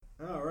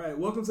All right,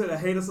 welcome to the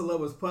Hate Us or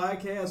Love Us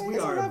podcast. We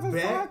are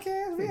back.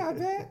 We are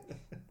back.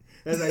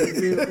 That's how you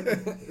feel.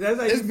 That's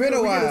how you It's feel. been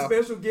a We while. get a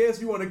special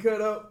guest. You want to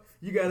cut up?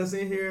 You got us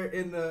in here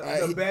in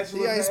the bachelor.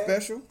 He ain't pad.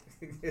 special.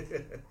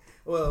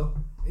 Well,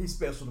 he's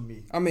special to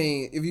me. I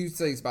mean, if you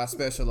say it's by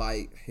special,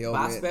 like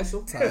helmet By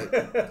special? type,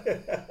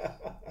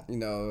 you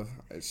know,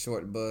 a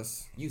short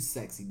bus, You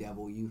sexy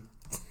devil, you.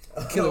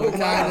 killer with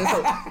kindness.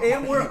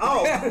 And we're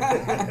off.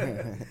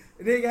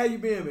 Nigga, how you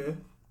been,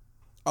 man?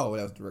 Oh,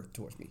 that was directed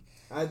towards me.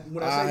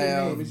 When I say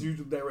your name, it's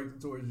usually directed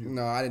towards you.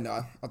 No, I didn't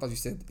know. I thought you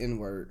said the N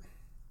word.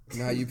 You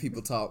know how you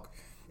people talk.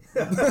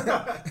 Well,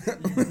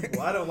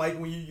 I don't like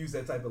when you use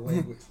that type of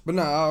language. But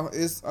no,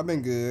 I've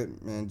been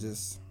good, man.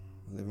 Just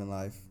living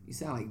life. You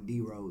sound like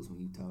D Rose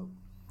when you talk.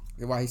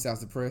 Why he sounds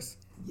depressed?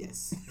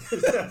 Yes. You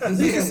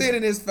can see it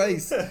in his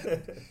face.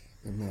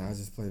 Man, I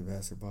just play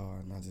basketball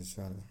and I just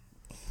try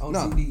to. On No.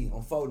 TV,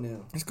 on phone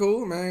now. It's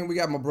cool, man. We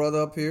got my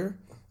brother up here.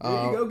 There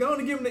you go. Go on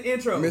and give him the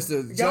intro.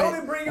 Mr. Go on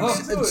and bring him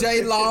into it.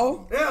 J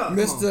Law. Yeah.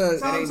 Mr.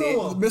 Talk ain't to it.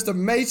 him. Mr.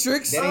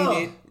 Matrix. That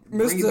ain't it.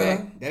 Bring it Mr.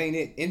 back. That ain't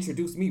it.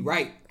 Introduce me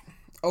right.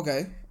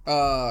 Okay.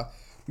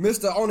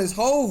 Mr. On his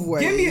whole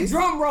way. Give me a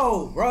drum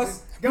roll,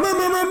 Russ. Go on.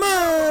 Murr,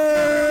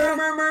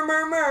 murr, murr,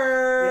 murr,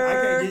 murr. Yeah,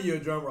 I can't give you a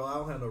drum roll. I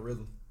don't have no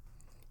rhythm.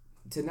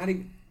 To not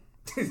even.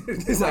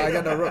 He's like, I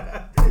got no rope.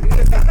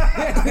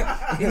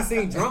 You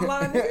seen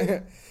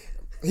Drumline?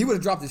 He would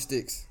have dropped his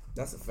sticks.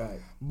 That's a fact.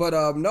 But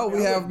no,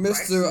 we Yeah, have what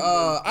Mr.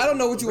 I don't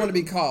know what you want to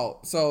be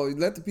called, so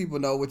let the people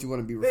know what you want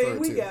to be Man, referred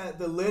we to. got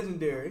the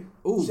legendary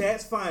Ooh.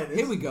 Chat's finest.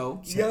 Here we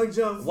go. Young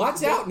Jump.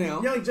 Watch out now.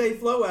 Young J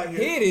Flow out here.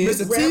 Here it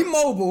is. Mr.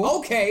 T-Mobile,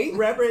 Okay.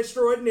 Rapper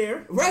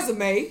extraordinaire.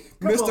 Resume.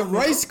 Come Mr. on now.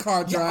 Race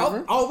Car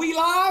Driver, Are we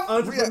live?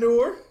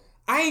 Entrepreneur.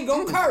 I ain't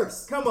gonna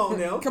curse. Come on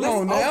now. Come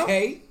on now.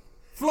 Okay.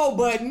 Flow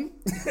button.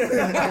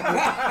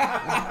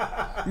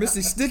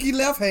 Mr. Sticky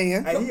Left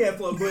Hand. Hey, he had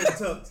flow button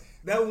tucked.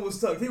 That one was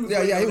tucked. He was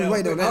Yeah, he was one.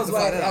 waiting on I that was to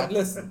find like, out.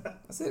 listen. I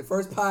said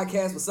first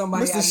podcast with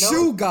somebody Mr. I know.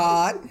 Shoe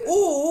God.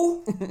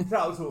 Ooh,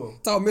 Talk to him.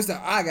 Told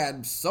Mr. I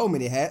got so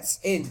many hats.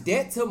 in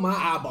debt to my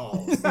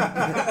eyeballs.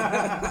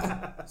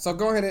 So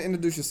go ahead and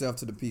introduce yourself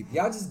to the people.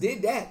 Y'all just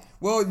did that.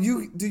 Well,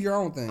 you do your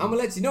own thing. I'm gonna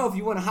let you know if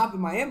you want to hop in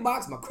my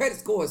inbox. My credit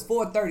score is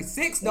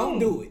 436. Don't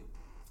do it.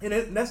 And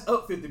that's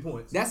up 50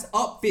 points. That's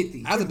up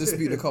 50. I have to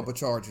dispute a couple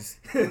charges.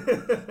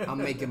 I'm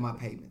making my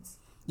payments.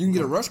 You can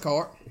get a rush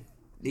card.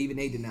 Even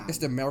they deny. It's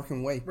the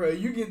American way. Bro,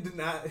 you get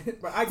denied.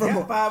 Bro, I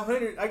got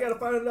 500. I got a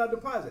 $500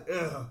 deposit.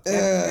 Ugh.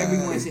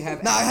 Everyone should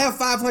have. Nah, I have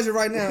 500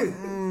 right now.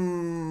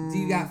 Do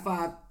you got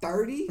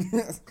 530?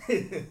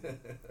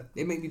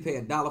 They make me pay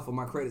 $1 for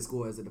my credit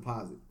score as a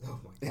deposit. Oh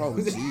my God. Oh,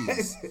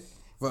 jeez.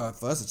 For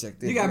us to check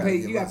this, You gotta pay.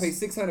 You give gotta us-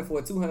 pay $600 for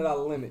a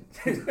 $200 limit.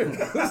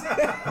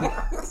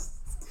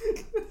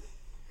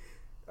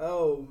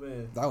 Oh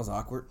man. That was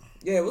awkward.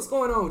 Yeah, what's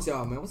going on with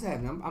y'all, man? What's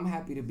happening? I'm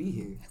happy to be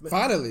here.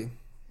 Finally.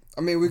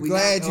 I mean, we're We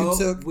glad not- you oh,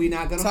 took we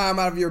not gonna- time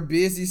out of your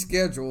busy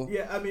schedule.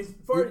 Yeah, I mean,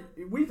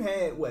 we've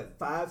had what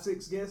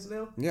 5-6 guests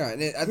now. Yeah,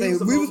 and I He think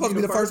was we were supposed supposed to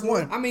be the first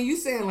one. I mean, you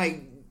saying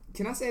like,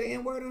 can I say the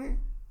N word on here?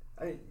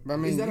 I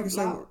mean, Is that you a can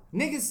say, loud?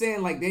 Niggas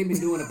saying like they've been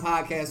doing a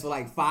podcast for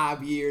like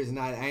 5 years and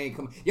I ain't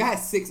come. Y'all had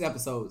 6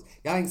 episodes.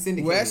 Y'all ain't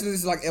syndicated. well, actually,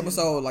 this is like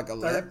episode like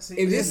 11.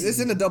 13. It's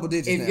in the double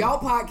digits If now. y'all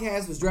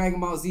podcast was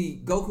Dragon Ball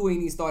Z, Goku ain't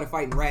even started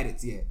fighting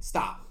Raditz yet.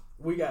 Stop.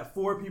 We got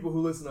 4 people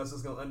who listen to us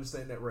that's gonna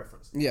understand that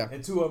reference. Yeah.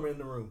 And 2 of them are in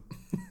the room.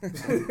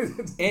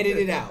 Edit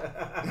it out.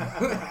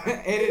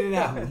 Edit it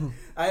out.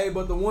 Hey,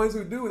 but the ones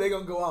who do, they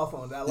gonna go off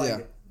on it. I like Yeah.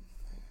 it.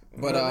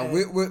 But man.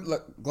 we're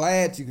look,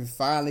 glad you can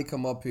finally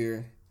come up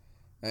here,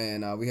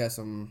 and we had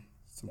some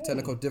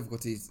technical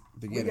difficulties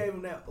We beginning. gave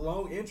him that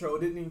long intro.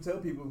 Didn't even tell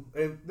people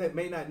that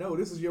may not know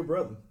this is your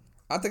brother.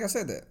 I think I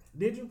said that.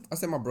 Did you? I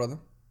said my brother.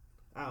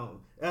 I don't.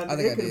 think It I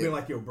could have did. been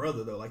like your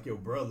brother though, like your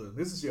brother.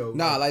 This is your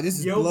Nah, like this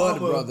is your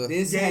blood mama brother.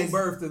 This gave has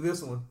birth to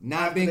this one.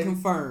 Not After been they-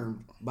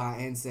 confirmed by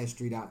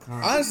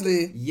Ancestry.com.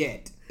 Honestly,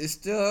 Yet. it's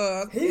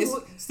still. He's,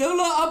 It's still a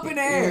little up in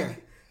the air.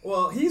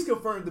 well, he's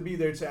confirmed to be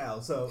their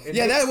child. So and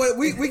Yeah, they- that's what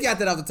we got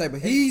that off the table.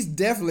 He's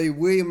definitely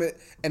William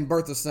and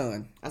Bertha's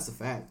son. That's a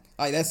fact.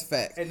 Like that's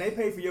fact. and they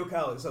pay for your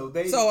college. So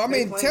they. So I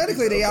mean, claim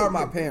technically, they themselves.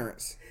 are my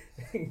parents.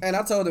 And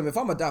I told them if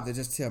I'm adopted,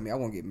 just tell me. I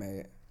won't get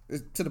mad.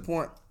 It's to the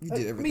point you did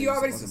everything. I mean, you're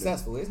already supposed to do.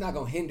 successful. It's not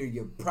going to hinder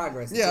your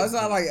progress. Yeah, it's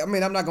not like I'm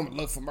not gonna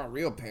look for my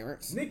real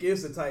parents. Nick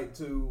is the type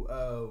to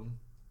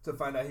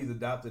find out he's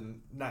adopted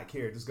and not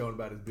care, just going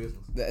about his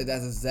business.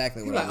 That's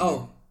exactly You're what like, I would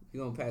oh, you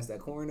going to pass that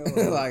corn though?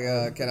 do.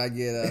 Like, can I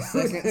get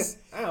seconds?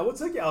 What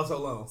took y'all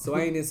so long? So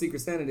I ain't in Secret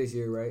Santa this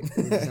year, right?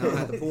 I don't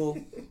have to pull.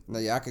 No,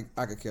 yeah,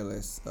 I could care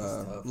less.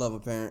 Love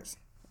of parents.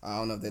 I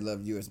don't know if they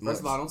love you as much.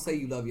 First of all, don't say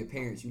you love your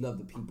parents. You love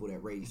the people that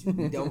raised you.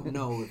 You don't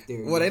know if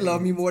they're. Well, they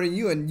love me more than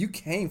you, and you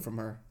came from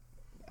her.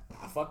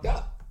 I fucked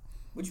up.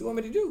 What you want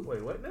me to do?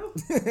 Wait, what now?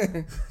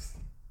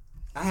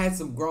 I had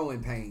some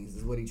growing pains,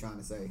 is what he trying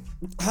to say.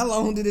 How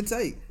long did it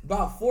take?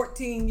 About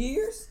 14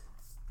 years.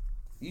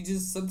 You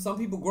just some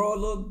people grow a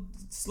little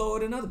slower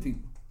than other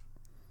people.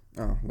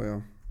 Oh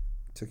well,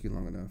 took you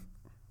long enough.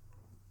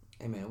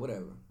 Hey man,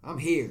 whatever. I'm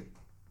here.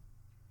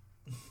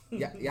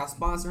 Y'all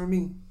sponsoring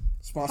me?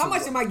 Sponsor How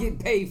much am I getting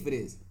paid for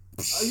this?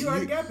 Oh, you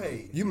already got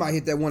paid. You might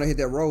hit that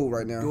road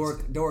right now.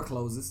 Door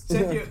closes.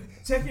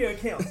 Check your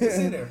account. It's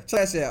in there.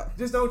 Cash out.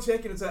 Just don't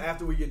check it until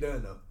after we get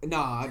done, though.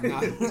 Nah.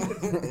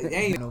 It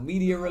ain't no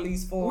media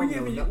release form.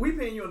 We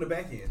paying you on the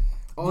back end.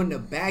 On the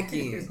back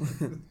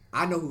end.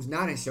 I know who's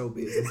not in show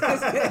business.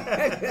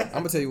 I'm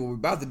gonna tell you what we're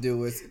about to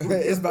do.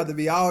 It's about to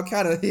be all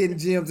kind of hidden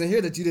gems in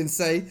here that you didn't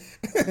say.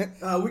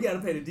 We got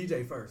to pay the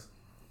DJ first.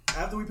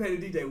 After we pay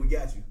the DJ, we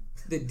got you.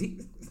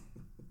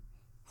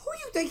 Who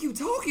you think you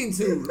talking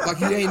to? Like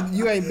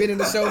you ain't been in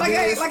the show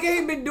business. Like I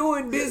ain't been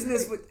doing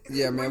business with.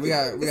 Yeah, man, we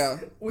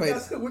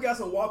got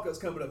some walk-ups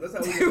coming up. That's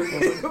how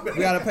we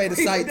gotta pay the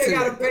site They too.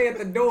 gotta pay at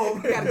the door.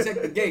 We gotta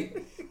check the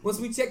gate. Once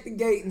we check the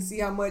gate and see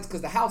how much,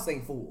 because the house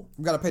ain't full.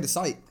 We gotta pay the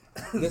site.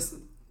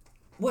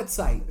 What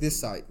site? This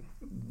site.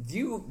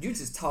 You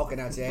just talking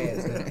out your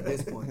ass now at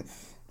this point.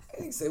 I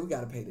think say we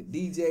gotta pay the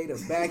DJ,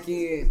 the back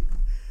end.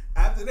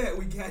 After that,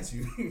 we got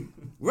you.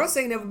 Russ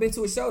ain't never been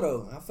to a show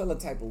though. I feel a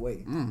type of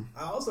way.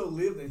 I also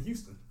lived in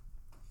Houston.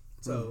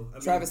 So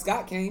Travis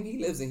Scott came. He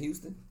lives in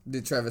Houston.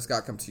 Did Travis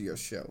Scott come to your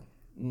show?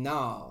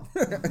 No.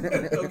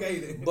 Okay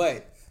then.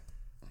 But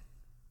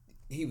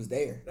he was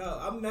there. No,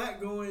 I'm not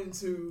going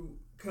to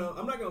come.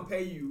 I'm not going to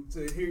pay you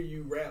to hear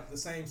you rap the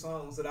same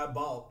songs that I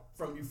bought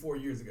from you 4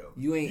 years ago.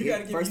 You ain't. You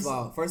gotta give first me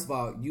of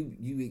all,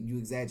 you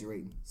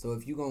exaggerating. So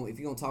if you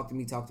gonna talk to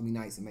me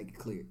nice and make it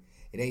clear.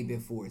 It ain't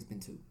been 4. It's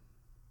been 2.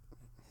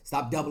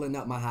 Stop doubling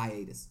up my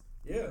hiatus.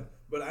 Yeah,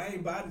 but I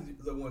ain't bought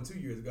the one 2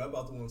 years ago. I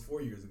bought the ones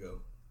 4 years ago.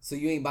 So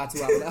you ain't bought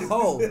 2 hours.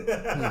 Oh,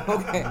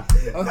 okay.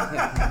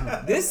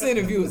 This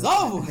interview is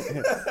over.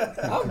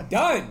 I'm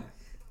done.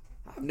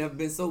 I've never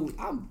been so.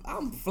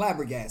 I'm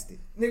flabbergasted.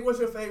 Nick, what's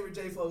your favorite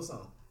J Flow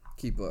song?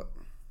 Keep up.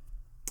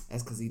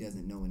 That's because he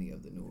doesn't know any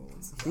of the new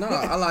ones. No,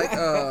 I like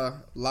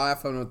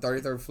Live from the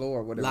 33rd floor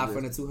or whatever. Live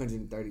from the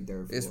 233rd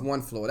floor. It's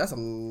one floor. That's a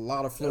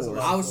lot of floors.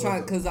 I was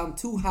trying because I'm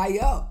too high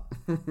up.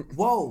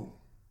 Whoa.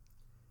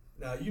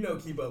 Now, you know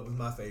Keep Up was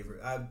my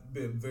favorite. I've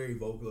been very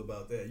vocal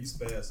about that. You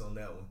spazzed on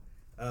that one.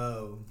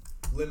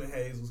 Lemon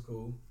Haze was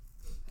cool.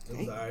 It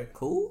was alright.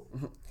 Cool.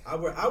 I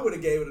would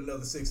have gave it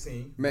another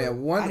 16.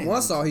 Man,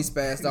 one song he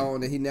spazzed on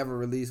that he never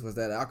released was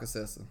that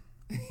Alka-Seltzer.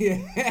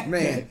 Yeah.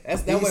 Man.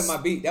 That wasn't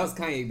my beat. That was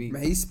Kanye beat.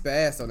 Man, he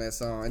spazzed on that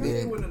song. And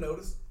You wouldn't have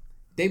noticed.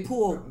 They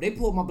pulled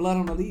my Blood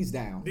on the Leaves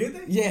down. Did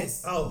they?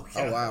 Yes. Oh,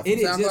 God. Oh, wow. It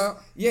From had SoundCloud?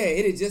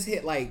 it had just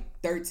hit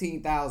like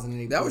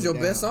 13,000. That was your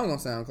best song on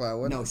SoundCloud,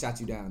 wasn't No, Shot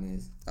You Down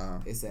is.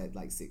 It's at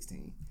like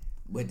 16.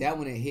 But that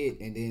one had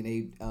hit, and then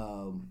they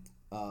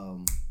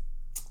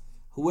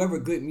whoever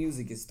Good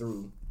Music is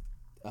through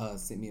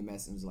sent me a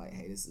message and was like,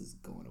 "Hey, this is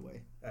going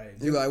away." Hey,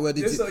 You like, well,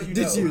 did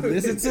you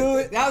listen to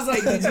it? I was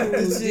like, did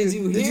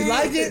you hear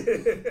like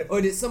it? Or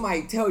did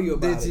somebody tell you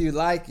about it? Did you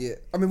like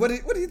it? I mean, what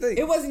do you think?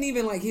 It wasn't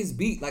even like his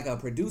beat. Like a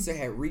producer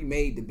had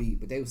remade the beat,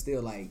 but they were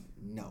still like,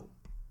 no.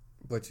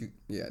 But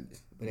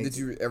did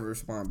you ever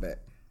respond back?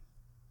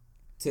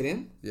 To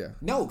them? Yeah.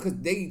 No, because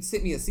they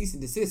sent me a cease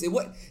and desist.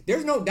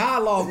 There's no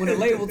dialogue when the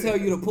label tell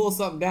you to pull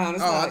something down.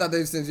 It's I thought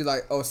they sent you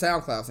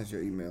SoundCloud sent you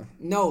an email.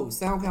 No,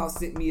 SoundCloud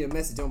sent me a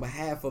message on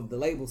behalf of the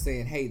label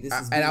saying, "Hey, this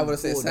is." And I would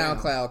have said, down.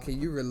 SoundCloud,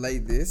 can you relay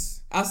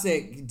this? I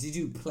said, "Did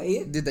you play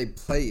it? Did they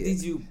play it?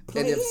 Did you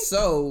play and it? if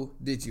so,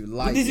 did you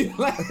like Did it? you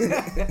like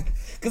it?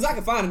 Because I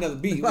can find another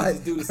beat. We'll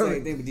just do the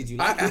same thing. But did you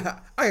like it?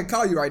 I can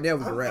call you right now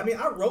with a rap. I mean,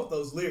 I wrote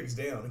those lyrics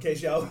down in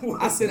case y'all.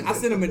 I sent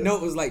him a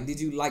note. Was like,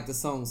 "Did you like the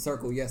song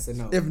Circle? Yes or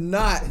no?" If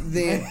not,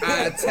 then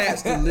I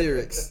attached the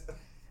lyrics.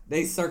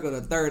 They circled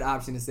a third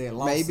option and said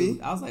lawsuit. Maybe.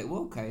 I was like,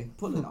 well, okay,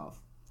 pull it off.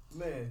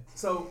 Man,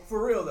 so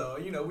for real though,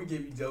 we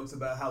give you jokes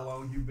about how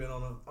long you've been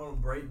on a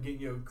break,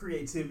 getting your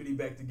creativity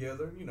back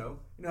together. You know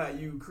how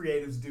you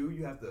creatives do.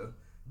 You have to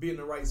be in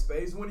the right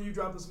space. When are you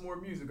dropping some more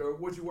music, or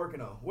what you working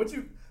on? What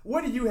do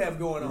you have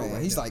going on?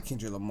 Man, he's now? like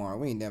Kendrick Lamar.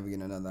 We ain't never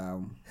getting another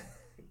album.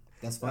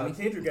 That's funny.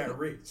 Kendrick got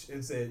rich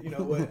and said, you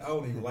know what? I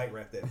don't even like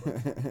rap that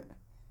much.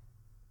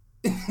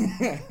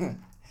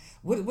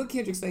 What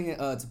Kendrick saying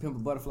to Pimp a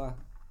Butterfly?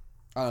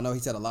 I don't know. He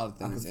said a lot of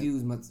I things.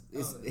 confused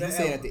he said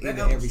album, at the end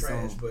of every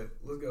trash, song. But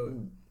let's go.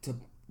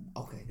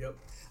 Okay. Yep.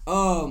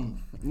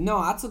 No,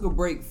 I took a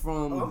break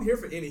from. I'm here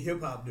for any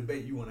hip hop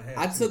debate you want to have.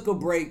 I took a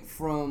break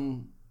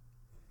from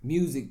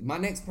music. My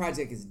next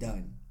project is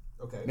done.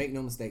 Okay. Make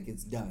no mistake,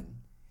 it's done.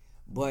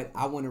 But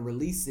I want to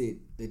release it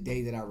the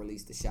day that I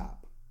release the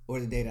shop, or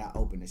the day that I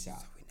open the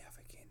shop. So we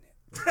never getting it.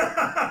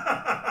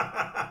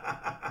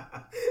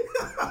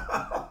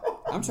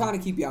 I'm trying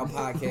to keep y'all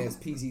podcast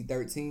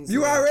PG-13. So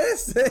you already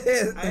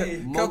said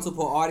hey,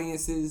 multiple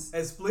audiences.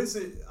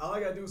 Explicit. All I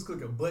gotta do is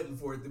click a button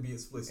for it to be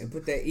explicit. And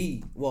put that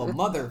E. Well,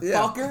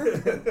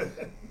 motherfucker.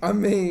 I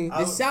mean,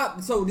 the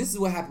shop. So this is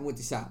what happened with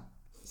the shop.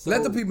 So,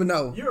 let the people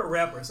know. You're a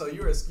rapper, so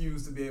you're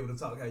excused to be able to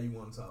talk how you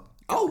want to talk.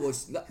 Oh, well,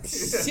 shit.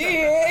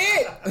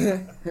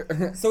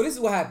 So this is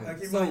what happened. I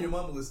keep so, mind your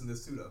mama listen to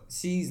this too, though.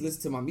 She's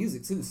listened to my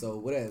music too, so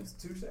whatever.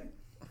 Touche.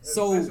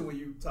 So when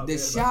you talk the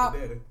bad shop about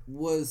your daddy.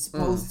 was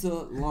supposed to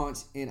launch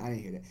in. I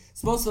didn't hear that.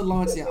 Supposed to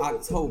launch in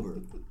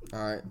October.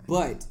 All right.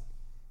 But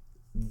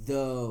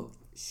The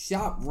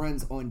shop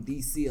runs on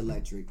DC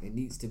electric and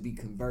needs to be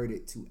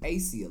converted to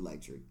AC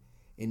electric,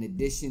 in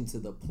addition to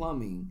the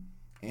plumbing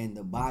and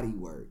the body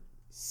work.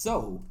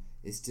 So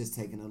it's just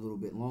taking a little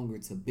bit longer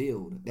to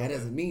build. That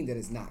doesn't mean that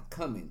it's not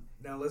coming.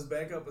 Now let's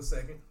back up a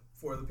second.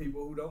 For the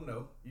people who don't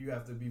know, you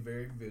have to be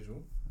very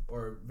visual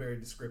or very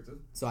descriptive.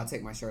 So I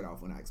take my shirt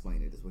off when I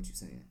explain it, is what you're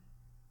saying.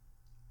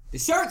 The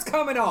shirt's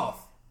coming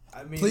off.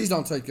 I mean, Please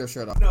don't take your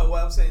shirt off. No,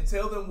 what I'm saying,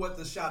 tell them what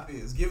the shop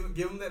is. Give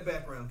them that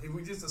background. Can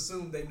we just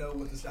assume they know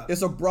what the shop is?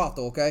 It's a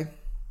brothel, okay?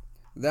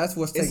 That's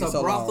what's taking so long. It's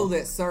a brothel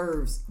that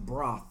serves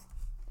broth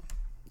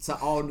to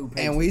all new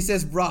patrons. And when he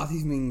says broth,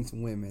 he means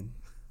women.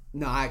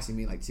 No, I actually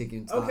mean like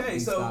chicken. Okay,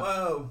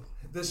 so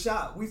the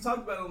shop we've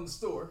talked about on the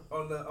store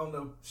on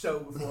the show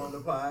before on the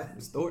pod.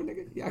 The store,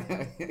 nigga.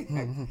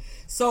 Yeah.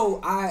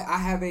 So I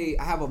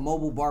have a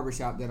mobile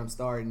barbershop that I'm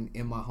starting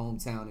in my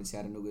hometown in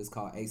Chattanooga. It's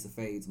called Ace of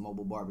Fades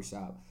Mobile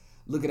Barbershop.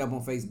 Look it up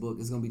on Facebook.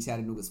 It's gonna be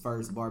Chattanooga's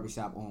first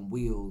barbershop on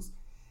wheels,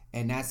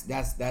 and that's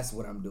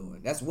what I'm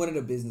doing. That's one of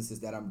the businesses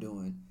that I'm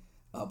doing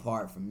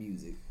apart from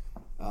music.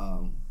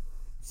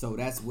 So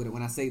that's what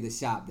when I say the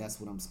shop, that's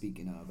what I'm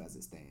speaking of as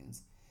it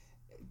stands.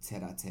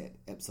 Tete-a-tete,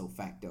 ipso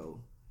facto.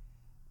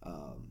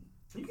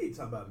 You keep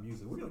talking about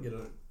music. We're gonna get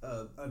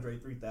a Andre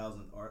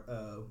 3000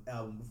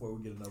 album before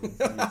we get another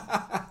one.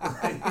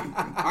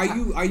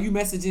 Are you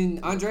messaging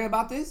Andre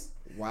about this?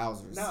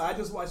 Wowzers. No, I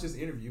just watched his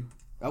interview.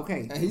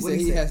 Okay. And he said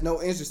he has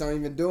no interest on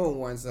even doing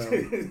one. So,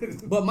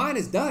 but mine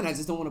is done. I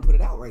just don't want to put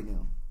it out right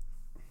now.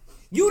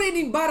 You didn't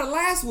even buy the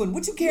last one.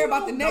 What you care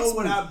about the next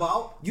one? I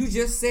bought. You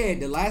just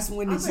said the last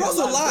one is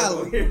also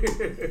lying.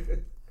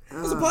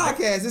 It's a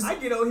podcast. I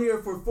get on here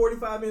for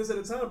 45 minutes at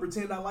a time,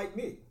 pretend I like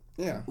Nick.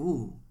 Yeah.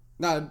 Ooh.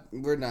 No,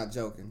 we're not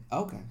joking.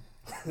 Okay.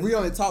 We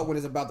only talk when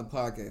it's about the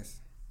podcast.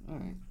 All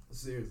right.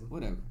 Seriously.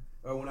 Whatever.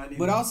 Or when I need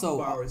but to also,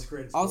 borrow his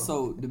credits.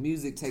 Also, the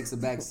music takes a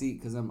back seat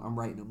because I'm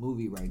writing a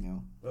movie right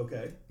now.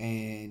 Okay.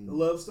 And a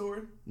love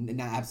story?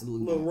 Not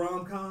absolutely. Little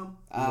rom-com?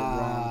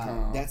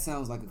 Rom-com. That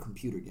sounds like a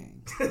computer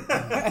game.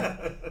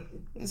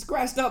 It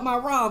scratched up my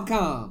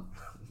rom-com.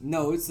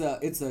 No, it's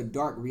a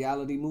dark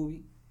reality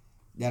movie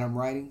that I'm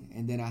writing,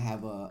 and then I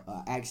have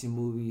a action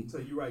movie. So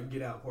you write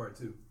Get Out Part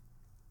 2?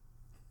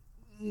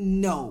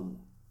 No.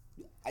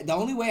 The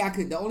only way I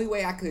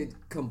could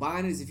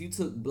combine it is if you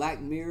took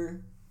Black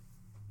Mirror.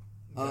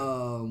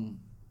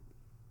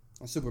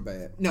 Super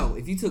bad. No,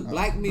 if you took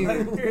Black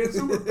Mirror. Black Mirror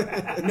super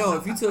bad. No,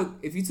 if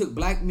you took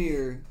Black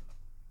Mirror,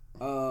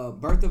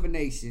 Birth of a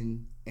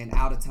Nation, and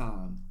Out of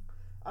Time.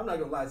 I'm not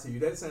gonna lie to you.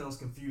 That sounds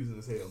confusing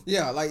as hell.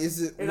 Yeah, like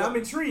is it? And I'm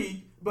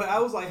intrigued, but I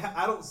was like,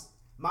 I don't.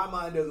 My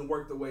mind doesn't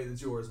work the way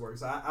that yours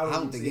works. I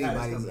don't think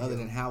anybody's other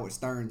than Howard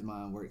Stern's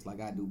mind works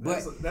like I do.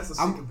 But that's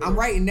I'm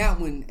writing that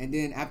one, and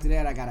then after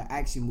that I got an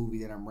action movie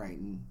that I'm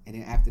writing, and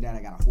then after that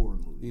I got a horror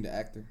movie. You need an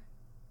actor?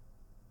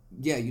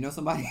 Yeah, you know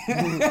somebody. I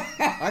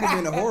can be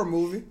in a horror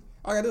movie.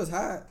 All I gotta do is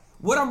hide.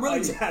 What I'm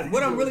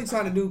really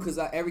trying to do, because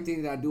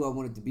everything that I do, I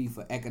want it to be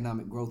for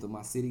economic growth of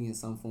my city in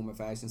some form or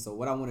fashion. So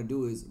what I want to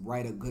do is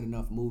write a good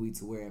enough movie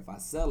to where if I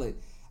sell it,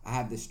 I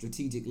have the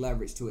strategic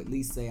leverage to at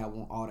least say I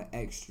want all the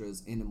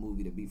extras in the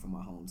movie to be from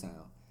my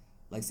hometown.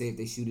 Like, say if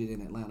they shoot it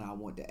in Atlanta, I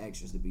want the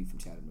extras to be from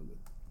Chattanooga.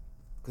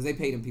 Because they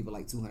pay them people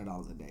like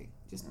 $200 a day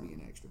just to be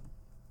an extra.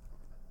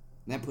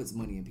 And that puts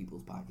money in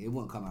people's pocket. It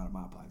won't come out of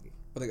my pocket.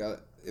 But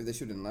if they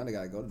shoot in Atlanta, they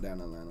got to go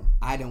down Atlanta.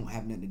 I don't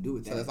have nothing to do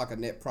with that. So that's like a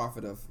net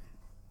profit of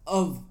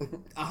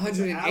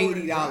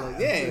 $180.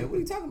 Yeah, what are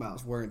you talking about?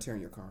 It's wear and tear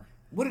in your car.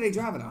 What are they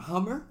driving, a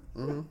Hummer?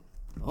 Mm-hmm.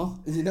 Oh.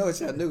 You know it's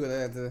Chattanooga. They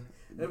have to...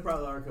 There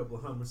probably are a couple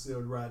of Hummers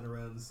still riding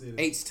around the city.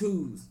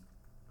 H2s.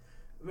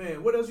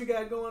 Man, what else you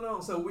got going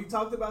on? So we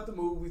talked about the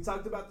move. We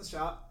talked about the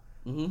shop.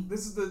 Mm-hmm.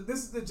 This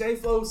is the J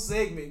Flow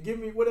segment. Give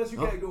me what else you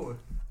got going.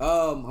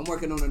 I'm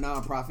working on a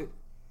nonprofit.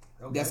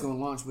 Okay. That's gonna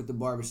launch with the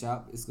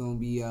barbershop. It's gonna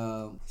be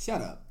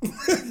shut up.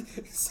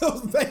 So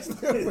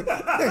basically,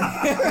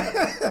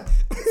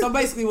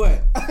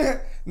 what?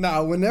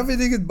 Nah, whenever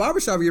they get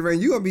barbershop get ready,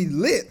 you gonna be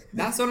lit.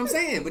 That's what I'm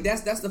saying. But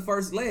that's the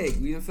first leg.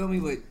 You feel me?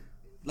 But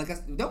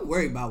don't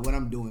worry about what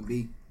I'm doing,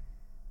 B.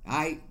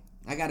 I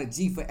got a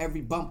G for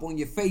every bump on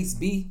your face,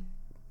 B.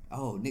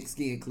 Oh, Nick's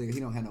skin clear. He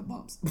don't have no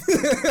bumps.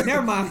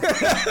 Never mind.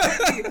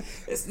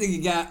 This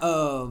nigga got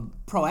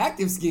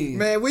proactive skin.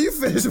 Man, when you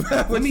finish,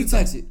 let me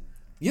touch it.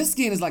 Your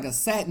skin is like a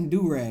satin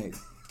do-rag.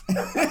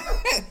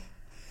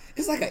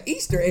 It's like an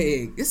Easter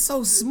egg. It's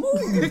so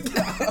smooth.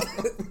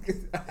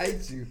 I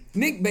hate you.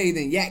 Nick bathed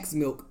in yak's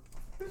milk.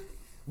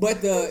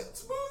 But the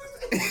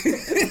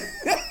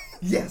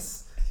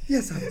yes.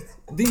 The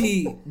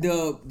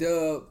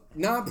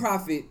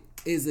nonprofit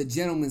is a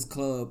gentleman's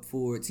club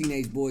for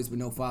teenage boys with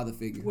no father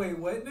figure. Wait,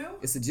 what now?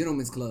 It's a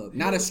gentleman's club,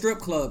 not a strip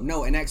club.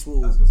 No, an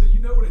actual. I was gonna say, you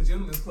know what a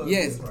gentleman's club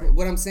is, right?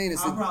 What I'm saying is,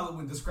 I probably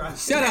wouldn't describe.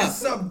 Shut up.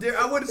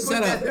 I wouldn't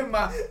put that in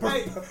my.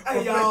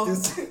 Hey, y'all.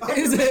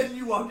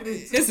 You walking in.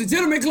 It's a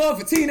gentleman club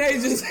for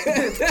teenagers.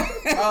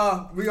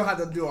 We gonna have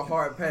to do a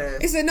hard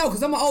pass. He said no,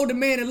 because I'm an older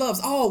man that loves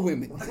all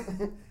women.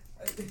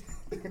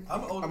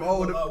 I'm older.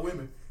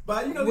 Women.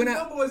 But you know, When these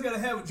young boys gotta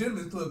have a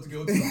gentleman's club to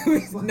go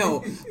to. No,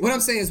 what I'm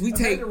saying is we I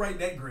had take. to write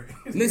that grant.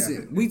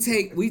 Listen, we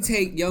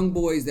take young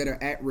boys that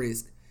are at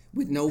risk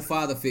with no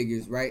father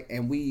figures, right?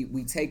 And we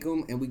take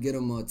them and we get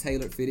them a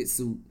tailored fitted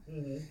suit,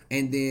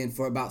 and then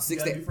for about You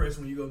 6 gotta to be fresh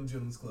when you go to the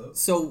gentleman's club.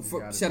 so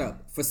for shut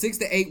up for 6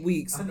 to 8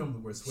 weeks. I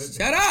normally wear sweatpants.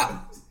 Shut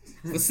up.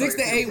 For 6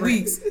 to 8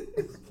 weeks,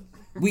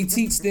 we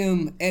teach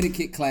them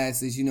etiquette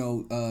classes. You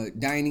know,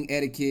 dining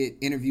etiquette,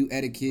 interview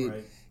etiquette.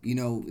 Right. You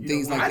know, You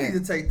things know, like I that.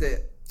 need to take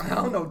that. I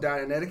don't know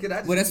dining etiquette. I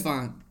just Well, that's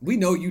fine. We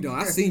know you don't.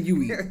 I seen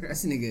you eat.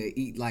 This nigga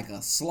eat like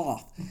a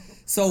sloth.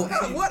 So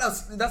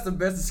That's the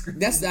best description.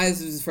 that's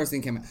the first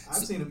thing came out. I've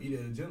seen him eat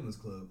at a gentleman's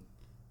club.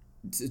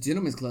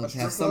 Gentlemen's Club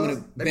Strip has some of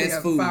club? the They best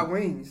have food. 5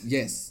 wings.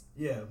 Yes.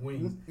 Yeah,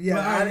 wings. Yeah,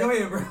 But, all right, go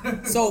ahead,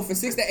 bro. So for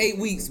 6 to 8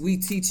 weeks, we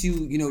teach you,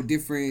 you know,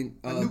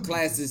 different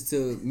classes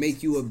to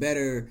make you a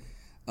better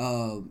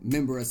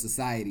member of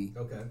society.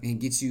 Okay.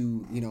 And get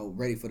you, you know,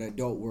 ready for the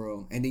adult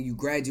world. And then you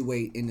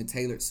graduate in the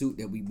tailored suit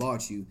that we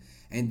bought you.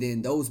 And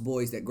then those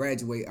boys that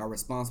graduate are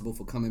responsible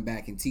for coming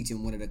back and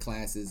teaching one of the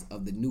classes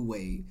of the new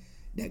wave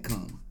that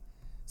come.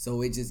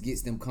 So it just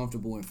gets them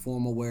comfortable in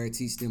formal wear,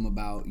 teach them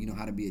about, you know,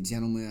 how to be a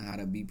gentleman, how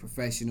to be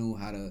professional,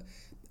 how to,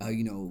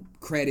 you know,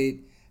 credit,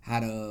 how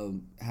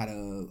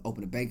to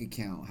open a bank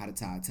account, how to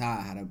tie a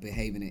tie, how to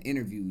behave in an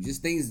interview,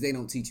 just things they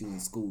don't teach you in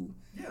school.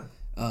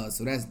 Yeah.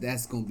 So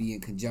that's gonna be in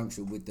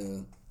conjunction with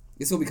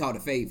it's what we call the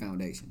Fade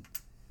Foundation,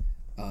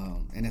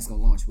 and that's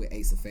gonna launch with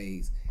Ace of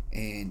Fades.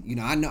 And you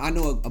know, I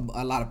know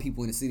a lot of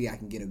people in the city. I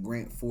can get a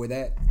grant for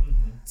that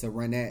to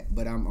run that,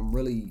 but I'm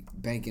really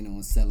banking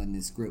on selling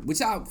this script,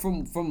 which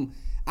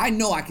I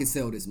know I can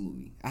sell this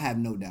movie. I have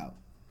no doubt.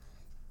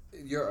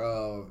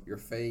 Your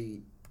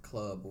Fade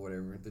Club or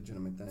whatever, the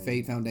gentleman thing.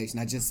 Fade Foundation.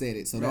 I just said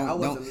it, so Yeah, I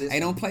wasn't don't listening.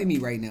 don't play me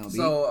right now, B.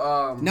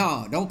 So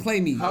No, don't play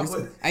me.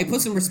 Hey,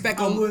 put some respect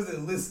I on.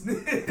 wasn't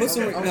listening. Put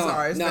some I'm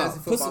sorry, it's fantasy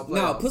football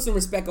playoffs. put some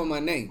respect on my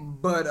name.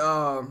 But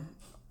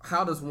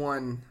how does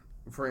one,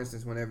 for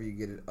instance, whenever you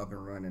get it up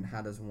and running,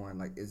 how does one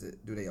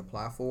do they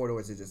apply for it, or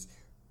is it just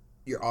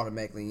you're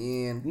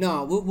automatically in?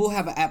 No, we'll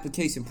have an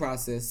application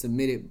process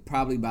submitted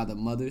probably by the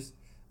mothers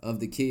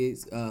of the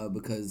kids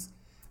because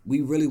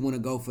we really want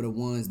to go for the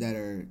ones that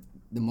are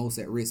the most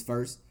at risk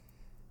first.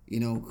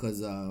 You know,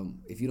 because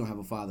if you don't have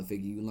a father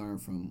figure, you learn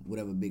from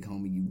whatever big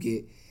homie you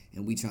get,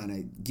 and we trying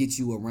to get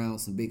you around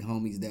some big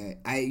homies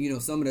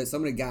that some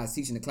of the guys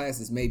teaching the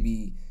classes may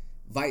be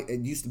it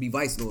used to be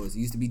vice lords, it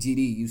used to be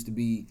GD, used to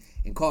be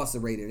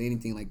incarcerated, or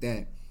anything like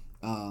that.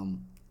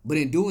 But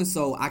in doing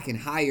so, I can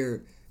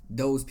hire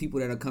those people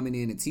that are coming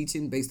in and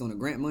teaching based on the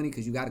grant money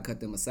because you got to cut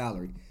them a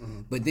salary.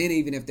 Mm-hmm. But then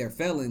even if they're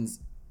felons,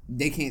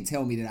 they can't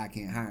tell me that I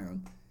can't hire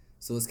them.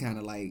 So it's kind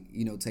of like,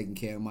 you know, taking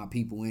care of my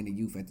people and the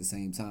youth at the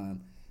same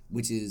time,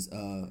 which is,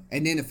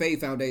 and then the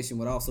Fade Foundation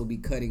would also be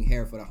cutting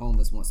hair for the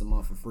homeless once a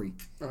month for free.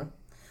 All right.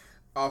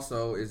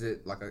 Also, is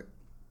it like a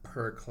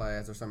per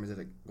class or something? Is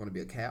it going to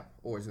be a cap,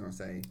 or is it going to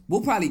say?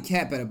 We'll probably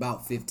cap at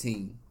about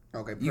 15.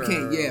 Okay, You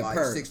can't,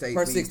 per 6 to 8 per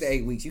weeks. 6 to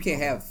 8 weeks. You can't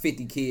have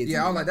 50 kids.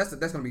 Yeah, I was like,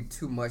 that's going to be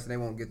too much, and they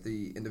won't get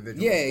the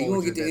individual. Yeah, you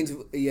won't get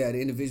exposure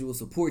the individual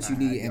support you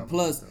need, and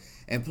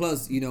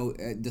plus, you know,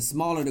 the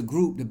smaller the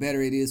group, the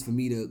better it is for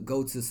me to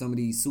go to some of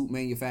these suit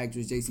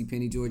manufacturers,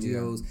 JCPenney,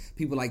 Giorgio's,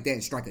 people like that,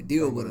 and strike a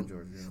deal with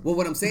them. Well,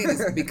 what I'm saying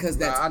is because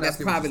that's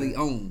privately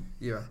owned.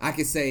 Yeah, I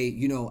can say,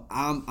 you know,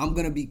 I'm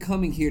gonna be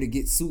coming here to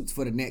get suits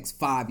for the next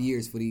 5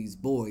 years for these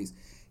boys.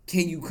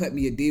 Can you cut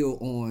me a deal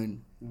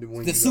on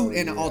the suit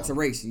and the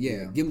alteration?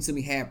 Yeah, give them to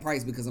me half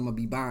price because I'm gonna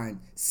be buying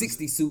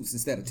 60 suits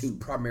instead of 2.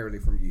 Primarily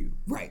from you.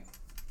 Right.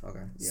 Okay.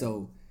 Yeah.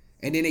 So,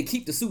 and then they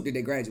keep the suit that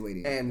they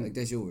graduated in. And like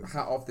that's yours.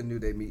 How often do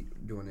they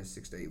meet during this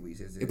 6 to 8 weeks?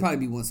 Is it? It'd probably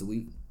be once a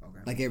week. Okay.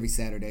 Like every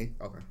Saturday.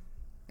 Okay.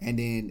 And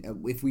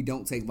then if we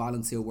don't take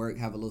volunteer work,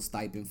 have a little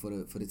stipend for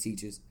the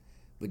teachers,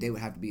 but they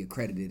would have to be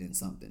accredited in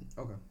something.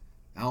 Okay.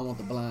 I don't want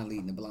the blind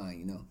leading the blind,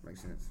 you know.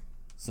 Makes sense.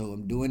 So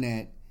I'm doing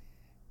that.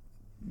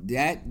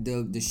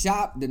 The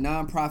shop, the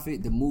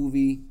nonprofit, the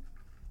movie,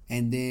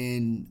 and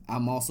then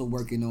I'm also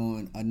working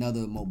on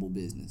another mobile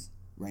business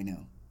right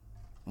now,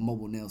 a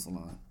mobile nail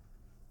salon.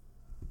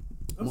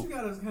 Don't you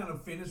gotta kind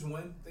of finish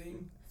one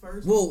thing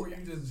first Well, before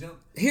you just jump?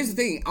 Here's the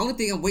thing. Only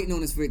thing I'm waiting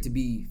on is for it to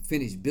be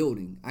finished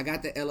building. I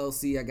got the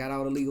LLC. I got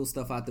all the legal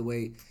stuff out the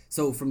way.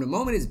 So from the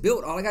moment it's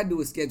built, all I got to do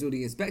is schedule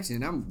the inspection,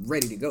 and I'm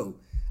ready to go.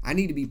 I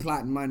need to be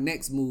plotting my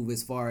next move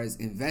as far as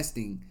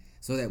investing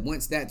so that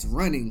once that's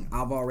running,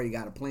 I've already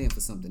got a plan for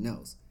something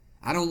else.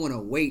 I don't want to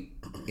wait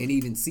and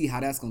even see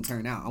how that's going to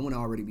turn out. I want to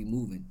already be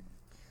moving.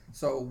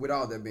 So with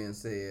all that being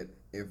said,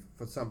 if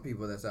for some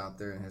people that's out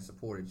there and has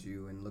supported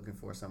you and looking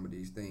for some of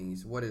these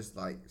things, what is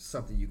like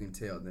something you can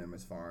tell them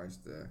as far as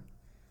the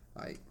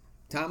like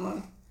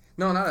Timeline?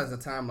 No, not as a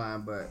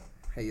timeline, but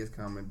hey, it's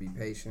coming, be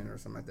patient or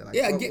something like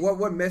that. Like, Yeah,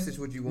 what message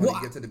would you want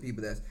to give to the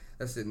people that's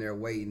sitting there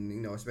waiting,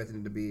 you know,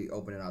 expecting it to be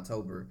open in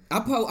October?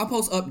 I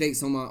post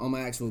updates on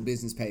my actual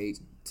business page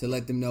to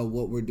let them know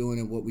what we're doing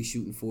and what we're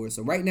shooting for.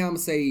 So right now I'm gonna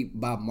say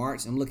by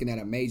March, I'm looking at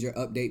a major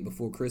update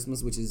before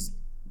Christmas, which is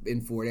in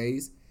 4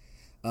 days.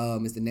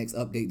 It's the next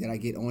update that I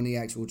get on the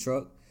actual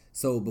truck.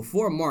 So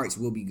before March,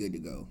 we'll be good to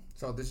go.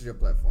 So this is your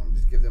platform.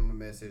 Just give them a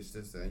message.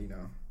 Just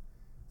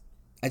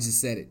I just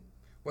said it.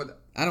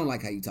 What? I don't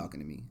like how you talking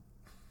to me.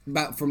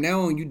 But from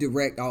now on, you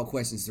direct all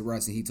questions to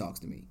Russ, and he talks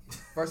to me.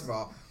 First of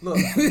all, look,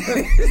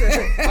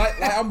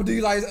 I'm gonna do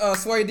you like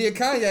Sway did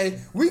Kanye.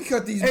 We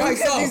cut these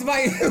mics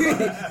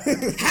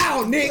off.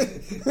 How,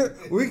 Nick?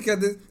 We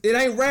cut this. It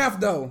ain't rap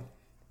though.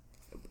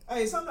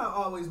 Hey, something I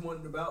always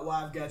wondered about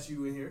why I've got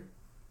you in here.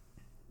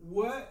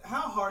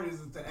 How hard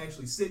is it to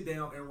actually sit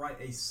down and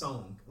write a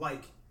song?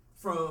 Like,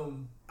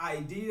 from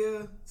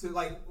idea to,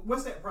 like,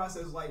 what's that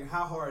process like?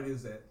 How hard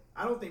is that?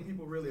 I don't think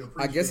people really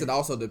appreciate I guess it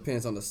also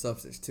depends on the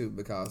substance, too,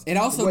 because it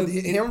also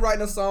him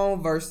writing a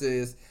song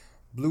versus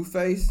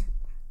Blueface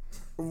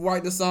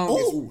writing a song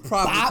is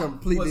probably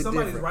completely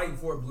somebody's different. writing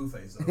for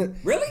Blueface, though.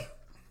 Really?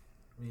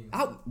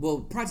 I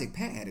mean, Project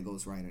Pat had a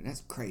ghostwriter.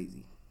 That's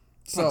crazy.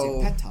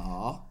 Project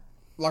Pat.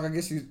 Like, I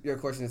guess your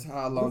question is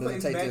how long does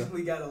it take to...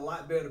 magically got a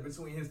lot better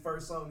between his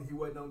first song and he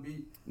wasn't on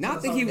beat. Now I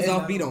think he was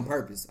off beat on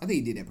purpose. I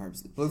think he did that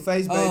purposely.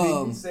 Blueface,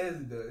 baby. He says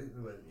it does.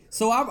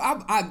 So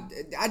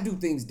I do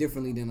things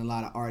differently than a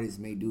lot of artists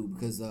may do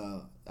because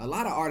a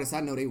lot of artists I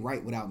know they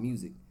write without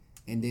music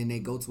and then they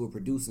go to a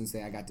producer and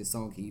say, I got this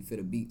song, can you fit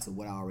a beat to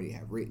what I already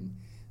have written?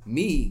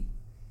 Me,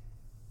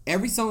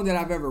 every song that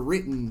I've ever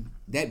written,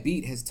 that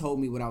beat has told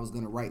me what I was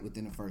going to write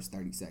within the first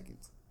 30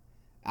 seconds.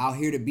 I'll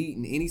hear the beat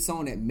and any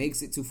song that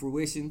makes it to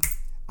fruition,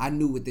 I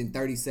knew within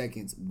 30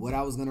 seconds what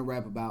I was going to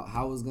rap about,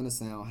 how it was going to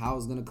sound, how it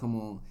was going to come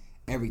on,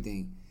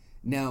 everything.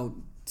 Now,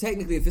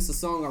 technically, if it's a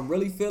song I'm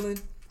really feeling,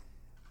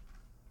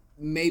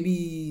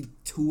 maybe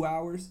 2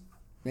 hours,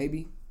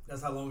 maybe.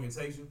 That's how long it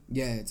takes you?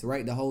 Yeah, to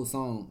write the whole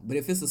song. But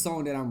if it's a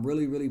song that I'm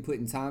really, really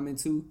putting time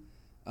into,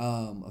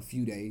 a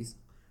few days.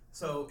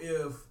 So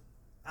if,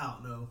 I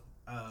don't know,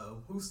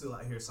 who's still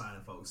out here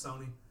signing folks?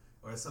 Sony?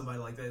 Or somebody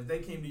like that, if they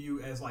came to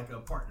you as like a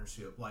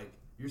partnership, like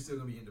you're still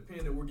gonna be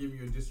independent, we're giving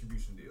you a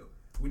distribution deal.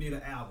 We need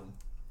an album.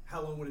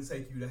 How long would it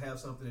take you to have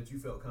something that you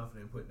felt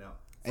confident in putting out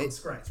from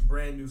scratch,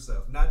 brand new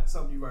stuff, not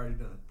something you've already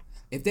done?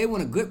 If they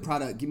want a good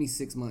product, give me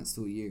 6 months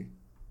to a year.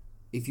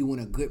 If you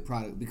want a good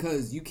product,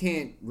 because you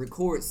can't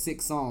record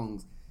 6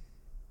 songs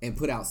and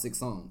put out 6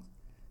 songs.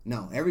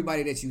 No,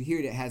 everybody that you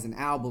hear that has an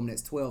album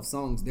that's 12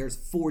 songs, there's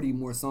 40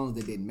 more songs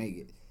that didn't make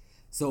it.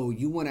 So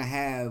you want to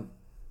have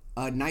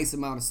a nice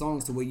amount of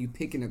songs to where you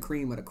picking the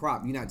cream of the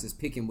crop. You're not just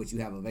picking what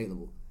you have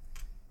available.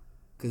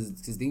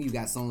 Because then you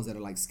got songs that are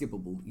like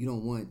skippable. You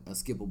don't want a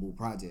skippable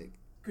project.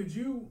 Could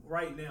you,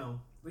 right now,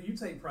 you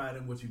take pride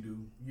in what you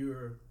do.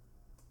 You're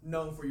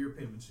known for your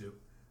penmanship.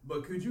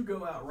 But could you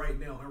go out right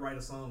now and write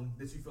a song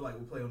that you feel like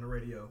will play on the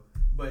radio,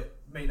 but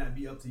may not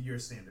be up to your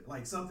standard?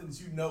 Like something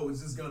that you know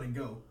is just going to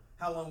go.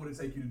 How long would it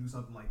take you to do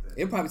something like that?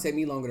 It'd probably take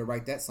me longer to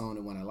write that song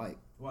than one I like.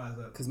 Why is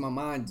that? Because my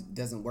mind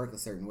doesn't work a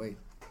certain way.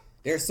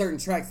 There are certain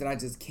tracks that I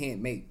just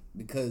can't make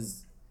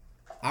because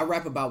I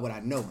rap about what I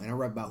know and I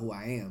rap about who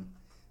I am.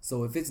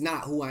 So if it's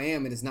not who I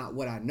am and it's not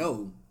what I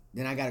know,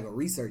 then I gotta go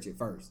research it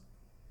first.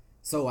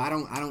 So I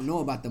don't know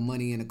about the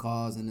money and the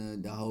cars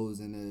and the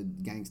hoes and the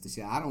gangster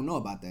shit. I don't know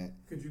about that.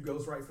 Could you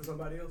ghostwrite for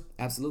somebody else?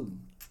 Absolutely.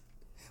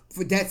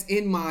 That's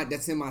in my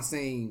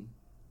same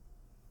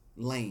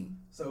lane.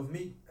 So if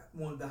Meek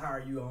wanted to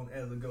hire you on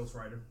as a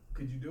ghostwriter,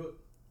 could you do it?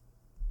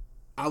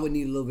 I would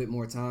need a little bit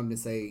more time to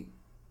say.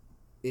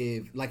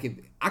 If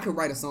I could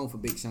write a song for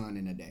Big Sean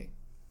in a day,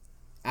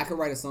 I could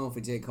write a song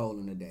for J. Cole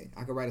in a day.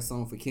 I could write a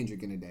song for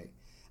Kendrick in a day.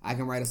 I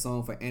can write a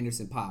song for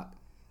Anderson .Paak.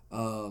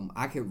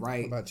 I could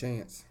write. What about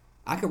Chance?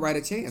 I could write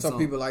a Chance Some song.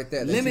 people like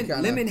that.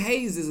 Lemon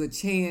Haze is a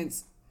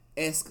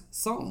Chance-esque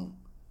song.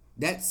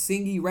 That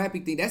singy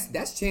rappy thing.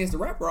 That's Chance the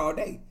Rapper all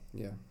day.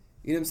 Yeah.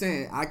 You know what I'm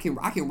saying? I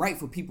can write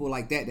for people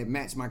like that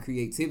match my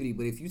creativity.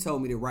 But if you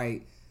told me to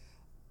write,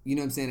 you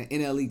know what I'm saying,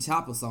 an NLE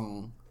Chopper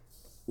song.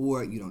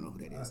 Or you don't know who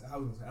that is. I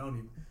listen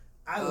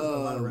to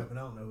a lot of rap and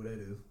I don't know who that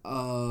is.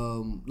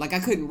 Like I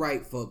couldn't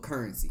write for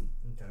Currency.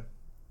 Okay.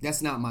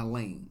 That's not my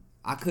lane.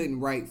 I couldn't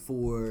write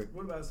for.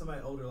 What about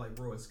somebody older like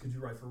Royce? Could you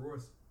write for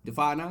Royce? The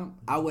 5'9"?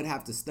 I would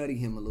have to study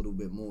him a little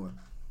bit more.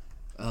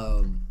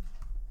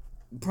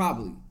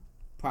 Probably.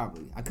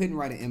 I couldn't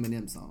write an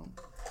Eminem song.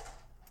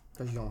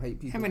 Because you don't hate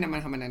people. You never.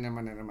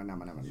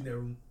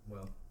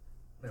 Well,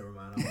 never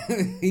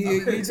mind.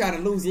 you try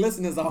to lose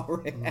listeners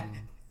already.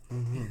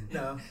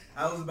 No,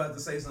 I was about to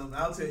say something.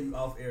 I'll tell you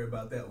off air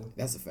about that one.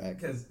 That's a fact.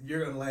 Because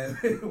you're gonna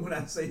laugh when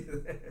I say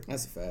that.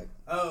 That's a fact.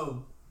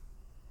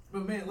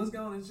 But man, let's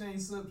go on and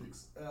change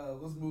subjects.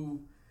 Let's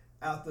move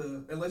out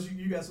unless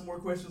you got some more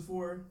questions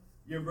for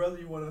your brother.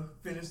 You want to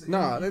finish? This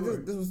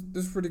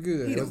was pretty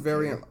good. It was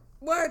very.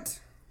 What?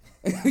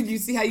 You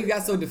see how you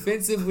got so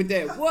defensive with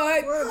that?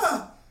 What?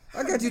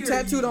 I got you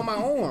tattooed on my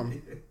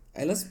arm.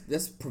 Hey,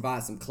 let's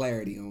provide some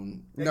clarity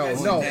on. No.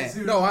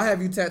 I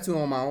have you tattooed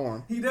on my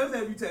arm. He does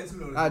have you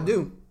tattooed on his arm. I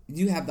do.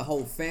 You have the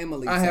whole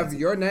family. I have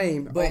your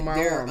name on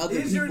my arm.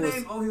 Is your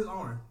name on his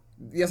arm?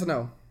 Yes or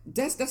no?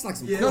 That's like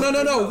some. Yeah. No.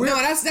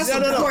 That's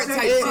some court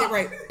type shit,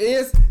 right?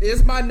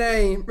 Is my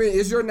name?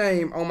 Is your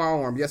name on my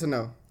arm? Yes or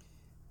no?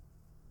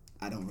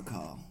 I don't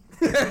recall.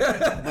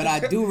 But I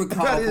do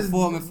recall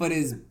performing for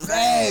this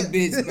bad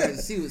bitch, bro.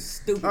 She was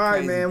stupid. All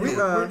right, crazy. man.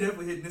 We're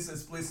definitely hitting this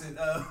explicit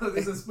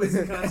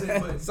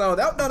content. But So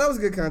that was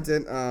good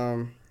content.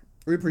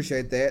 We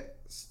appreciate that.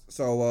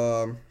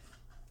 So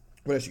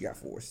what else you got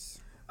for us?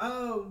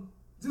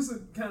 Just a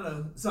kind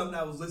of something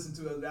I was listening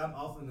to. That I'm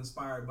often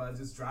inspired by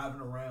just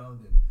driving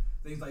around and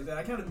things like that.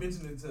 I kind of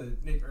mentioned it to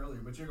Nick earlier,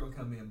 but you're gonna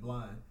come in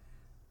blind.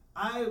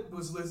 I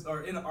was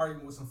in an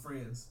argument with some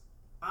friends.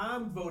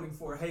 I'm voting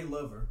for "Hey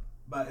Lover"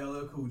 by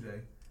LL Cool J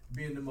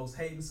being the most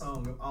hating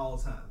song of all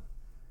time.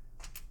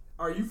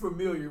 Are you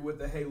familiar with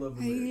the "Hey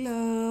Lover"? Hey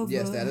Lover.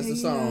 Yes, that is the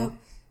song. Love.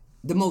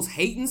 The most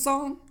hating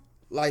song?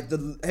 Like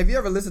have you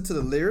ever listened to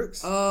the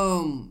lyrics?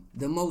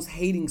 The most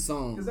hating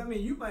song. Because I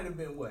mean, you might have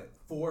been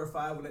 4 or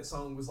 5 when that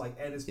song was like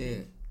at its peak.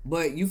 Yeah.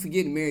 But you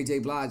forgetting Mary J.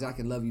 Blige, I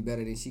can love you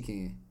better than she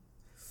can.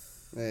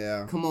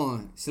 Yeah. Come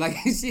on.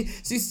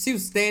 She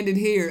was standing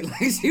here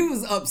like she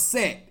was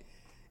upset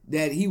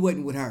that he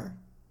wasn't with her.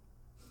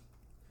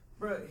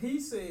 Bruh, he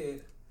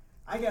said,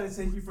 "I gotta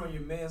take you from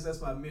your mans,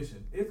 that's my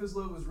mission. If his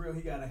love was real,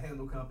 he gotta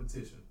handle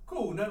competition."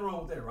 Cool, nothing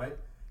wrong with that, right?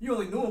 You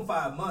only knew him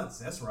 5 months,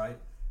 that's right.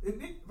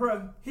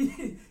 Bruh,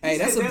 he Hey,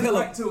 that's some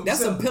pillow. right to That's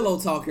some himself. pillow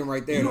talking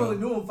right there. You Though. only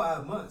knew him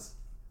 5 months.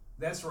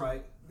 That's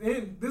right.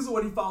 Then this is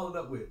what he followed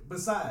up with.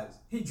 Besides,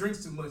 he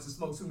drinks too much and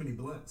smokes too many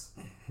blunts.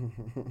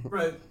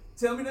 Bruh,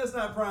 tell me that's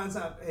not prime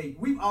time. Hey,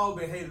 we've all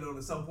been hated on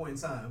at some point in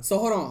time. So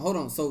hold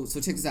on. So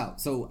check this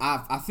out. So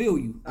I feel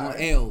you on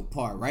right. L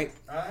part, right?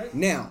 Alright.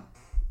 Now,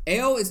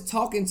 L is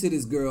talking to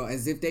this girl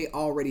as if they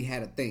already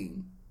had a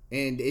thing.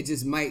 And it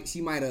just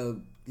she might have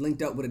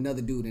linked up with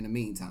another dude in the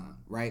meantime,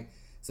 right?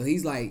 So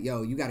he's like,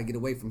 yo, you got to get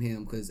away from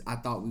him because I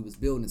thought we was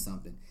building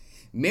something.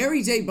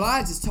 Mary J.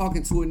 Blige is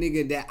talking to a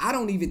nigga that I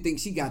don't even think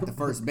she got the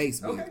first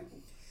base with. Okay.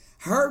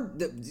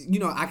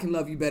 I can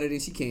love you better than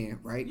she can,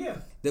 right?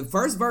 Yeah. The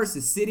first verse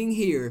is sitting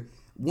here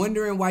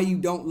wondering why you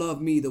don't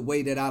love me the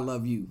way that I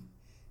love you.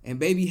 And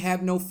baby,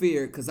 have no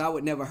fear because I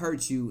would never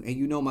hurt you and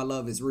you know my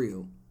love is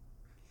real.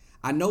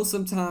 I know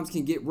sometimes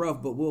can get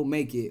rough, but we'll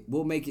make it.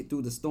 We'll make it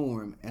through the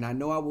storm. And I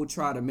know I will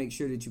try to make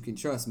sure that you can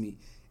trust me.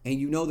 And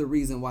you know the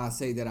reason why I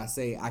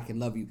say I can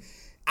love you.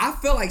 I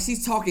feel like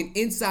she's talking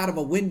inside of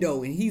a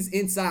window and he's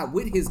inside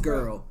with his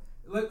girl.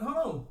 Hold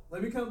on.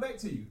 Let me come back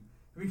to you.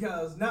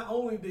 Because not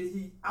only did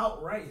he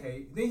outright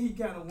hate, then he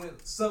kind of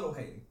went subtle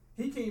hating.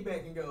 He came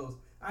back and goes,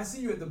 "I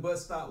see you at the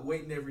bus stop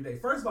waiting every day."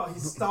 First of all,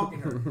 he's stalking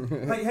her.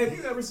 Like, have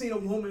you ever seen a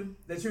woman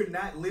that you're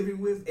not living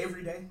with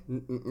every day?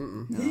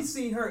 He's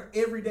seen her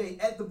every day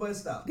at the bus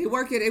stop. They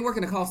work in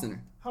a call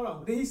center. Hold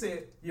on. Then he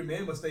said, "Your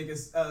man must think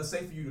it's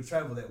safe for you to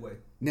travel that way."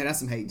 Now that's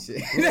some hating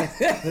shit.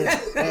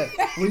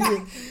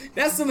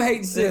 That's some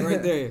hating shit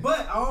right there.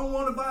 But I don't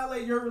want to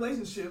violate your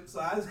relationship, so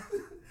I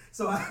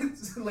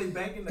lay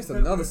back in the. That's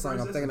another song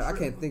I'm thinking. I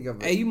can't think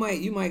of it. Hey, you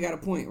might got a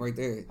point right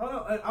there. Hold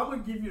on, I'm gonna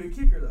give you the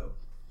kicker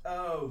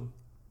though.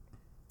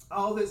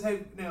 All this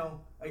now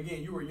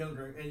again, you were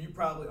younger and you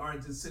probably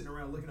aren't just sitting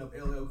around looking up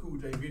LL Cool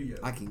J videos.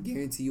 I can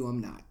guarantee you I'm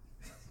not.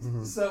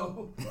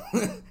 So,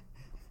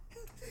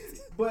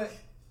 but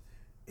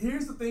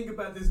here's the thing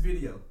about this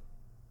video.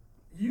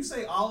 You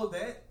say all of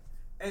that,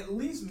 at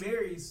least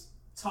Mary's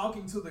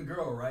talking to the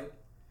girl, right?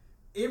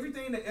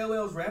 Everything that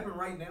LL's rapping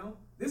right now,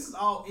 this is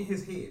all in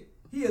his head.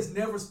 He has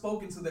never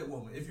spoken to that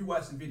woman. If you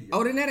watch the video,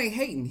 Oh, then that ain't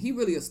hating. He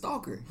really a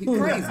stalker. He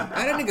crazy.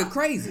 That nigga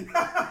crazy.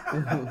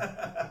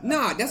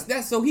 Nah,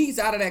 that's so he's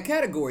out of that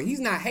category.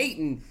 He's not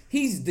hating.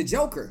 He's the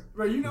Joker.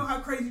 bro, you know how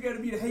crazy you got to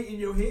be to hate in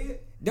your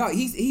head. Dog,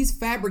 he's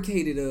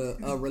fabricated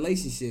a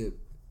relationship.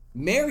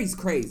 Mary's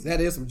crazy.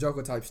 That is some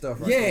Joker type stuff,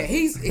 right? Yeah, there.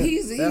 he's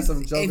That's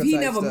some Joker if he type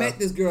never stuff. met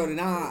this girl,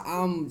 then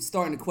I'm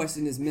starting to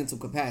question his mental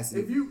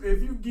capacity. If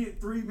you get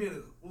 3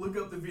 minutes, look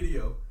up the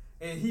video,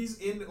 and he's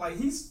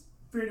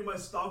pretty much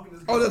stalking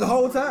this girl. Oh, the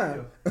whole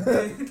time.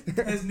 And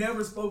has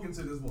never spoken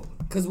to this woman.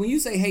 Cause when you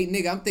say hey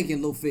nigga, I'm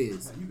thinking Lil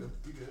Fizz. You good?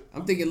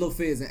 I'm thinking Lil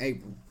Fizz in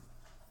April.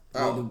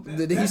 Oh,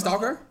 did he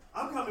stalk her?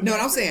 I'm coming. No,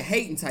 back I'm to saying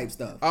hating type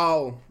stuff.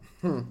 Oh,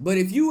 But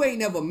if you ain't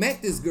never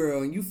met this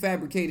girl and you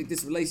fabricated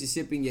this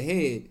relationship in your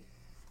head,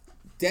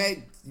 that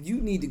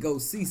you need to go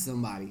see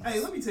somebody. Hey,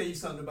 let me tell you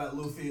something about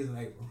Lil Fizz in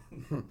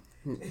April.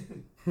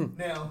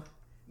 Now,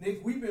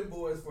 Nick, we've been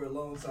boys for a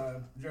long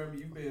time. Jeremy,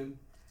 you've been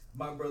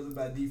my brother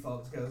by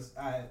default because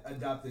I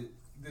adopted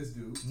this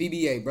dude.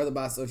 BBA, brother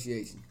by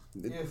association.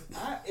 If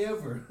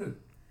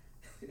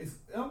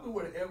something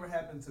were to ever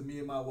happen to me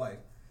and my wife,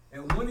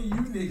 and one of you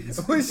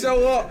niggas we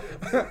show up.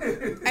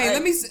 Hey,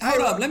 let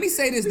me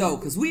say this though,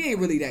 cause we ain't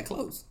really that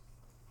close.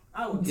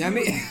 I would. You know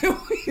what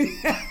I mean?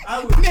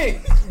 I would.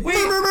 Hey,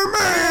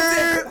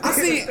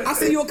 I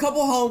see you a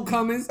couple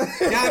homecomings.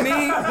 You know what I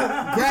mean?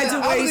 I don't even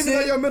know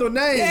Graduation. your middle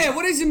name. Yeah,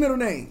 what is your middle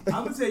name?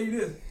 I'm gonna tell you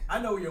this.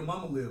 I know where your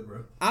mama live,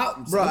 bro.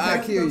 Bro, I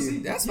Okay, kill so you. see,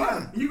 That's yeah,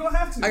 fine. You gonna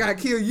have to. I gotta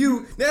kill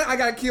you. Then I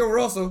gotta kill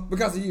Russell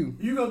because of you.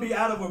 You gonna be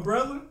out of a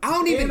brother. I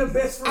don't even. And a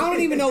best friend. I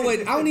don't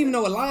even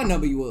know what line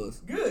number you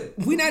was. Good.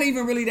 We not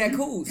even really that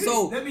cool. Good.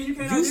 So That mean you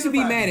can't should be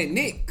identify mad me. at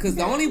Nick, cause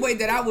the only way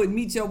that I would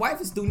meet your wife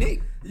is through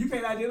Nick. You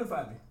can't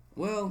identify me.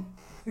 Well,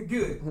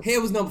 Good.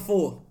 head was number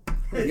 4.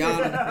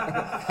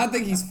 Yana. I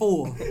think he's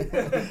 4.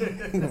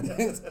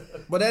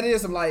 But that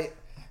is some like,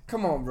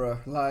 come on, bro.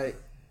 Like,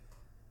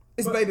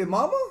 it's baby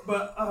mama.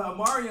 But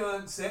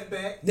Marion sat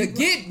back. The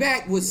get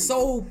back was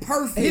so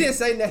perfect. He didn't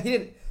say that.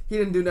 He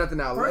didn't do nothing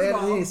out First of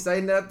loud. all, He didn't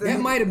say nothing. That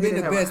might have been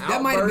the best.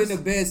 That might have been the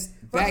best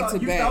back to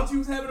You back. thought you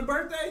was having a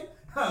birthday?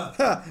 Huh.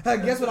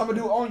 Guess what I'm gonna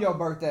do on your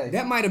birthday?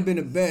 That might have been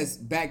the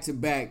best back to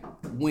back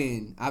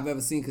win I've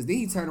ever seen. Because then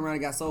he turned around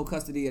and got sole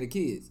custody of the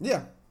kids.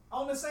 Yeah.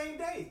 On the same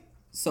day.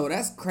 So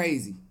that's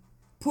crazy.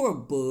 Poor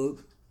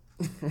Bug.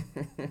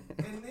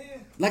 And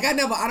then Like I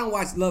don't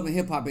watch Love and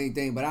Hip Hop or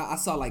anything, but I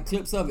saw like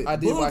clips of it. I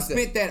did Boog watch that.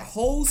 spent that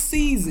whole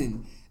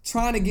season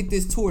trying to get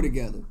this tour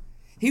together.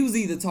 He was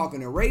either talking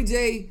to Ray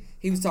J,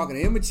 he was talking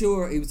to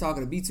Immature, he was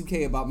talking to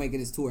B2K about making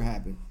this tour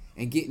happen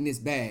and getting this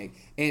bag.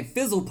 And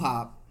Fizzle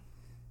Pop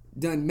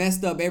done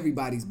messed up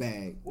everybody's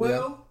bag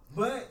well,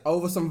 but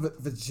Over some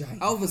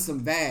vagina. over some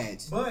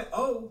badge. But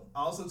O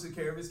also took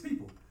care of his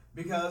people.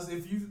 Because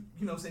if you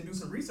say do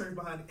some research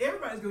behind it,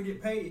 everybody's gonna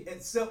get paid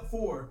except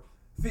for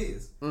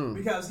Fizz.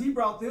 Because he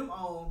brought them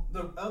on,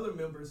 the other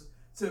members,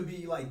 to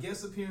be like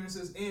guest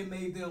appearances and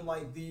made them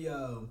like the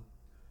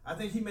I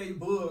think he made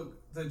Boog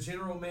the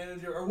general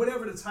manager or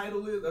whatever the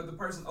title is of the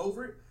person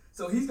over it.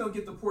 So he's gonna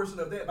get the portion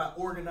of that by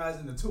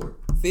organizing the tour.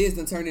 Fizz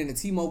done turned into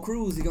Timo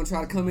Cruz. He gonna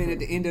try to come in at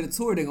the end of the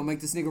tour. They gonna make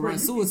this nigga run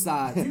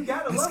suicide. You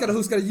gotta I love scared of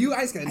who's scared of you.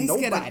 I ain't scared of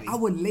nobody. I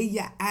would lay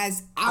your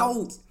ass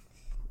out.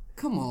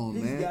 Come on,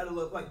 He's man. gotta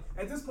look like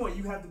at this point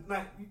you have to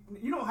not.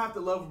 You don't have to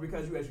love her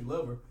because you actually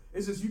love her.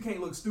 It's just you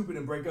can't look stupid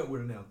and break up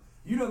with her now.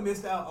 You done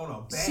missed out on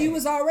a bag. She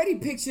was already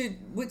pictured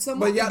with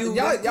somebody. But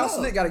y'all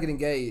slick gotta get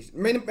engaged.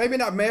 Maybe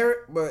not married,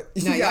 but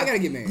Nah, y'all gotta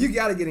get married. You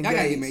gotta get Y'all engaged.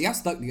 gotta get married. Y'all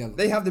stuck together.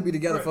 They have to be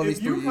together for at If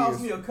least 3 you cost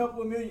years. me a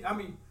couple of million, I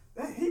mean,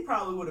 he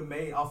probably would have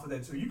made off of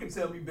that tour. You can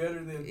tell me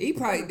better than He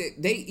probably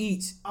they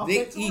each Off they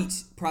that tour? each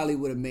probably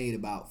would have made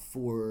about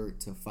 4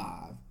 to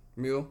 5.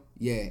 Mule.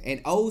 Yeah,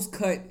 and O's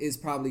cut is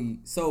probably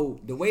so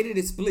the way that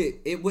it's split,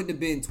 it wouldn't have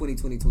been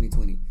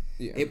 2020.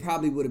 Yeah. It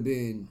probably would have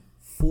been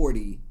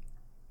 40,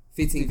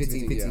 15,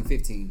 15, 15, yeah.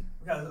 15.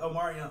 because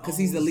Omarion Because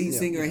he's the lead Yeah.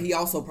 singer and he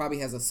also probably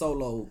has a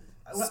solo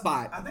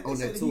spot I think on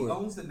they that said he tour.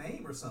 owns the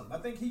name or something. I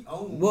think he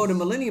owns. Well, the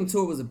Millennium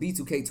Tour was a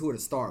B2K tour to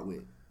start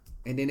with.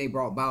 And then they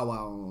brought Bow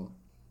Wow on.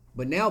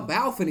 But now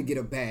Bow finna get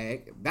a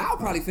bag. Bow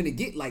probably finna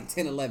get like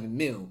 10, 11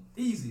 mil.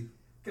 easy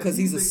Because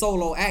he's a big-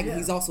 solo act. Yeah.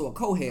 He's also a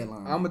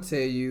co-headliner. I'm gonna tell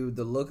you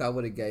the look I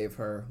would have gave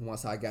her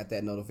once I got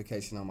that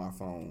notification on my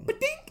phone.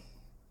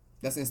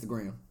 That's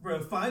Instagram.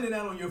 Bro, finding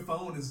out on your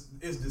phone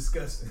is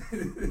disgusting.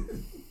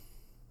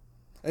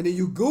 And then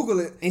you Google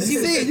it, And and she you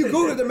was- see it, you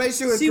Google it to make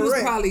sure it's She was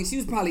correct.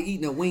 probably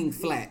eating a wing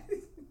flat.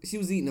 She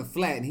was eating a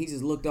flat and he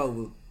just looked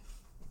over.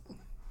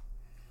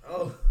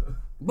 Oh,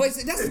 But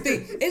that's the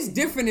thing. It's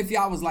different if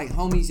y'all was like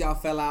homies, y'all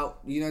fell out.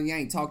 You know, you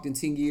ain't talked in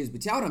 10 years,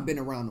 but y'all done been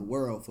around the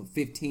world for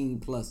 15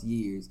 plus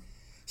years.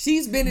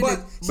 She's been in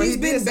But she's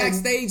he been did say-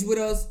 backstage with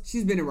us.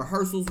 She's been in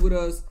rehearsals with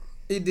us.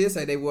 He did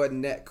say they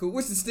wasn't that cool,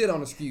 which is still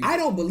on excuse. I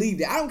don't believe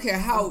that. I don't care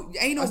how.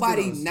 Ain't I still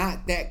nobody don't-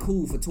 not that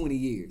cool for 20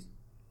 years.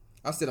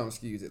 I still don't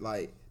excuse it.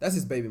 Like, that's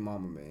his baby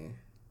mama, man.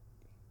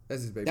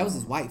 That's his baby That was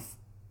mama. his wife.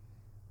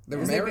 They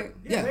were Was married?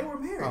 yeah, Yeah. they were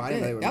married. Oh, I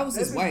didn't know they were That was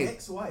That's his wife.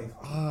 ex-wife.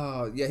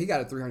 Oh, yeah, he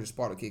got a 300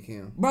 Sparta kick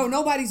him. Bro,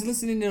 nobody's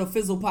listening to the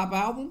Fizzle Pop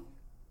album.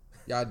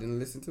 Y'all didn't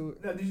listen to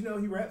it? Now, did you know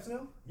he raps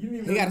now? You didn't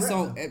even He know got a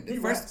song. raps now. He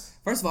First, raps.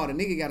 first of all, the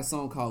nigga got a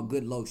song called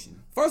Good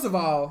Lotion. First of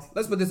all,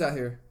 let's put this out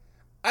here.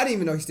 I didn't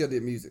even know he still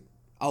did music.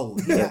 Oh,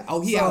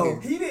 he out here.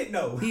 He didn't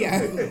know. He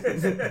out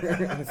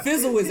here.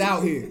 Fizzle is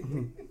out here.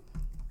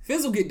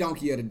 Fizzle get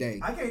donkey of the day.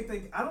 I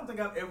don't think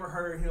I've ever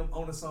heard him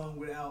on a song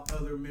without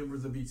other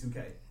members of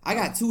B2K. I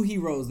got 2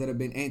 heroes that have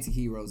been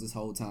anti-heroes this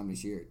whole time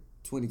this year,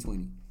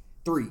 2020.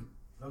 3.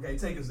 Okay,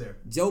 take us there.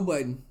 Joe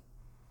Budden,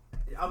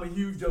 I'm a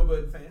huge Joe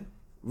Budden fan.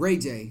 Ray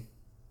J,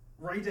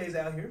 Ray J's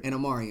out here. and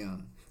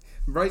Omarion.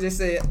 Ray just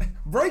said,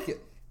 break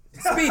it.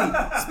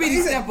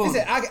 Speedy step on. He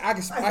said, I'm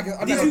not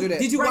gonna do that.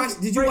 Did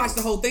you watch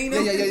the whole thing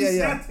though?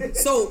 Yeah.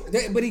 So,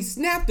 but he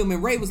snapped him,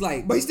 and Ray was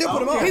like, But he still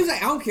put him on. He was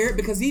like, I don't care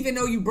because even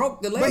though you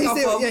broke the leg But he off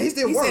still- of, yeah, he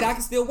still said worked. I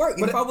can still work. And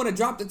But if I want to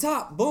drop the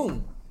top,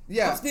 boom,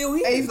 Yeah. I'm still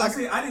here. And he was like,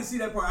 I didn't see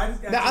that part. I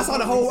just got. now, I saw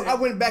the whole. I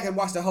went back and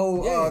watched the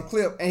whole Yeah.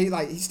 clip, and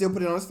he still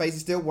put it on his face. He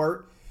still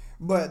worked,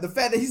 but the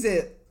fact that he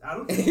said, I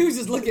don't. he was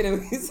just looking at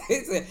him. He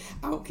said,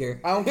 I don't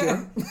care. "I don't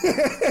care,"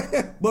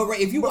 But Ray,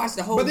 if you watch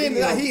the whole but then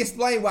video, like, he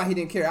explained why he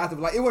didn't care after.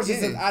 Like, it was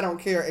just Yeah. that I don't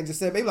care, and just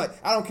said, "Baby, like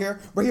I don't care,"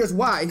 but here's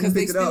why. And he because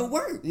they picked it still up.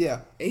 work. Yeah,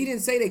 He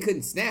didn't say they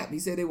couldn't snap. He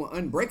said they were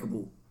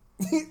unbreakable.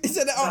 he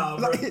said that. Nah,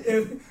 bro. Like,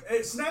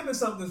 If snapping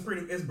something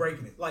is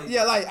breaking it. Like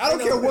yeah, like I don't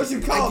care what you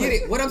call I get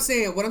it. What I'm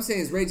saying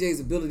is Ray J's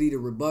ability to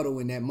rebuttal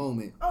in that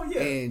moment. Oh, yeah.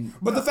 And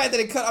But the fact that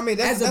it cut, I mean,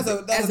 that's as a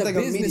a thing of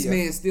media.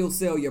 businessman, still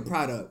sell your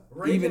product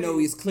Ray even J- though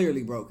he's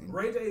clearly broken.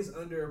 Ray J's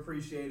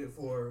underappreciated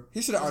for.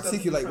 He should have the stuff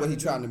articulated what he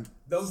do. trying to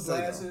Those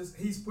glasses,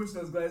 he's pushing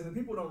those glasses, and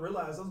people don't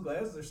realize those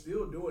glasses are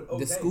still doing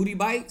okay. The Scooty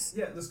bikes?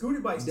 Yeah, the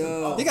Scooty bikes.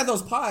 He got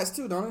those pods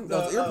too, don't he?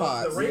 Those ear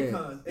pods. The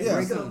Raycon. And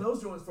he's selling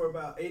those joints for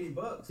about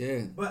 $80.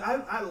 Yeah. But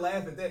I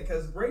laugh at that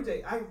because Ray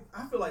J, I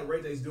feel like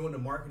Ray J's doing the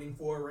marketing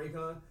for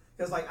Raycon.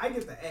 Because, like, I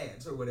get the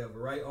ads or whatever,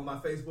 right, on my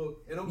Facebook.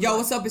 And Yo,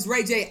 what's up? It's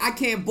Ray J. I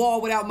can't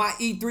ball without my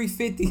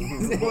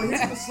E350. Well,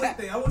 here's the slick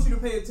thing. I want you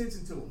to pay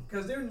attention to them.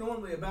 Because they're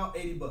normally about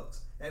 $80.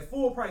 At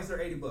full price, they're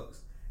 $80.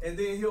 And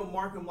then he'll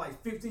mark them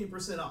like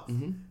 15% off.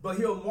 Mm-hmm. But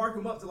he'll mark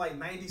them up to like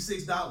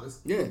 $96.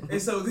 Yeah.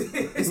 And so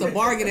it's a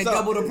bargain at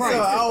double the price.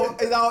 So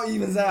it all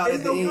evens out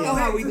at the end. You know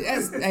how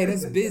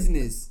that's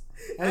business.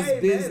 That's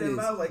business. Man,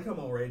 and I was like, come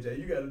on, Ray J,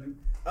 you got to do.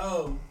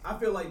 I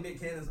feel like Nick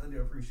Cannon's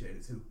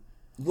underappreciated too.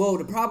 Well,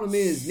 the problem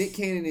is Nick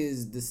Cannon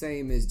is the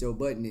same as Joe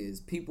Budden is.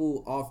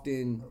 People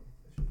often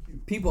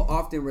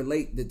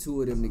relate the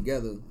two of them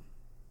together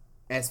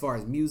as far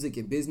as music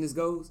and business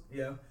goes.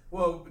 Yeah.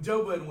 Well,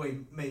 Joe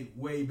Budden made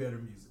way better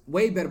music.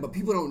 Way better, but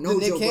people don't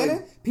know Joe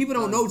Budden. People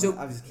don't know Joe.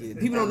 I'm just kidding.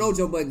 People don't know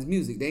Joe Budden's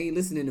music. They ain't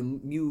listening to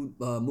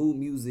Mood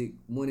Music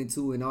 1 and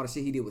 2 and all the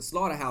shit he did with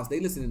Slaughterhouse. They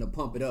listening to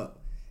Pump It Up,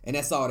 and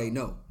that's all they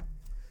know.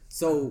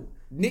 So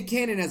Nick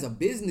Cannon as a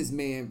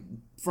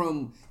businessman,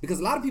 because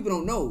a lot of people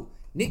don't know,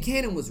 Nick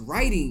Cannon was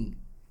writing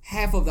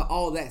half of the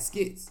All That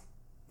skits.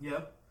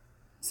 Yep.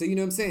 So you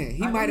know what I'm saying?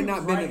 He might have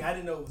not been. I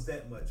didn't know it was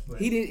that much, but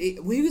he did.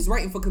 He was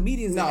writing for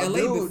comedians in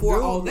LA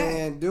before all that.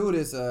 Man, dude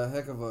is a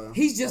heck of a.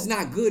 He's just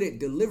not good at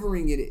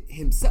delivering it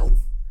himself.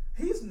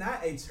 He's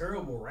not a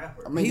terrible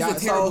rapper. I mean, he's a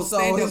terrible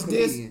stand-up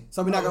comedian.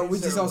 So we're not gonna. We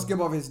just gonna skip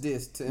over his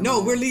diss.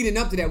 No, we're leading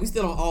up to that. We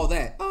still on all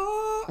that.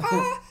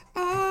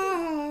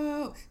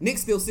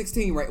 Nick's still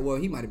 16, right? Well,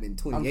 he might have been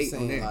 28 I'm just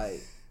saying, on that.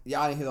 like,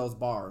 y'all didn't hear those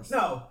bars.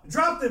 No,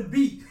 drop the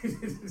beat.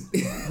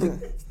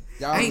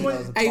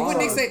 What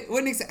Nick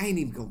say? I ain't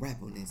even gonna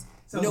rap on this.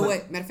 You know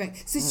what? Matter of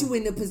fact, since you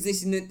in the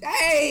position that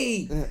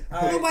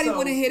nobody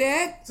want to hear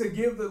that. To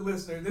give the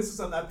listener, this is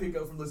something I pick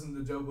up from listening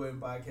to Joe Budden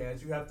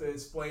podcast. You have to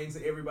explain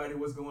to everybody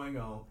what's going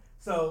on.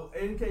 So,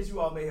 in case you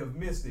all may have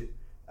missed it,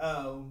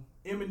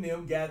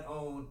 Eminem got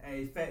on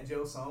a Fat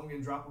Joe song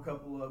and dropped a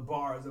couple of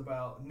bars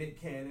about Nick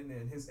Cannon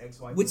and his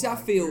ex-wife. Which I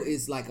feel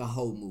is like a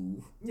whole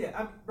move.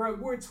 Yeah, bro,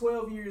 we're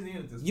 12 years in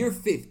at this point. You're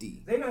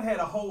 50. They done had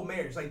a whole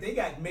marriage. Like, they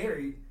got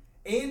married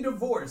and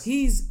divorced.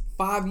 He's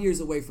 5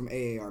 years away from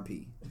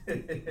AARP.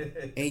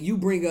 And you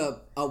bring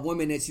up a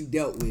woman that you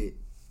dealt with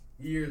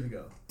years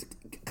ago.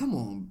 Come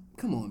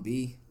on,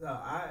 B. No,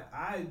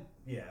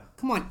 yeah.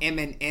 Come on,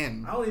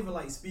 Eminem. I don't even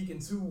like speaking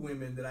to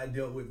women that I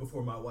dealt with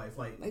before my wife.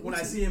 Like when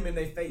I see him in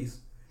their face.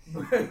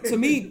 to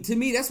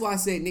me, that's why I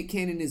said Nick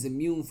Cannon is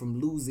immune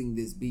from losing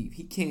this beef.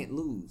 He can't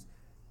lose.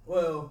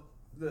 Well,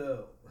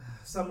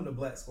 some of the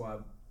Black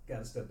Squad got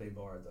to step their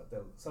bars up.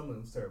 Some of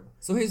them's terrible.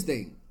 So here's the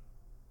thing.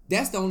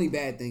 That's the only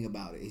bad thing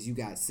about it is you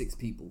got 6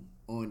 people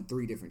on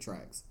 3 different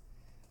tracks.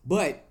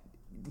 But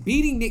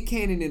beating Nick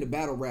Cannon in a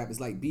battle rap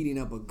is like beating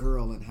up a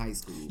girl in high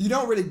school. You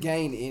don't really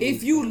gain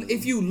anything.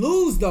 If you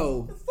lose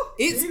though,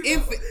 it's hear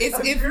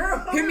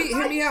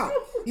me out.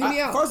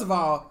 First of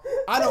all,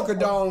 I don't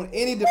condone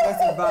any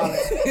domestic violence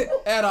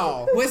at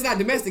all. Well, it's not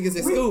domestic; it's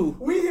at school.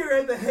 We here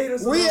at the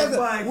Haters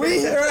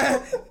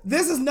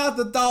This is not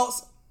the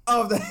thoughts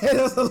of the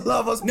Haters of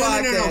Lovers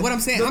podcast. No. What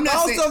I'm saying, I'm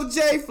not saying the thoughts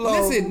of J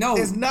Flow. Listen, no,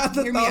 it's not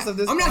the thoughts of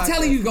this. I'm not podcast.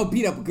 telling you to go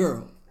beat up a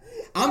girl.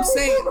 I'm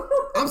saying.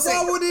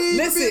 Why would it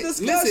even be a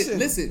discussion?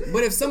 Listen.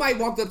 But if somebody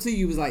walked up to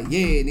you and was like,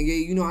 yeah,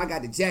 nigga, you know I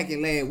got the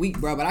jacket last week,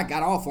 bro, but I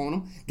got off on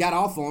him,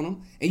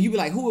 and you be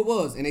like, who it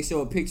was? And they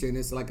show a picture and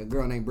it's like a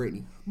girl named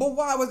Brittany. But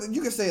why was it?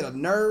 You can say it a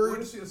nerd.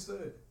 Where is she a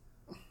stud?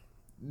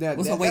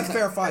 What's her weight that's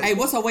fair fight. Hey,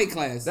 what's her weight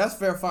class? That's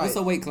fair fight. What's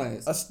her weight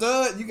class? A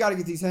stud, you got to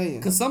get these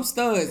hands. Cause some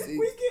studs.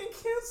 We getting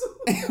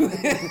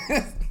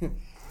canceled.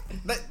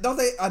 Don't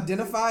they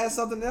identify as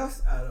something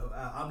else?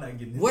 I'm not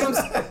getting it.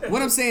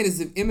 What I'm saying is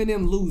if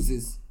Eminem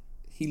loses,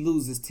 he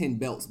loses 10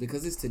 belts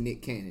because it's to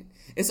Nick Cannon.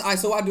 It's all right,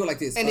 so I do it like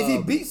this. And if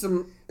he beats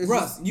him,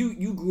 Russ,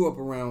 you grew up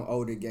around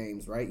older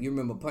games, right? You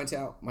remember Punch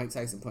Out, Mike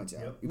Tyson Punch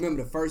Out. Yep. You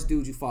remember the first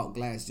dude you fought,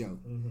 Glass Joe.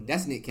 Mm-hmm.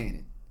 That's Nick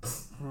Cannon.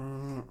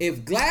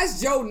 If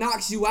Glass Joe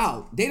knocks you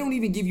out, they don't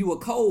even give you a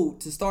code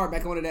to start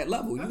back onto that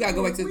level. You gotta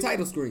go back to the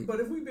title screen.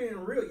 But if we being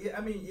real,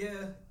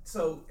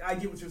 so I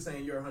get what you're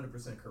saying. You're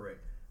 100% correct.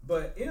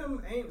 But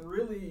M ain't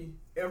really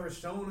ever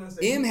shown us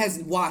that M has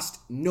washed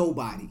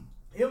nobody.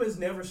 M has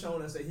never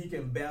shown us that he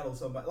can battle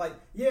somebody. Like,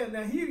 yeah,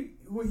 now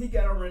when he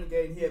got on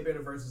Renegade, he had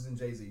better verses than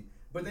Jay-Z.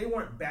 But they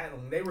weren't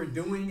battling. They were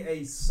doing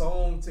a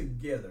song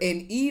together.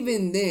 And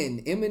even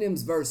then,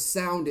 Eminem's verse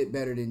sounded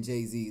better than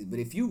Jay-Z's. But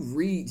if you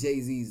read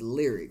Jay-Z's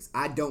lyrics,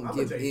 I don't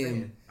give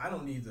M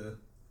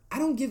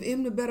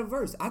the better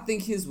verse. I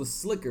think his was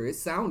slicker. It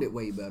sounded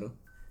way better.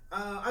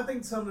 I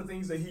think some of the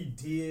things that he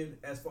did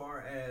as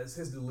far as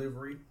his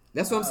delivery.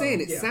 That's what I'm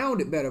saying. It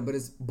sounded better, but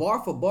it's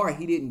bar for bar,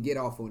 he didn't get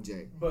off on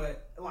Jay.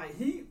 But, like,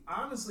 he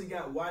honestly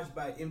got watched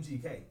by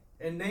MGK.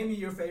 And name me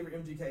your favorite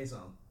MGK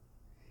song.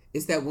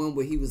 It's that one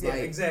where he was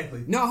like,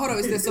 exactly. No, hold on.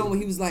 It's that song where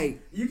he was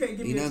like, you can't give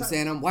me. You know what I'm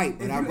saying? I'm white,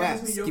 but I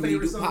rap. Give me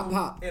do pop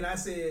pop. And I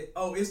said,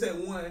 oh, it's that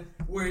one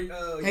where you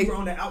were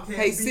on the Outkast.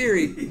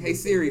 Hey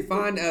Siri,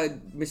 find a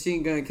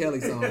Machine Gun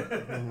Kelly song.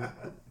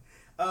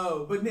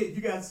 But Nick,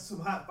 you got some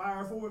hot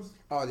fire for us?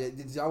 Oh, did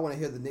y'all want to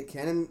hear the Nick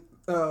Cannon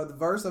the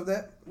verse of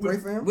that? Pray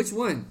for him. Which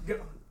one?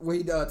 Where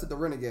he took the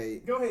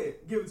Renegade. Go ahead,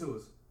 give it to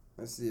us.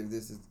 Let's see if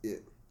this is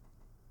it.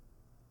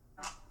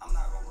 I'm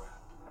not gonna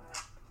rap.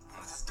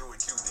 I'm just do what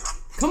you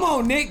did. Come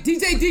on, Nick.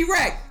 DJ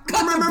D-Rack.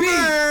 Cut the beat.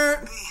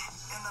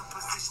 In a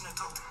position to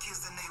talk to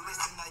kids and they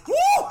listen. Now you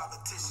a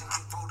politician.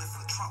 You voted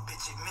for Trump,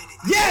 bitch, admit it.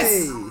 Yes.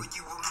 Hey.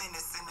 You a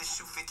menace in the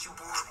shoe fit you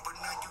wore, but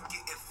now you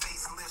getting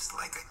facelifts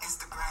like an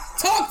Instagram.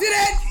 Talk to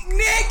that,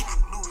 Nick.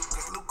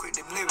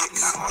 Lucrative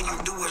lyrics. All you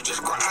do is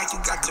just cry like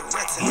you got the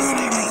rats in the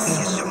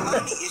stereo. It's your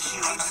money issue.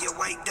 Maybe a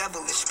white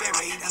devil is spirit.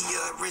 Maybe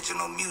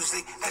original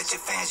music that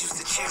your fans used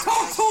to cherish.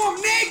 Talk to him,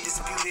 Nick.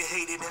 Disputed,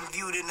 hated, and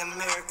viewed in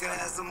America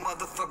as a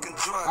motherfucking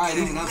drug. All right,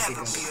 You'll even I'm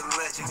never sick be of a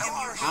legend.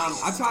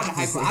 I tried to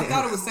hype it. I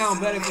thought it would sound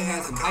better if it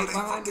had some hype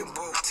behind it.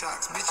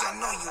 Bitch, I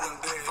know you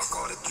embarrassed. Fuck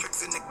all the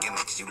tricks and the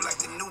gimmicks. You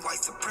like the new white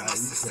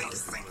supremacists. Say the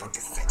same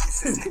fucking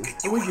sentences,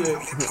 nigga. We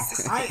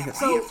good.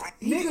 So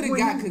He Nick, could have when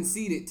got you-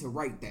 conceited to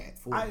write that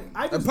for him.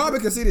 I just, Probably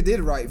Conceited did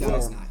right for No,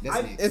 it's him. not.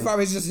 That's Nick. It's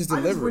probably just his I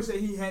just delivery. wish that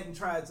he hadn't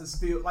tried to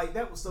steal. Like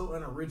that was so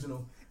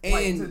unoriginal.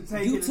 And like, to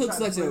take you it took and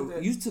try to such a flip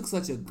that. you took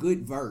such a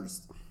good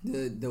verse.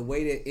 The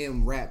way that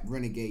M rap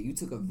Renegade, you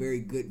took a very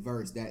good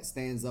verse that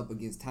stands up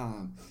against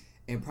time,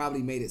 and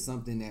probably made it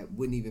something that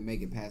wouldn't even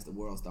make it past the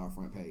World Star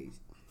front page.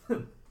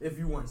 If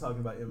you weren't talking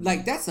about Eminem.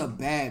 Like that's a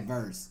bad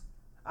verse.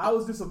 I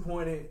was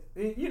disappointed.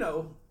 And, you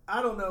know,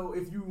 I don't know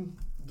if you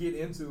get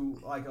into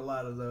like a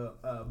lot of the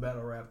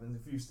battle rapping,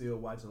 if you still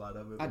watch a lot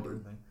of it I or do.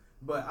 anything.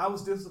 But I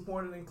was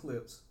disappointed in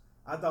Clips.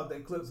 I thought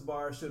that Clips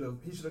bar should have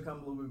come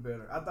a little bit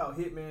better. I thought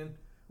Hitman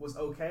was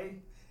okay.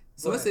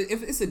 So but-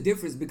 it's a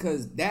difference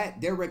because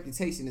their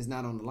reputation is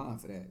not on the line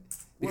for that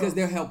because Well-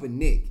 they're helping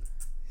Nick.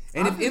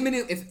 And I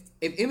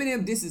if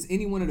Eminem disses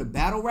any one of the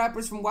battle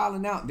rappers from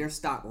Wildin' Out, their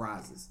stock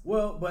rises.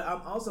 Well, but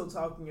I'm also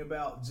talking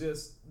about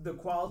just the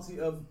quality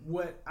of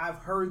what I've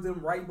heard them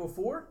right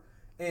before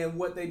and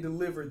what they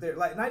delivered there.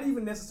 Like, not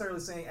even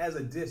necessarily saying as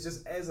a diss,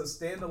 just as a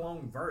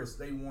standalone verse,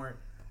 they weren't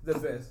the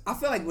best. I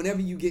feel like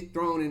whenever you get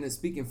thrown into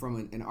speaking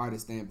from an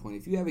artist standpoint,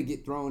 if you ever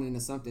get thrown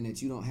into something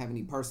that you don't have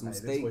any personal Hey,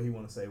 that's stake, what he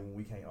want to say when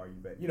we can't argue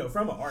back. You know,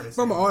 from an artist.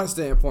 From an standpoint. artist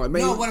standpoint,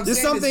 man. No, what I'm there's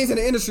saying some is- things in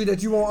the industry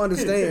that you won't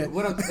understand.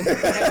 what I'm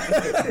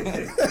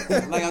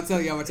like I'm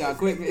telling y'all about y'all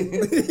equipment.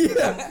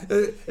 Yeah,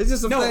 it's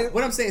just some No, thing.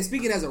 what I'm saying,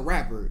 speaking as a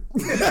rapper,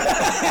 You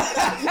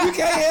can't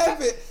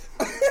help it.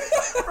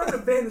 From the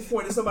vantage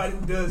point of somebody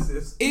who does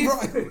this.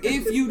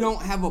 if you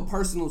don't have a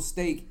personal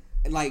stake,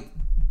 like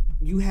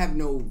you have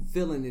no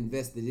feeling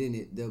invested in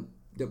it,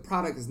 the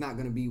product is not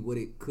going to be what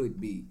it could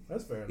be.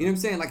 That's fair enough. You know what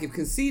I'm saying? Like if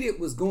Conceited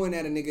was going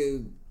at a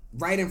nigga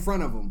right in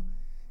front of him,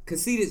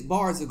 Conceited's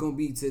bars are going to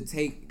be to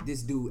take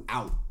this dude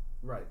out.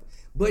 Right.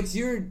 But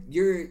you're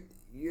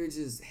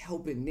just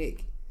helping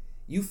Nick.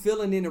 You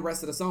filling in the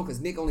rest of the song because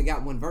Nick only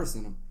got one verse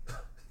in him.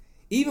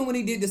 Even when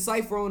he did the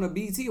Cypher on the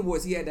BET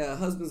Awards, he had the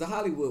Husbands of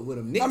Hollywood with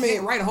him. Nick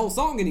can't write a whole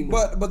song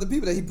anymore. But the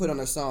people that he put on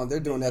that song, they're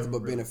doing nothing but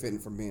benefiting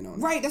from being on it.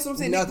 Right, that's what I'm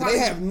saying. Nothing. They They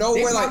have no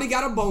They way, probably like-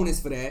 got a bonus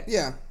for that.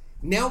 Yeah.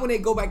 Now when they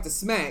go back to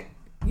Smack,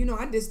 you know,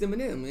 I dissed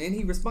Eminem, and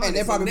he responded. And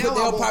they probably so now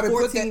they'll I want probably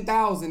put that-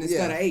 14,000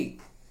 instead Yeah. of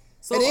 8.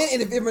 So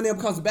And if Eminem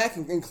comes back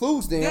and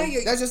includes them, now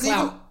you that's just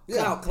clout,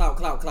 even. Yeah.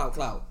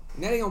 clout.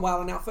 Now they gonna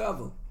wildin' out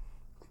forever.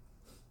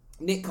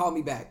 Nick called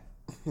me back.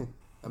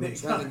 I've been Nick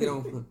trying to get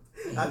on.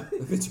 I've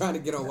been trying to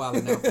get on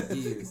Wildin' Out for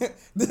years.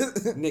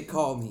 Nick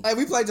called me. Hey,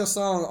 we played your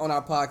song on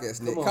our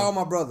podcast, Nick. Come on. Call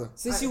my brother.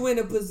 Since you in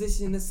a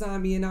position to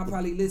sign me, and I'll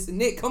probably listen.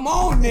 Nick, come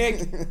on,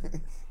 Nick.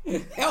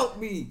 Help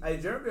me. Hey,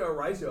 Jeremy will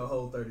write you a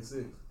whole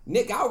 36.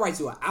 Nick, I'll write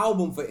you an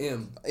album for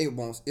M. It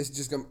won't. It's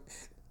just gonna.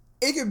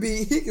 It could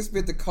be. He can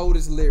spit the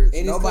coldest lyrics.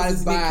 And it's 'cause Nobody's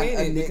it's Nick buying a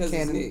Cannon, Nick because it's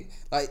Cannon. Nick.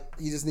 Like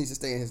he just needs to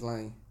stay in his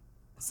lane.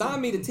 Sign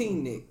me to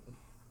Team Nick.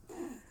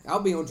 I'll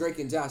be on Drake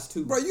and Josh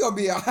too. Bro, you gonna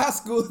be a high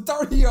school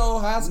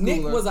 30-year-old high schooler.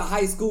 Nick was a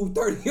high school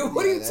 30.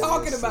 What are Yeah, you that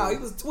talking is about? true.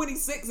 He was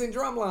 26 in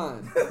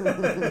Drumline.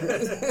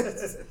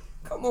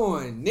 Come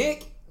on,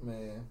 Nick.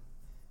 Man,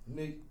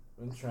 Nick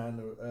been trying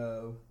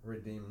to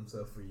redeem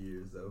himself for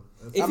years, though.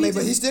 If I mean, but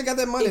just- he still got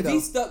that money If though. he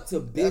stuck to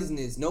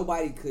business,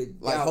 nobody could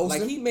Like doubt.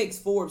 hosting? Like he makes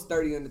Forbes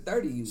 30 under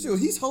 30 users. Shoot,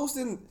 he's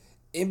hosting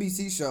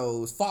NBC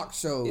shows, Fox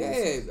shows.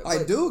 Yeah, like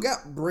but- dude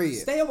got bread.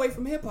 Stay away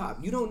from hip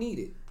hop. You don't need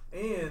it.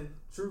 And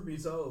truth be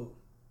told,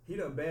 he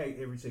done bagged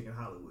every chick in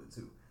Hollywood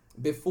too.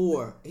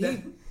 Before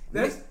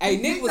That's hey,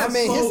 Nick was. I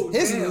mean, slowed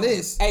his down.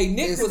 list. Hey,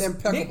 Nick is was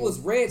impeccable. Nick was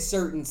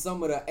red-shirting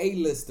some of the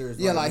A-listers.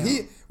 Yeah, right like now.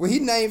 when he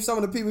named some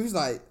of the people, he was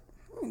like,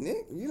 "Oh,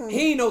 Nick, you know,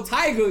 He ain't no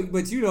Tiger,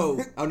 but you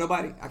know, oh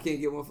nobody. I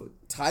can't get one for.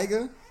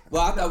 Tiger."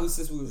 Well, I thought it was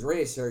since we was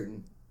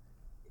red-shirting,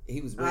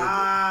 he was red.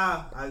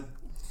 I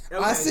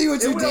see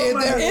what you did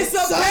there. It's a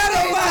Sunday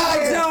pedophile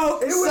Tiger.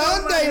 joke. It went over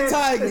my Sunday head.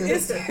 Tiger.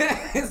 It's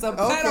a Okay.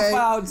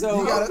 pedophile joke.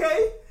 You gotta-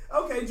 Okay.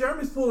 Okay,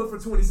 Jeremy's pulling for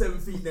 27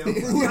 feet now.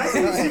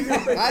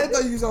 I didn't know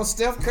you was on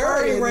Steph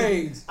Curry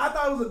range. I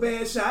thought it was a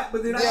bad shot,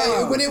 but then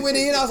when it went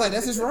in, I was like,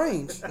 that's his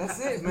range. That's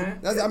it, man.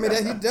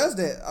 He does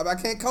that. I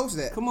can't coach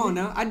that. Come on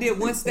now. I did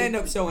one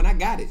stand-up show and I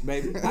got it,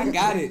 baby. I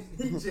got it.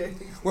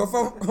 Well,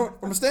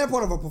 from a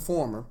standpoint of a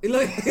performer.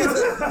 Look,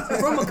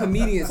 from a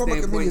comedian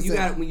standpoint, you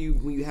got it when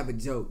you have a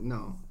joke.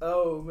 No.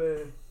 Oh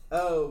man.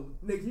 Oh,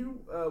 Nick,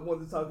 you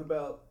wanted to talk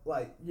about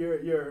like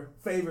your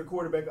favorite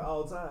quarterback of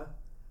all time,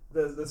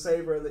 the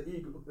savior of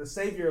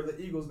the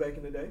Eagles back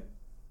in the day.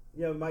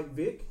 Yeah, Mike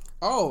Vick.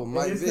 Oh,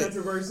 Mike Vick.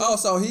 Controversy. Oh,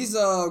 so he's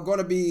going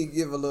to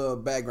give a little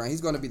background.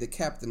 He's going to be the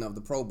captain of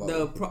the Pro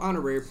Bowl.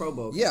 Honorary Pro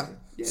Bowl. Yeah.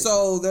 Yes.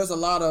 So there's a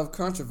lot of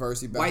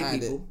controversy behind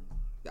White people.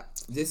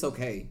 This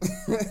okay.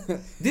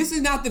 This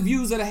is not the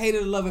views of the Hate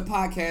It or Love It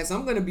podcast.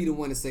 I'm going to be the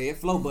one to say it.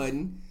 Flow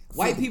button.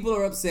 White people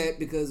are upset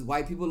because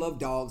white people love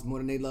dogs more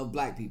than they love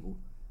black people.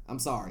 I'm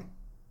sorry.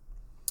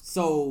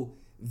 So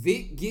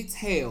Vic gets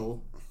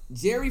hell.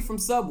 Jerry from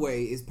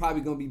Subway is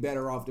probably going to be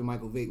better off than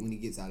Michael Vick when he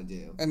gets out of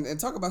jail. And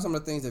talk about some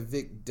of the things that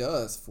Vic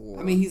does for.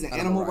 I mean, he's an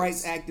animal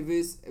rights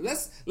activist.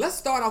 Let's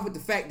start off with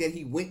the fact that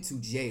he went to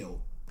jail.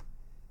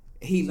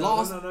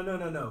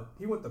 No.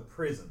 He went to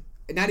prison.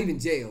 Not even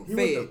jail. He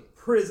went to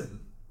prison.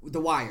 With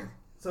the wire.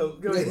 So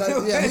go ahead.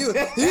 Yeah,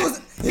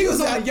 he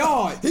was on the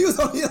yard.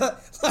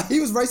 He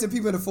was racing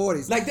people in the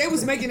 40s. Like they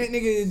was making that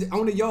nigga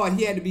on the yard.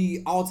 He had to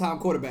be all-time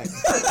quarterback.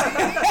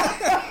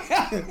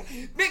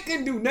 Vic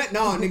couldn't do nothing.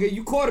 No, nigga,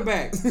 you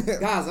quarterback.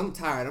 Guys, I'm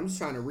tired. I'm just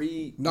trying to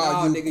read. No,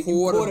 nigga, you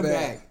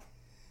quarterback.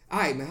 All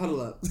right, man,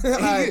 huddle up.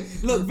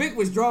 Look, Vic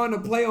was drawing a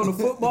play on the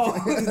football.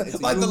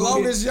 Like the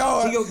longest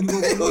yard.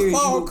 It was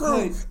Paul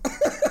Crew.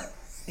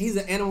 He's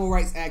an animal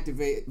rights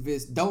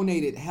activist.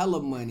 Donated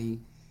hella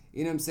money.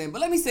 You know what I'm saying?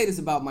 But let me say this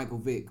about Michael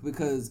Vick,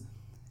 because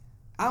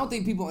I don't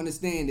think people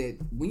understand that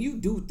when you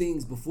do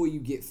things before you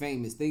get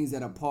famous, things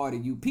that are part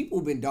of you, people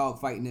have been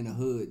dogfighting in the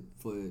hood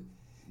for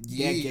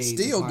decades.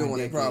 Still doing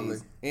it, probably.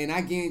 And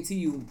I guarantee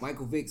you,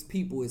 Michael Vick's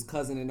people, his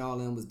cousin and all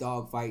of them, was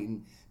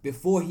dogfighting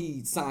before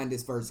he signed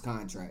his first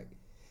contract.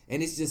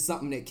 And it's just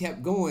something that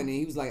kept going, and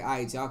he was like, all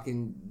right, y'all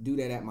can do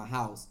that at my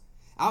house.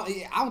 I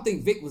don't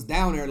think Vic was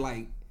down there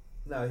like,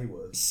 no, he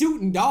was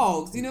shooting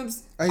dogs. You know what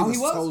I'm saying? He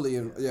was totally,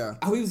 yeah.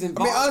 Oh, he was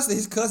involved. I mean, honestly,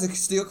 his cousin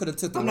still could have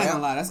took the I'm rap. not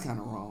gonna lie, that's kind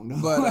of wrong, though.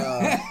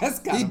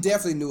 But he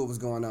definitely knew what was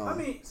going on. I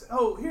mean,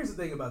 here's the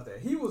thing about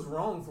that. He was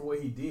wrong for what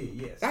he did,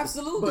 yes.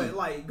 Absolutely. But,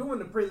 like, going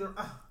to prison...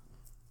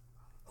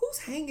 Who's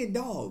hanging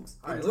dogs?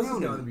 All right, let's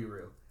just go and be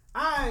real.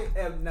 I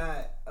am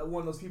not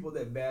one of those people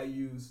that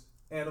values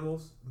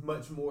animals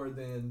much more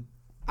than...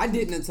 I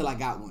didn't until I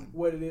got one.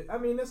 What it is. I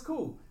mean, that's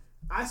cool.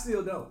 I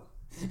still don't.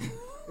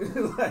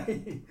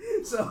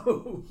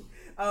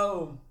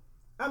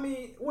 I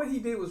mean, what he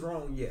did was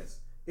wrong, yes.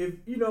 If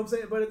you know what I'm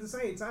saying, but at the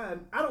same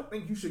time, I don't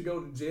think you should go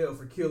to jail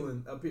for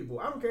killing people.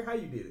 I don't care how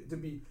you did it.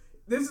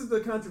 This is the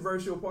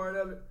controversial part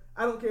of it.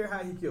 I don't care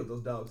how he killed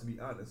those dogs, to be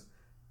honest.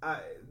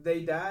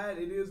 They died.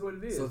 It is what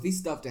it is. So if he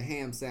stuffed a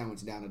ham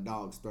sandwich down a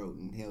dog's throat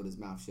and held his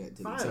mouth shut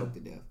till he choked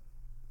to death,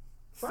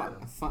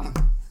 fine.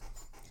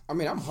 I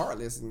mean, I'm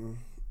heartless and.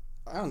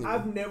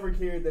 I've never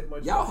cared that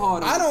much. Y'all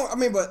hard.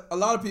 But a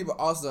lot of people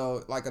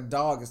also, like, a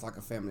dog is like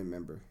a family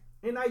member.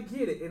 And I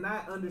get it, and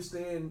I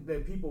understand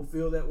that people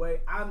feel that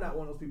way. I'm not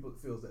one of those people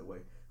that feels that way.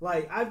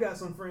 Like, I've got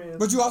some friends.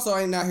 But you also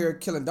ain't out here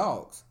killing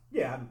dogs.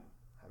 Yeah,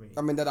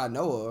 I mean that I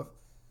know of.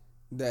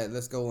 That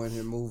let's go in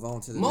and move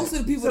on to the most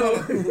next. of the people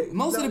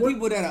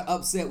people that are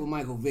upset with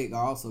Michael Vick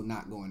are also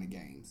not going to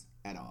games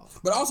at all.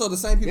 But also the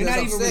same people they're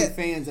that's not upset, even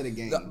really fans of the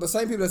game. The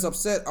same people that's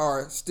upset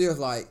are still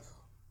like,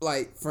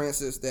 for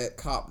instance, that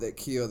cop that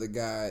killed the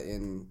guy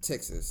in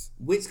Texas.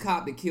 Which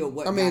cop that killed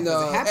what guy? I mean, it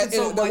happened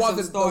so much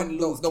I'm starting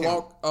to lose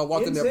count.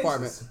 Walked in the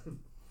apartment.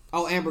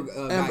 Oh, Amber,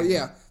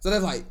 yeah. So they're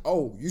like,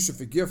 oh, you should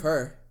forgive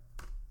her.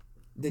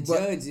 The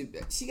judge,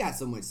 she got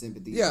so much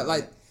sympathy. Yeah,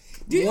 like...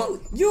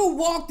 You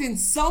walked in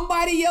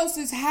somebody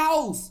else's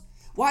house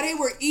while they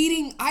were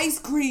eating ice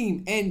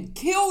cream and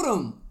killed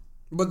them.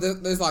 But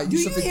there's like, you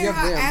should forgive them.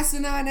 Do you hear how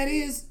asinine that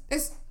is?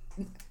 That's,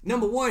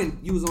 number one,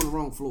 you was on the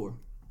wrong floor.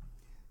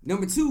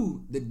 Number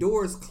two, the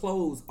doors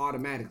close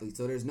automatically,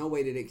 so there's no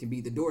way that it can be.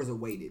 The doors are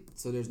weighted,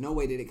 so there's no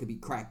way that it could be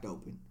cracked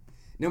open.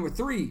 Number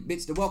three,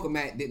 bitch, the welcome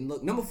mat didn't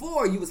look. Number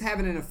four, you was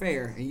having an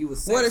affair and you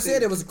was. Well, they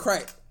said it was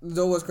cracked. The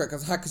door was cracked.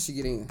 Cause how could she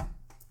get in?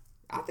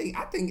 I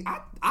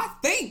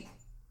think.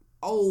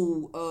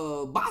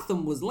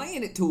 Botham was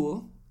laying it to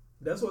her.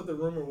 That's what the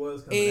rumor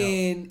was coming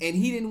out. And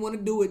he didn't want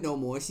to do it no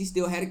more. She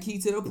still had a key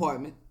to the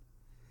apartment,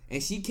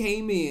 and she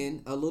came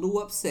in a little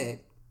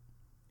upset.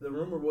 The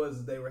rumor was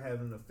that they were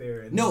having an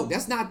affair. No,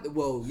 that's not.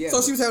 Well, yeah.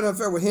 So she was having an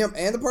affair with him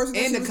and the person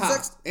and the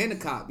cop and the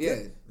cop.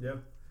 Yeah.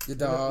 Yep. Your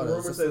dog. The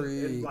rumor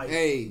said, like,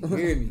 hey,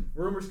 hear me.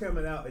 Rumors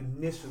coming out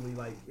initially,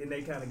 like, and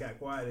they kind of got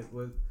quieted,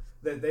 was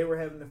that they were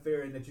having an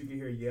affair and that you could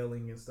hear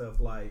yelling and stuff,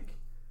 like,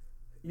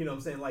 you know what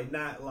I'm saying, like,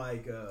 not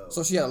like.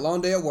 So she had a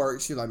long day at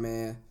work. She was like,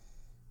 man,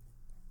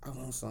 I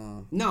want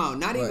some. No,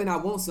 not even I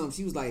want some.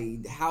 She was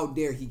like, how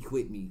dare he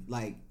quit me?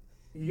 Like,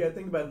 You gotta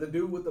think about it. The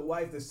dude with the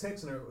wife that's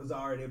texting her was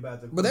already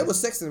about to. But they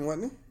was sexting,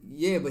 wasn't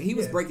Yeah, but he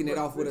was breaking it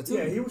off with her too.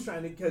 Yeah, he was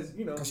trying to because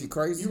Cause she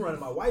crazy. You running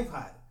my wife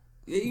hot.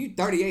 Yeah, you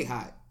 38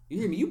 hot. You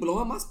hear me? You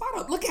blowing my spot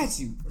up. Look at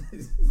you.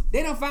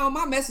 They done found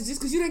my messages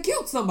because you done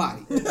killed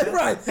somebody.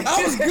 Right.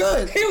 I was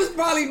good. He was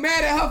probably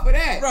mad at her for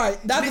that.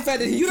 Right. Not the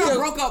fact that you done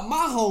broke up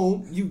my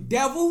home, you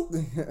devil.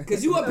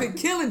 Because you up here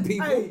killing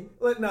people. Hey,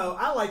 no,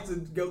 I like to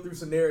go through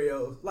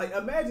scenarios. Like,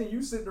 imagine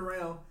you sitting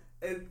around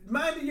and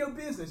minding your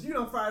business. You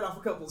done fired off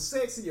a couple of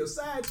sex in your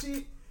side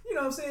chick. You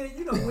know what I'm saying?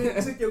 You done went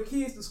and took your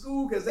kids to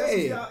school because that's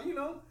what y'all,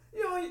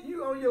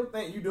 you on your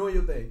thing. You doing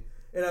your thing.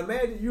 And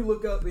imagine you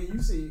look up and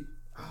you see,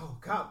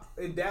 cop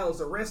in Dallas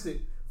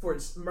arrested for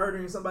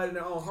murdering somebody in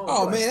their own home.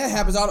 Oh, man, that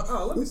happens all the...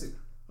 Oh, let me see.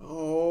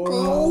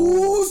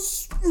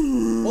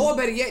 Or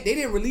better yet, they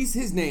didn't release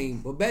his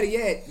name. But better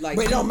yet, like...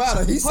 But it don't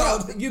matter.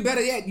 You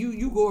better yet,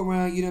 you go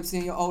around, you know what I'm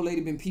saying, your old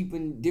lady been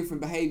peeping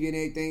different behavior and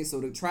everything,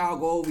 so the trial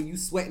go over, you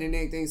sweating and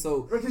everything,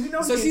 so... Because you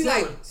know she's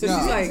like...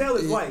 tell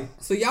his wife.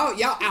 So y'all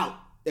out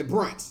at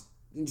brunch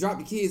and drop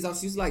the kids off.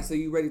 She's like, so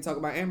you ready to talk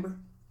about Amber?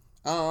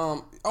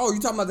 you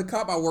talking about the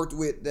cop I worked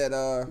with that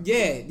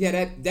Yeah,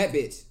 that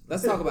bitch.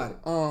 Let's talk about it.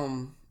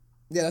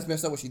 Yeah, that's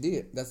messed up what she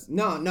did. That's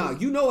No,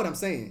 you know what I'm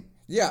saying.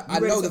 Yeah, I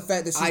know the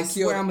fact that she I killed.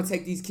 swear I'm gonna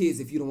take these kids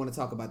if you don't want to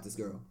talk about this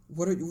girl.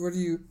 What are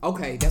you?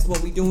 Okay, that's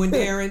what we doing,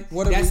 Darren.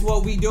 What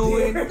we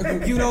doing.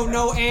 You don't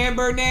know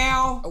Amber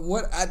now.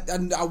 What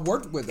I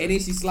worked with her. And then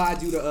she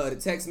slide you the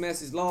text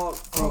message log.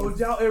 Did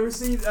y'all ever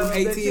see that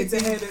chick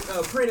that had it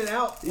printed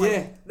out? Like,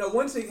 yeah. No,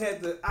 one chick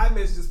had the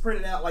iMessages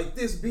printed out like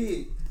this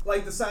big,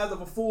 like the size of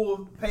a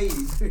full page.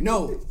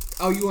 No.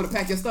 Oh, you want to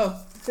pack your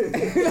stuff?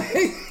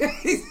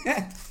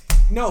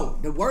 No,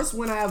 the worst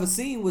one I ever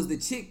seen was the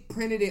chick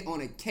printed it on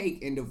a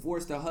cake and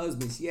divorced her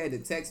husband. She had the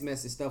text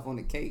message stuff on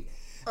the cake.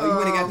 Oh, you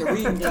went and got the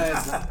reading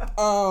glasses.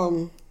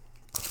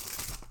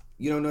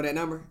 You don't know that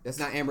number? That's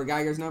not Amber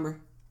Geiger's number?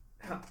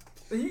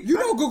 You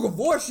know Google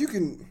Voice, you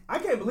can... I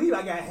can't believe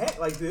I got hacked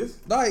like this.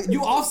 Like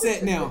you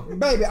Offset now.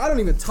 Baby, I don't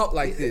even talk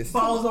like this.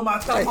 Balls on my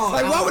face. Like,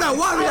 why would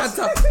I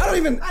talk? I don't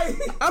even...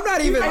 I'm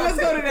not even... Hey, let's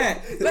go to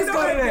that.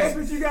 That's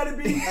what you gotta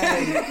be.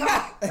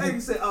 Hey, you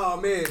say, oh,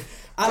 man.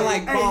 I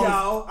like balls. Hey,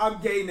 y'all,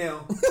 I'm gay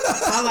now.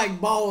 I like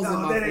balls in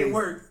my face. That ain't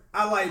work.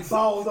 I like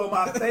balls on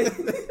my face.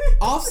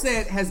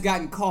 Offset has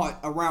gotten caught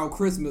around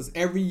Christmas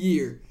every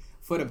year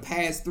for the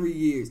past 3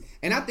 years.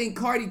 And I think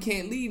Cardi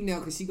can't leave now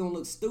because she gonna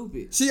look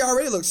stupid. She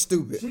already looks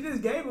stupid. She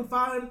just gave him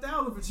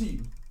 $500,000 for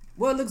cheating.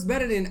 Well, it looks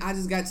better than I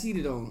just got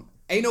cheated on.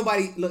 Ain't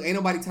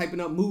nobody typing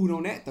up mood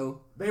on that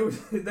though. They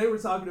were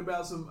talking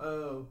about you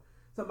know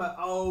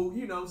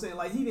what I'm saying,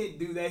 like he didn't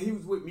do that. He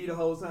was with me the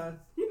whole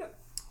time.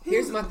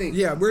 Here's my thing.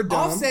 Yeah, we're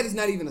dumb. Offset is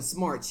not even a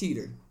smart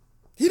cheater.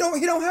 He don't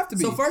have to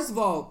be. So first of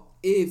all,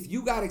 if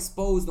you got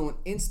exposed on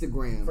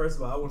Instagram, first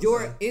of all, I want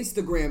your to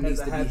Instagram needs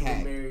to be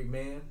hacked. Married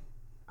man,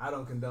 I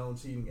don't condone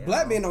cheating.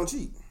 Black men don't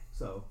cheat.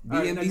 So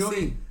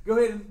BNBC. Go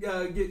ahead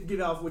and get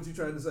off what you're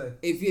trying to say.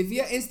 If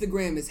your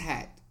Instagram is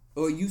hacked,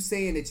 or you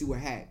saying that you were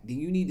hacked, then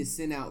you need to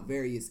send out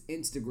various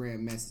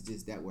Instagram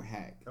messages that were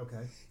hacked.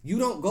 Okay. You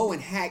don't go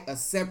and hack a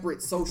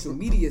separate social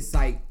media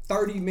site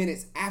 30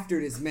 minutes after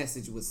this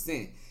message was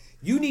sent.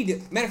 You need to,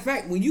 matter of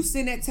fact, when you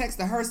send that text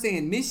to her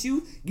saying miss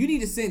you, you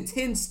need to send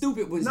 10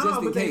 stupid ones just in case.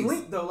 No, but they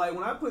link though. Like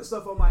when I put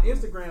stuff on my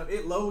Instagram,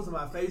 it loads to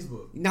my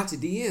Facebook. Not your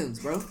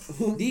DMs, bro.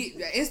 The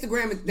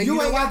Instagram.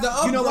 You ain't got the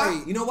upgrade. You know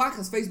why? You know why?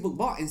 Because Facebook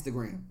bought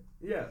Instagram.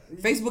 Yeah.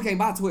 Facebook ain't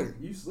buy Twitter.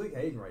 You slick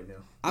hating right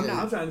now. I'm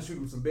not. I'm trying to shoot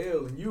him some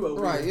bail and you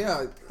over right,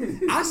 there. Yeah.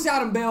 I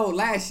shot him bail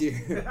last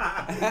year.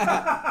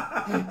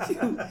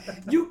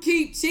 you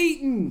keep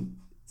cheating.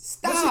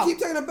 Stop. But she keep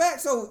taking it back,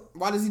 so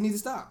why does he need to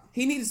stop?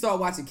 He need to start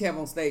watching Kev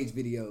on Stage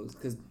videos,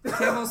 because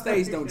Kev on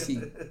Stage don't cheat.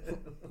 You know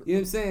what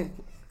I'm saying?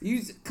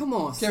 Come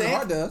on, Kevin Seth.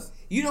 Hart does.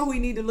 You know who we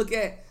need to look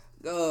at?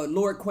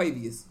 Lord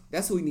Quavius.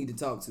 That's who we need to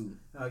talk to.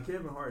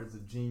 Kevin Hart is a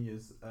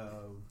genius.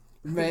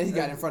 Man, he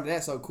got in front of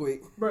that so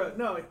quick. Bro,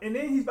 no, and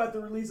then he's about to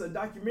release a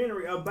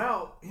documentary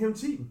about him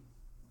cheating.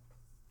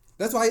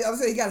 That's why I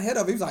said he got ahead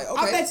of it. He was like,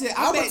 okay,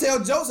 I'm going to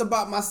tell jokes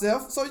about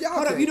myself, so y'all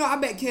Hold can. up, you know, I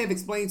bet Kev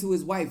explained to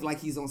his wife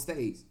like he's on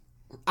stage.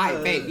 All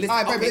right, babe, listen.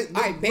 All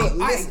right, babe,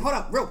 listen. Hold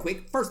up, real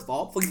quick. First of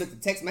all, before you look at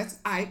the text message,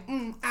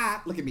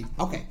 look at me.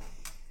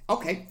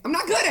 Okay, I'm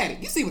not good at it.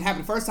 You see what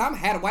happened the first time? I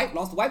had a wife,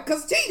 lost a wife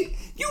because I cheated.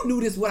 You knew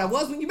this what I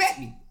was when you met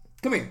me.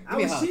 Come here. I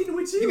was cheating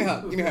with you. Give me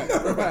a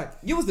hug.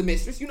 You was the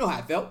mistress. You know how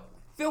it felt.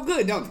 Feel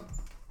good, don't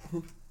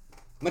you?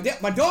 My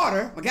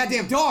daughter, my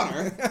goddamn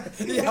daughter.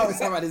 He always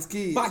talking about his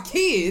kids. My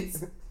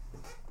kids.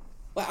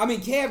 I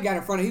mean, Kev got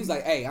in front of. He was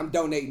like, "Hey, I'm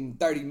donating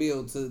 30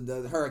 mil to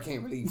the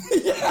hurricane relief."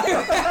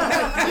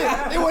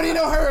 It wasn't even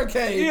no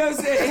hurricane. You know what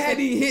I'm saying? It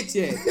hadn't even hit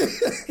yet.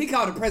 He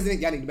called the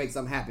president. Y'all need to make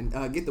something happen.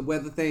 Get the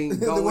weather thing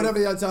going. Whatever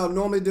y'all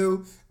normally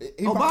do.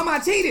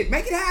 Obama cheated.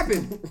 Make it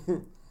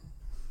happen.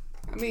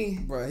 I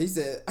mean, bro, he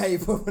said, "Hey,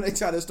 when they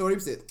tried the story, he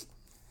said,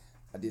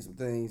 I did some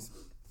things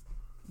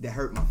that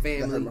hurt my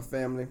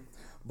family.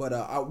 But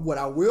what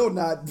I will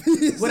not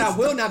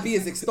be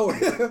is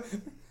extorted.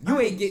 You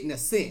ain't getting a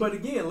cent. But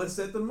again, let's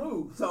set the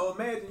mood. So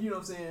imagine, you know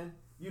what I'm saying,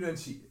 you done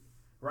cheated.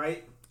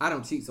 right? I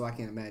don't cheat, so I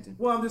can't imagine.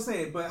 Well, I'm just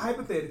saying, but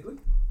hypothetically,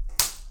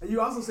 and you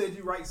also said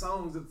you write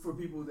songs for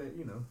people that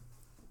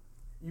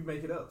you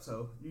make it up,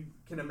 so you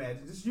can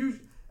imagine. Just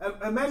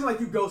imagine like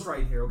you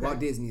ghostwrite here, okay? Walt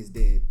Disney is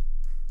dead.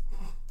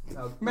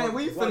 Man,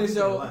 we Walt finish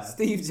Disney your alive.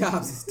 Steve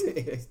Jobs is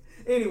dead.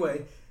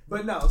 Anyway,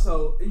 but no,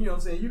 so you know what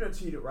I'm saying, you done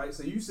cheated, right?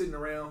 So you sitting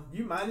around,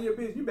 you minding your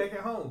business, you back at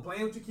home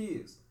playing with your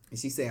kids. And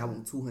she said, I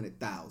want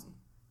 200,000.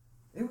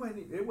 It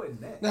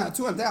wasn't that. Nah,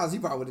 200,000.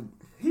 He probably would have.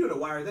 He would have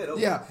wired that up.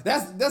 Yeah,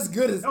 that's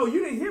good as. Oh,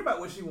 you didn't hear about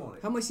what she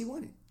wanted. How much she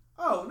wanted?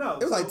 Oh no,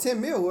 It was like 10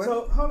 mil. What?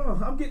 So hold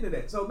on, I'm getting to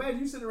that. So imagine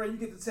you sitting around, you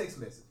get the text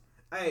message.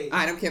 Hey, All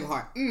right, I'm Kevin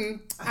Hart.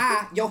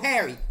 Yo,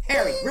 Harry,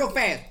 real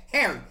fast.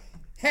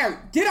 Harry,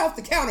 get off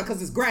the counter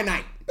because it's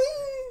granite.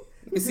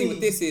 Let me see what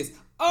this is.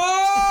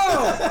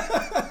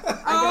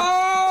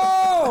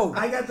 Oh!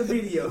 I got the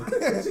video.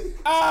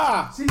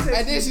 Ah! She said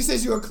And then she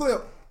says you a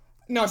clip.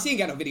 No, she ain't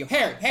got no video.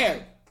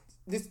 Harry.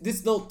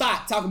 This little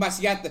thought talking about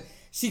she got the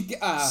She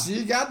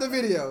got the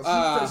video.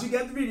 so she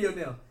got the video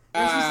now.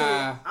 And she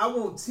said, I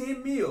want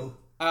 10 mil.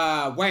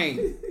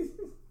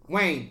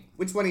 Wayne,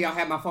 which one of y'all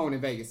had my phone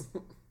in Vegas?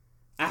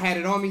 I had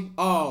it on me.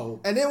 Oh.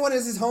 And then one of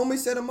his homies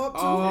set him up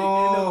too. Ended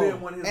up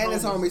being one of And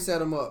his homies. homie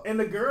set him up. And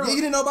the girl. You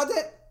didn't know about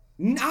that?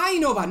 I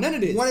ain't know about none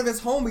of this. One of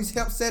his homies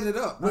helped set it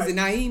up. Was it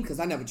Naeem?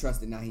 Because I never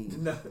trusted Naeem.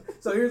 No.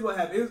 So here's what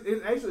happened.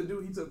 It actually a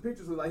dude he took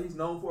pictures with, like he's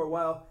known for a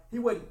while. He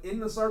wasn't in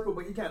the circle,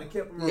 but he kind of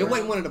kept him around. It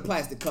wasn't one of the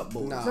plastic cup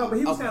boys. Nah. No, but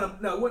he was Okay. kind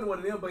of, no, it wasn't one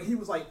of them, but he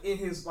was like in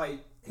his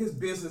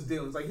business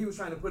dealings. Like he was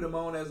trying to put him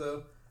on as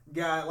a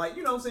guy, like,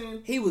 you know what I'm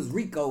saying? He was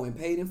Rico and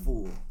paid in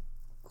full.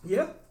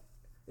 Yeah.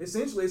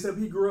 Essentially, except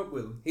he grew up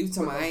with him. He was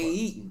talking about I ain't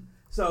eating.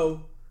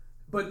 So,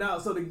 but now,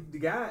 so the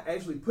guy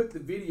actually put the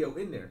video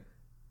in there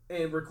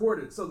and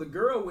recorded. So the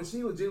girl, when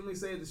she legitimately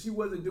said that she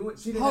wasn't doing,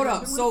 she didn't Hold have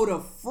up. to do So it. the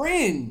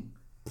friend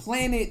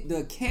planted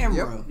the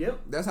camera.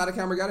 Yep. That's how the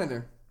camera got in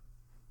there.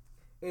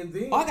 And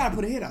then Oh, I gotta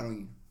put a hit out on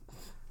you.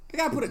 I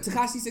gotta put a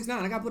Tekashi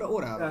 6ix9ine. I gotta put an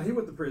order out. he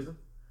went to prison.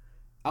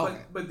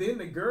 Okay. But then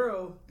the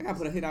girl, I gotta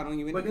put a hit out on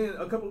you. but then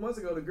a couple of months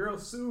ago, the girl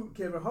sued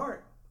Kevin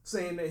Hart,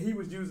 saying that he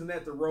was using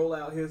that to roll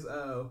out his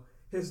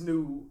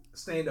new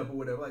stand up or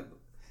whatever. Like,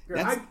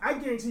 girl, I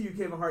guarantee you,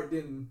 Kevin Hart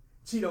didn't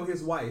cheat on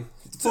his wife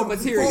for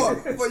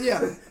material. But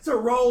yeah. to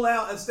roll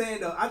out a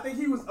stand up. I think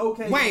he was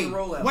okay with the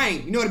roll out.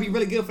 Wayne, you know what'd be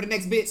really good for the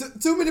next bit?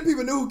 Too many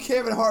people knew who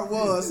Kevin Hart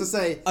was to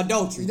say,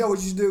 Adultery. you know what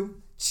you should do?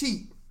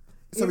 Cheat.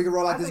 So we can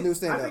roll out this new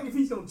stand I up. think if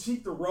he's gonna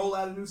cheat to roll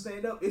out a new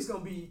stand up, it's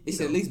gonna be It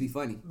should at least be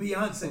funny.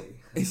 Beyonce.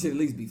 It should at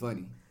least be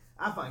funny.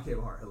 I find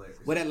Kevin Hart hilarious.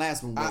 Well, that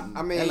last one wasn't.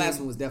 I mean, that last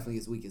one was definitely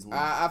his weakest one.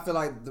 I feel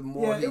like the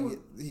more Yeah,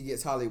 he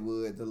gets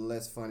Hollywood, the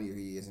less funnier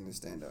he is in the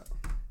stand up.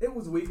 It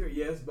was weaker,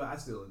 yes, but I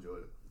still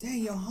enjoyed it. Dang,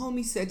 your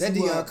homie set That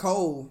you Deion up.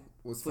 Cole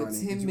was for funny.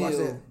 10 Did you watch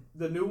mil. that?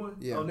 The new one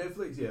Yeah. on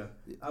Netflix, yeah.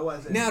 I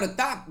watched that. Now the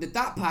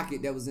thought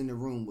pocket that was in the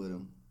room with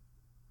him.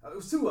 It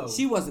was 2-0.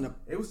 She wasn't a.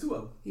 It was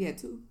 2-0. He had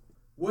two.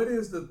 What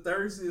is the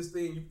thirstiest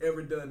thing you've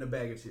ever done to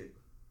bag a chick?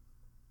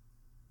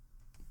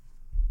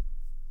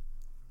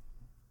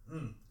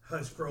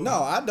 Hush, bro.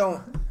 No, I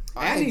don't.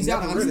 I need y'all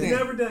to You've understand.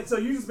 never done. So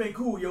you just been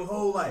cool your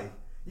whole life.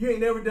 You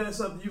ain't never done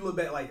something you look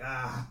back like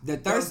The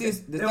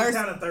thirstiest. That was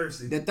kind of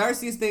thirsty. The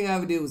thirstiest thing I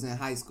ever did was in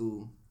high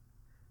school.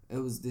 It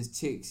was this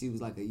chick. She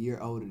was like a year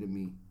older than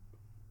me,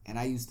 and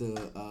I used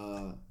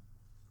to.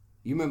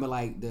 You remember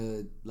like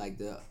the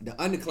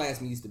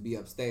underclassmen used to be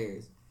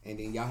upstairs, and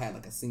then y'all had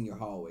like a senior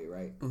hallway,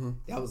 right? Mm-hmm.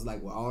 That was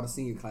like where all the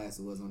senior classes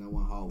was on that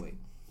one hallway.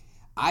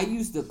 I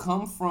used to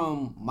come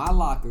from my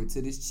locker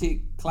to this chick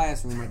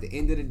classroom at the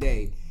end of the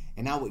day,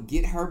 and I would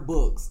get her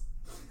books,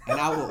 and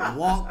I would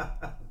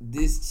walk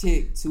this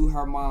chick to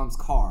her mom's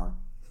car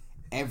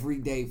every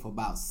day for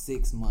about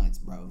 6 months,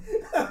 bro.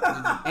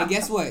 And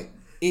guess what?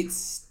 It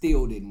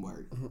still didn't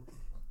work.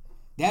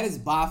 That is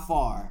by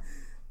far.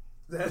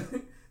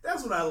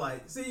 That's what I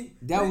like. See,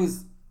 I'm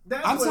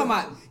talking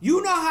about.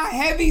 You know how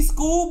heavy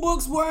school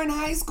books were in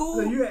high school,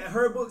 So you had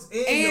her books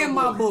and your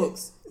my book.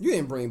 books. You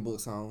didn't bring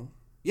books home.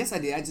 Yes, I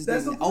did. I just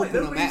That's didn't the point. open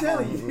That's them what at he's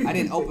telling home. you. I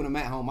didn't open them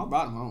at home. I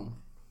brought them home.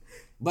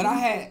 But I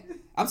had.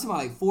 I'm talking about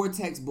like 4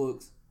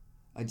 textbooks,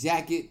 a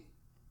jacket.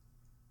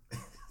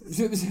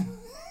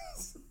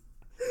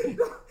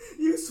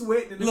 You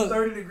sweating and it's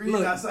 30 degrees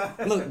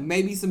outside. Look,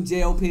 maybe some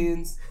gel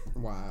pens.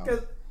 Wow. 'Cause,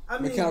 I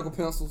mean, Mechanical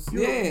pencils.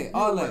 Yeah,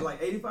 all that.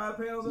 Like 85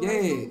 pounds. in high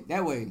Yeah, school?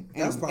 that way.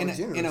 That's probably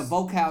generous. In a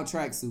vocal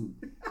tracksuit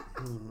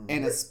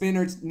and a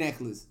spinner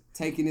necklace,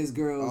 taking this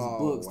girl's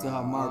books to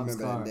her mom's I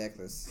remember car. that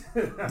necklace.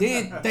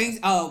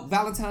 Then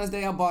Valentine's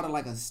Day, I bought her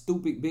like a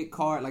stupid big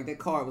card. Like that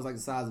card was like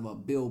the size of a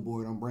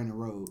billboard on Brandon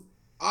Road.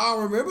 I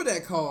remember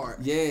that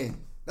card. Yeah,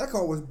 That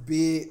card was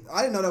big.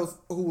 I didn't know that was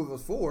who it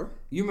was for.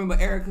 you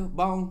remember Erica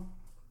Bone?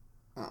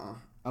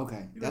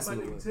 Okay, You that's know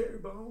what my it nigga was. Terry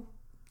Bone.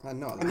 I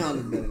know. I know a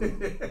little better than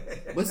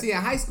that. But see, in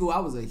high school, I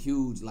was a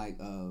huge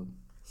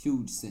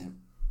huge simp,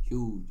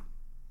 huge.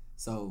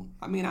 So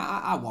I mean,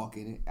 I walk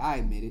in it. I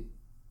admit it.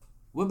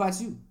 What about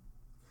you?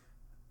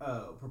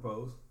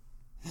 Propose.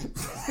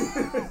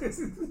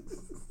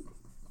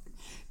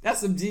 That's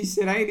some G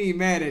shit. I ain't even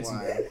mad at you.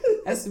 Wow.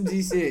 That's some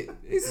G shit.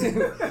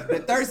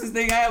 The thirstiest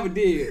thing I ever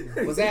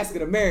did was ask her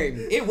to marry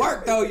me. It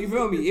worked though, you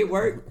feel me? It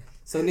worked.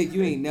 So Nick,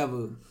 you ain't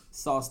never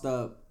sauced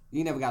up.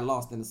 You never got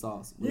lost in the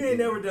sauce. You ain't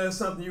never done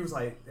something you was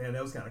like, damn,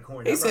 that was kind of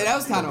corny. He said that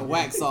was kind of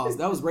whack sauce.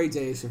 That was Ray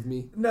J-ish of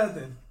me.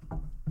 Nothing.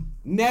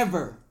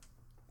 Never.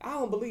 I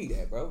don't believe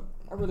that, bro.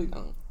 I really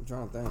don't. I'm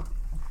trying to think.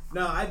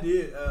 No, I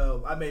did.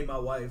 I made my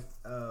wife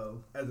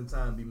at the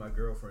time be my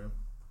girlfriend.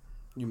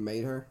 You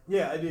made her?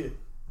 Yeah, I did.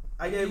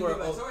 I gave her a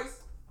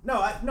choice.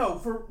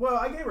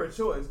 I gave her a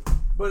choice,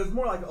 but it's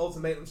more like an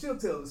ultimatum. She'll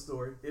tell the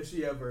story if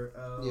she ever.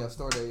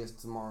 Story day is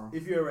tomorrow.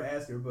 If you ever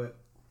ask her, but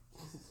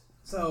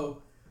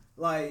so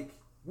like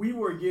we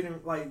were getting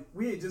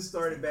we had just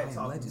started back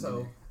talking.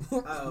 So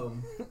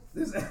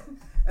this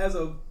as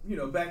a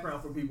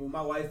background for people,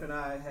 my wife and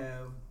I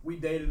we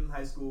dated in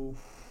high school,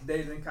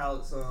 dated in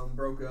college, some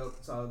broke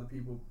up, saw other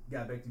people,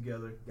 got back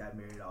together, got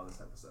married, all this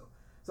type of stuff.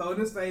 So in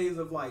this phase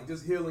of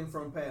just healing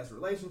from past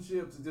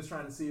relationships and just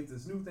trying to see if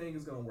this new thing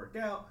is going to work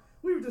out,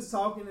 we were just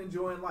talking,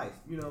 enjoying life.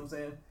 You know what I'm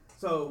saying?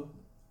 So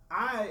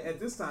at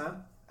this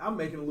time, I'm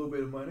making a little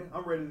bit of money.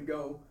 I'm ready to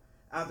go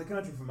out the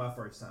country for my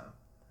first time.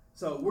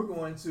 So we're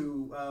going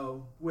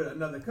to, with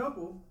another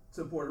couple,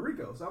 to Puerto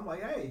Rico. So I'm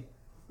like, hey,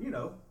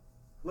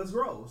 let's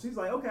roll. She's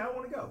like, okay, I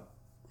want to go.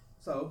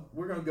 So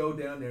we're going to go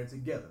down there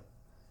together.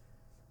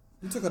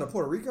 You took her to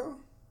Puerto Rico?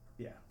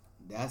 Yeah.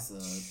 That's a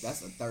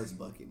thirst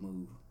bucket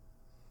move.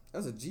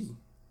 That's a G.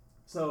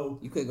 So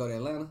you could go to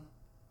Atlanta.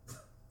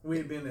 We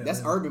had been there.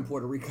 That's urban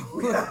Puerto Rico.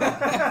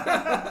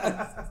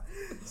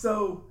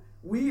 So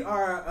we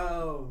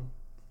are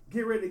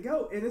getting ready to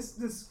go, and it's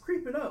just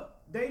creeping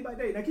up day by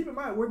day. Now keep in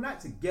mind, we're not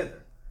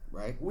together.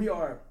 Right. We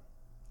are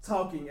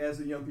talking, as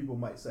the young people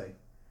might say.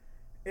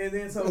 And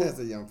then so as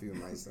the young people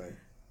might say.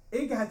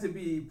 It got to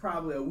be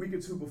probably a week or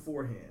two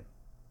beforehand.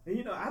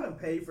 And I done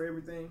paid for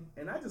everything,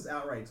 and I just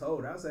outright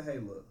told her, I said, hey,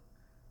 look,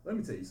 let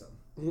me tell you something.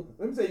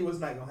 Let me tell you what's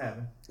not going to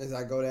happen. As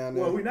I go down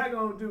there? What we're not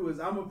going to do is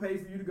I'm going to pay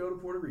for you to go to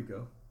Puerto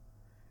Rico.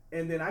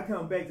 And then I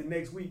come back the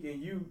next week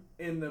and you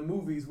in the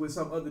movies with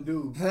some other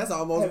dude. That's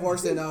almost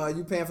worse than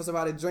you paying for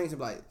somebody to drink.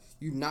 Like,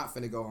 you not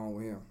finna go home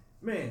with him.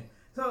 Man.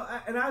 So,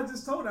 I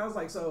just told her, I was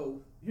like,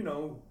 so, you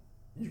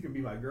can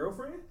be my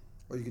girlfriend.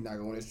 Or you can not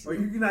go on this trip.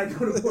 Or you can not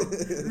go to Puerto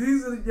Rico.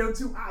 These are your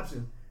two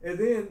options. And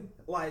then,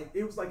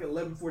 it was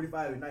 11:45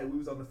 at night. We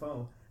was on the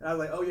phone. And I was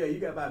like, oh, yeah, you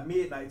got about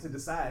midnight to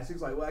decide. She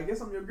was like, well, I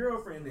guess I'm your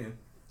girlfriend then.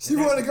 She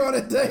wanted to go on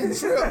a day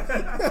trip.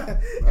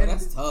 Bro,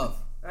 that's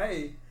tough.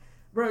 Hey,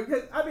 bro,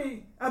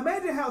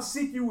 imagine how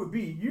sick you would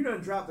be. You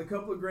done dropped a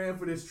couple of grand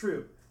for this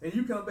trip. And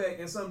you come back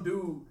and some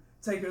dude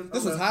take us.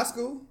 This was high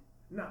school?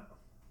 No.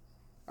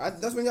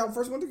 That's when y'all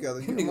first went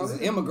together. You niggas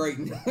was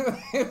immigrating.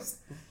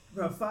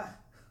 Bro,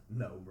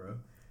 No, bro.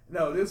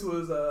 No, this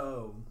was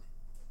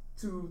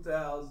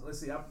 2000. Let's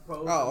see, I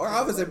proposed. Oh,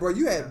 I was say, bro,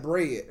 you had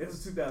bread. It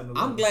was 2011.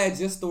 I'm glad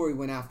your story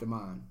went after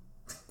mine.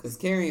 Because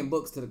carrying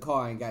books to the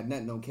car ain't got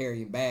nothing on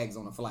carrying bags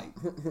on a flight.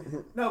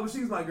 No, but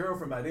she was my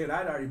girlfriend by then.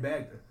 I'd already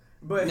bagged her.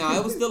 But no,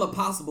 it was still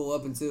impossible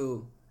up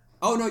until...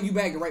 Oh, no, you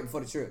bagged it right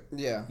before the trip.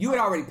 Yeah. You had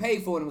already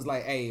paid for it and was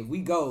like, hey, if we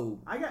go...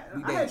 I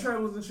had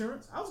travelers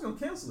insurance. I was going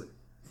to cancel it.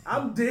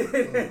 I'm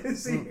dead.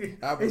 See,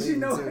 and she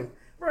know it.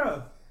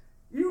 Bro,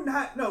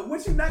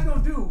 what you not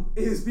going to do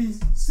is be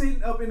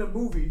sitting up in the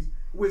movies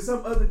with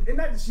some other, and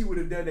not that she would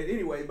have done that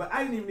anyway, but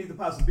I didn't even need the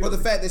possibility. But the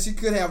fact that she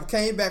could have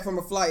came back from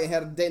a flight and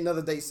had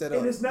another date set up.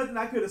 And there's nothing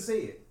I could have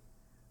said.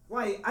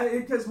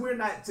 Because we're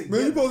not together.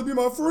 Man, you supposed to be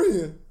my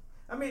friend.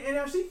 I mean,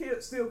 and she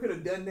still could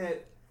have done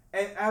that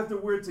after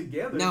we're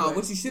together. No,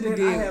 what you should have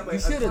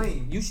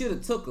did, you should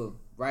have took her,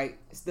 right,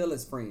 still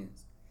as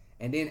friends,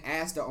 and then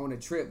asked her on a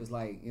trip, was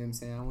like, you know what I'm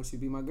saying, I want you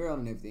to be my girl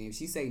and everything. If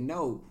she say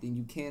no, then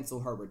you cancel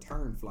her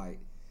return flight.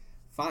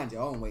 Find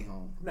your own way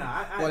home.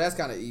 Well, that's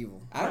kind of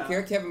evil. I don't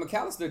care. Kevin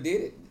McAllister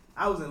did it.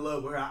 I was in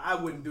love with her. I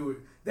wouldn't do it.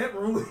 That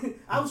room,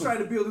 I was trying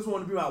to build this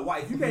one to be my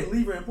wife. You can't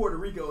leave her in Puerto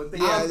Rico and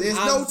think. Yeah, there's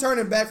no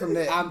turning back from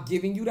that. I'm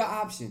giving you the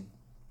option.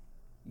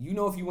 You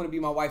know if you want to be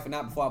my wife or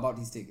not before I bought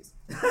these tickets.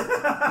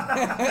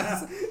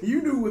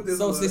 You knew what this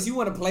was. So since you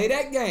want to play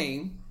that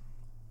game,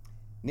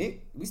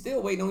 Nick, we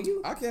still waiting on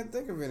you. I can't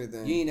think of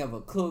anything. You ain't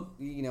never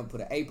cooked. You ain't never put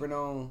an apron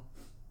on.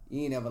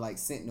 You ain't never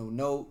sent no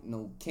note,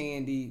 no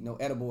candy, no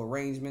edible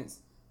arrangements.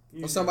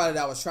 Or somebody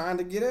that I was trying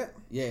to get at?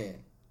 Yeah.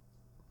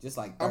 Just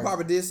like I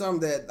probably did something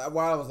that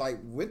while I was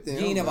with them.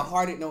 You ain't never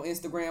hearted no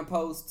Instagram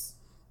posts.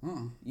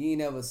 You ain't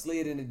never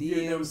slid in the DMs. You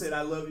ain't never said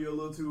I love you a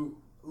little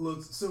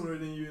sooner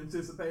than you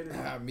anticipated.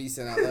 Me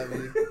saying I love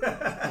you.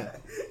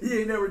 You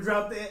ain't never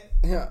dropped that?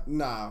 Yeah,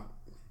 nah.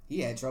 He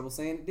had trouble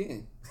saying it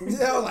then.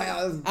 Yeah,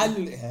 I was I'm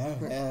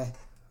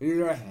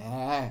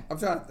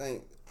trying to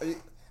think.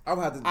 I'm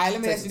gonna have to. All right,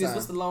 let me ask you this: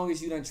 what's the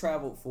longest you done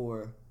traveled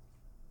for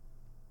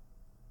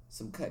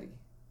some cutty?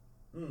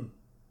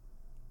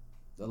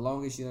 The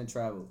longest you done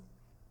traveled,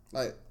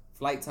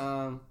 flight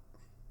time,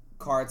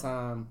 car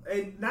time,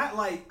 and not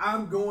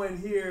I'm going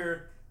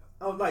here.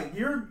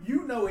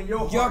 You know in your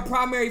heart, your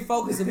primary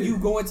focus of you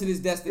going to this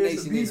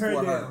destination is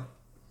for her.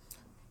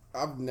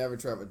 I've never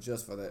traveled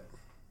just for that.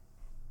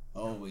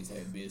 Always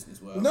had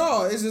business. Well,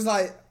 No, it's just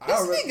like this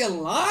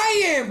nigga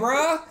lying,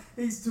 bruh.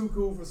 He's too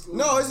cool for school.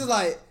 No, it's just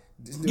like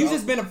You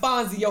just been a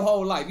Fonzie your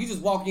whole life. You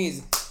just walk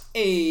in,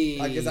 hey,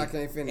 I guess I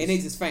can't finish. and they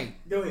just faint.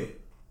 Go ahead.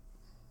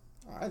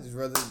 I just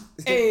rather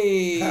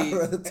Hey, I'd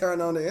rather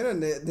turn on the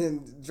internet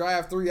than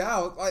drive 3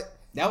 hours. Like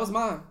that was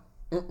mine.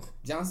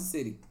 Johnson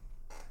City.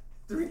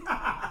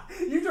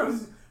 You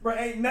just, bro,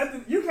 ain't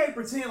nothing. You can't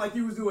pretend like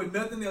you was doing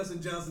nothing else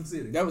in Johnson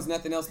City. There was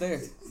nothing else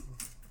there.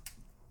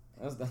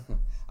 That was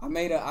I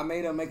made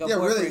her make up. yeah,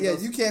 really, yeah.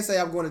 You can't say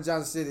I'm going to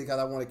Johnson City because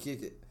I want to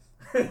kick it.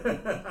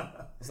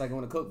 It's like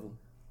going to Cookville.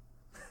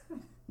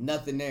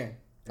 Nothing there.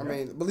 I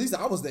mean, but at least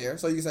I was there,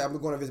 so you can say I'm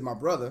going to visit my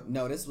brother.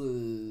 No, this was.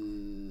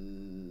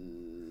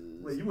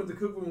 Wait, you went to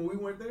Cookville when we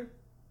weren't there?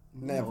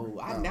 Never. No,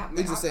 I No. not.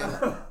 We just saying.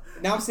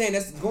 Now I'm saying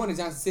that's going to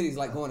Johnson City is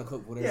like going to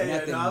Cookville. There's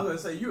nothing. No, I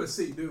was gonna say you a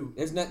sick dude.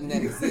 There's nothing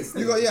that exists.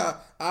 You go, yeah.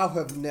 I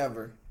have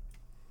never.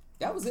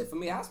 That was it for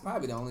me. That was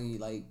probably the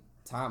only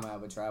time I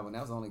ever traveled. And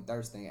that was the only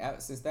thirst thing.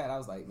 Since that, I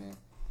was like, man,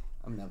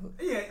 I'm never.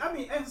 Yeah, I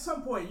mean, at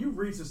some point you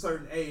reach a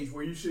certain age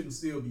where you shouldn't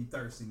still be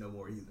thirsty no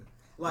more either.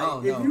 Like Oh,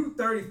 if no. you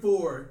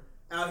 34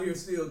 out here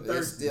still thirsty,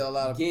 There's still a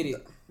lot of. Get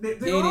it.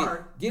 There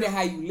are. Get it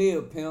how you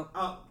live, pimp.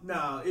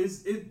 No,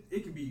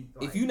 it could be.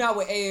 Like, If you not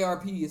with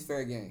AARP, it's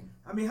fair game.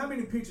 I mean, how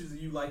many pictures are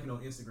you liking on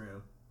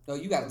Instagram? No,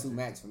 you got a 2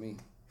 max for me.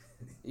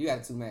 You got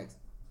a 2 max.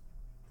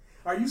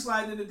 Are you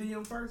sliding in the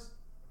DM first?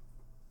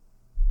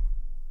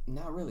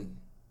 Not really.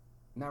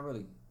 Not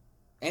really.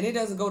 And it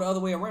doesn't go the other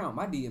way around.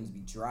 My DMs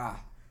be dry.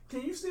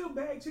 Can you still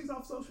bag chicks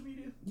off social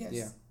media? Yes.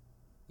 Yeah.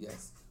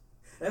 Yes.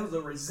 That was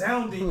a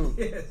resounding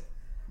yes.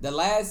 The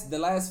last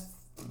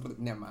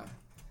never mind.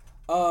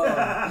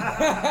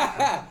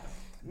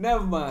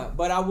 Never mind.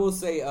 But I will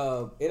say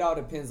it all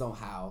depends on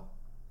how.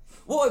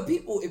 Well,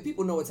 if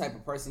people know what type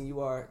of person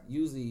you are,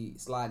 usually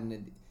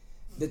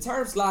the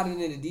term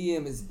sliding in the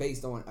DM is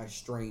based on a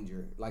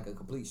stranger, like a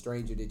complete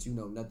stranger that you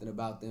know nothing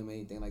about them,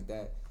 anything like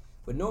that.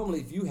 But normally,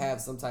 if you have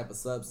some type of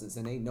substance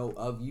and they know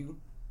of you,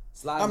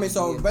 sliding. I mean, in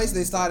so the DM,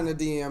 basically, sliding the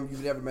DM,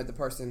 you've never met the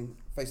person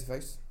face to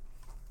face.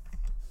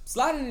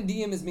 sliding in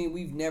the DM is mean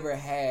we've never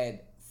had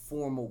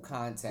formal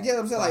contact. Yeah,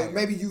 I'm saying like prior.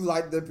 maybe you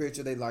liked their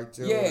picture, they liked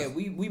yours. Yeah,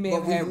 we may But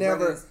have we've had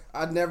never. run-ins.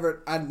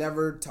 I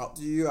never talked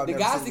to you. I've The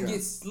never guys seen that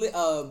you.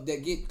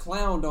 that get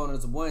clowned on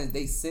is the ones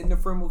they send the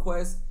friend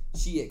request,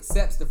 she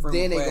accepts the friend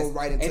Then they request, go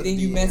right into and the then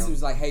you DM.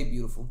 message like, "Hey,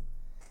 beautiful."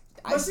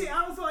 But see,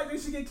 I don't feel like they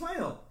should get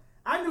clowned.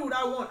 I knew what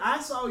I want. I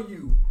saw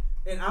you,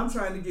 and I'm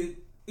trying to get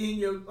in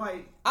your Hold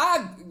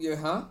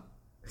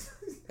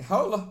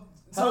on.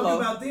 Hello.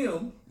 Talking about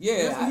them.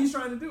 Yeah, That's what he's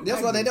trying to do.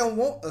 That's why they don't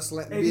want a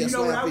slam. And Be you a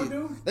know what slam I would piece.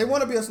 do? They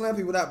want to be a slam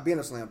piece without being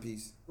a slam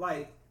piece.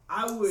 Like,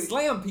 I would.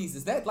 Slam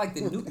pieces. That like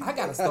the new. I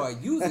gotta start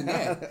using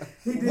that.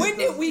 He did When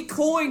did we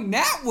coin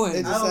that one? It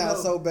I just don't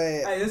sounds know. so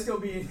bad. Hey, that's gonna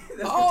be.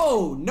 That's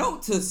Oh,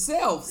 note to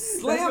self: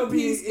 slam gonna be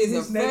piece in is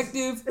his next-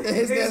 effective.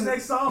 his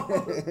next song.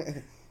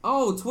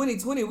 Oh,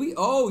 2020.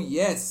 Oh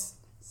yes.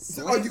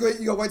 Oh, you go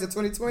wait till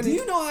 2020? Do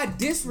you know how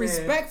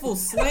disrespectful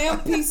slam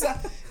piece?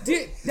 That's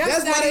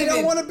why they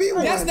don't wanna be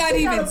one. That's not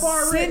He got even a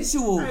bar ready.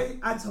 sensual. Hey,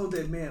 I told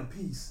that man,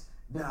 peace.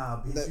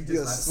 Nah, bitch, That- you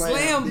you're just a like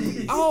Slam.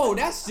 piece. Oh,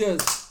 that's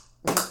just.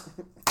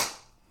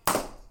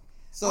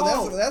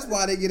 So that's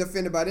why they get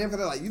offended by them because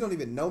they're like, you don't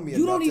even know me.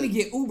 You don't enough even to-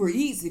 get Uber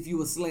Eats if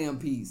you a slam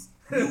piece.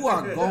 You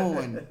are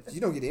going.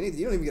 You don't get anything.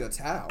 You don't even get a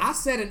towel. I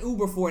set an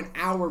Uber for an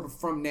hour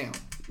from now.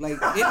 Like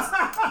it's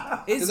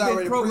It's been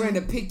already programmed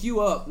to pick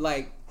you up.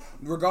 Like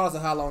regardless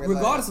of how long it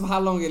regardless lasts. of how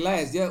long it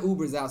lasts, yeah,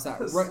 Uber's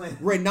outside. Slam.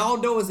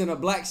 Ronaldo is in a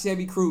black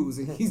Chevy Cruze,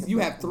 and you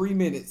have 3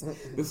 minutes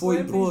before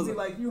Slam he pulls. piece be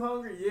like, you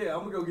hungry? Yeah,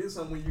 I'm gonna go get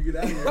something when you get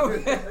out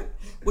of here.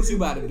 What you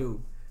about to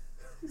do?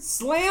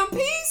 Slam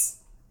piece?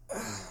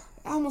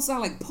 That almost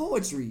sound like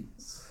poetry.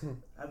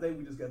 I think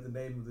we just got the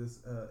name of this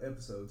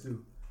episode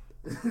too.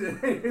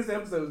 This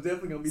episode is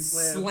definitely gonna be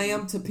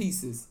Slam to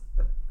pieces.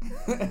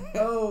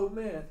 Oh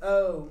man.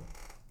 Oh.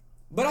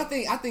 But I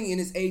think in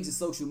this age of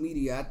social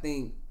media, I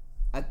think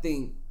I'm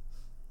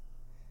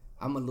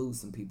gonna lose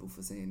some people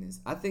for saying this.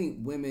 I think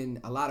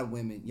a lot of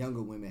women,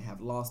 younger women, have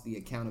lost the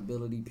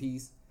accountability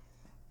piece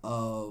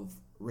of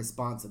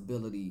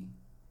responsibility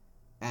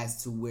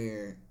as to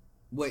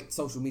what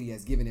social media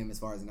has given them as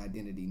far as an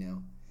identity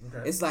now.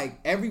 Okay. It's like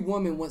every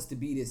woman wants to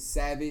be this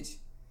savage,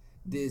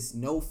 this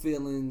no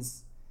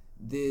feelings,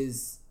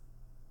 this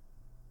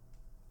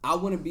I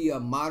want to be a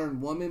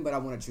modern woman, but I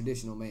want a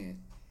traditional man.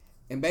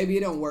 And baby, it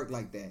don't work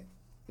like that.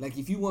 Like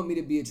if you want me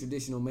to be a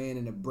traditional man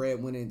and a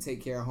breadwinner and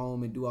take care of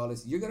home and do all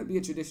this, you're going to be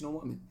a traditional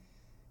woman.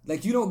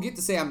 Like you don't get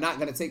to say I'm not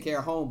going to take care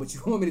of home, but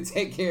you want me to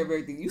take care of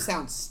everything. You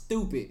sound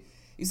stupid.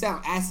 You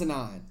sound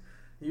asinine.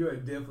 You are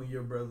definitely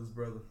your brother's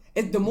brother.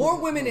 The more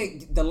women,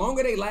 the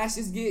longer they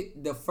lashes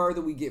get, the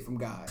further we get from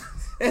God.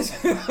 That's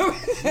we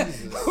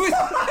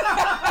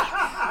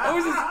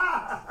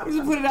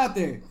just put it out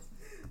there.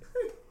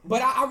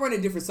 But I run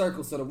in different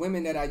circles, so the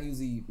women that I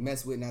usually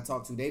mess with and I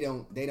talk to, they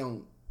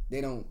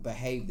don't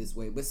behave this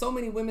way. But so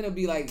many women will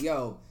be like,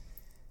 "Yo,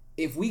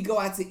 if we go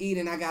out to eat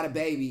and I got a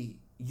baby,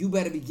 you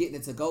better be getting a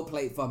to-go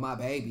plate for my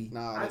baby.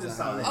 Nah, I that's just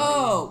not saw how that. it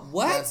Oh,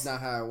 what? That's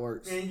not how it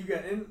works. And you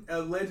got, and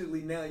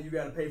allegedly now you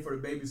got to pay for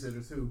the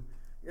babysitter too.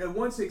 Yeah,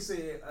 one chick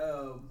said,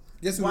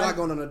 Guess who's why- not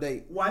going on a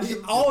date? "Why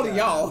should All of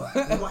y'all.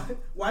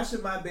 why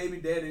should my baby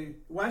daddy?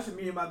 Why should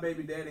me and my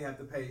baby daddy have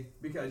to pay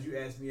because you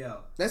asked me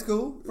out?" That's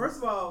cool. First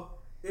of all,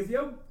 if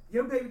your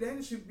baby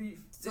daddy should be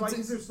like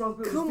his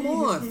responsibility, Come to feed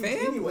on, his kids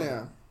fam. anyway.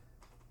 Yeah.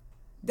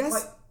 That's.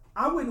 Like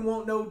I wouldn't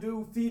want no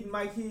dude feeding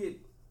my kid.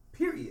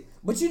 Period.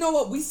 But you know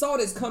what? We saw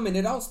this coming.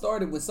 It all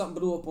started when something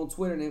blew up on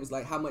Twitter, and it was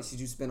like, "How much did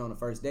you spend on the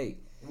first date?"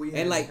 We had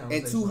And this like, and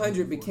conversation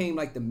 200 before. became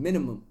like the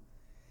minimum.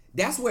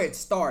 That's where it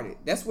started.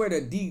 That's where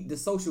the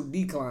social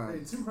decline.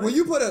 Hey, 200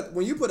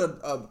 When you put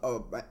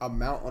a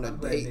amount on a I'm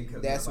glad date, Nick cut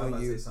me that's off. I'm when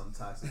about to you say something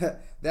toxic.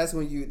 that's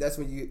when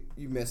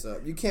you mess up.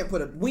 You can't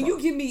put a When you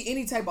give me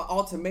any type of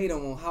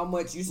ultimatum on how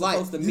much you're like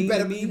supposed to you mean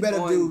better to me, you better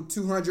on, do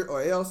 200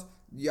 or else.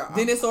 Yeah,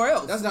 then it's or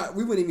else. that's not.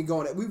 We wouldn't even go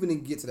on that. We wouldn't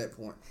even get to that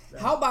point.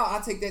 How about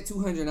I take that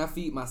 200 and I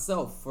feed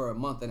myself for a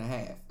month and a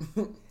half,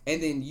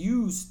 and then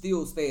you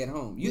still stay at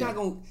home? You're not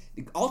gonna.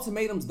 The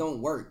ultimatums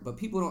don't work, but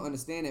people don't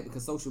understand that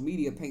because social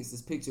media paints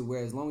this picture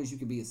where as long as you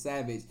can be a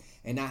savage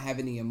and not have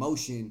any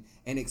emotion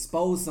and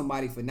expose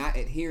somebody for not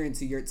adhering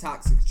to your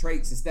toxic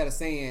traits instead of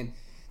saying,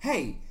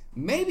 "Hey,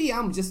 maybe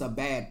I'm just a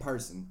bad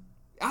person."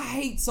 I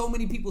hate so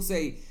many people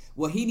say,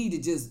 "Well, he need to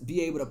just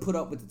be able to put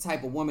up with the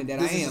type of woman that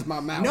This I is am." just my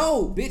mouth.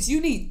 No, bitch, you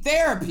need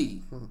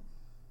therapy.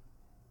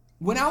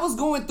 When I was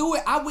going through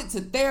it, I went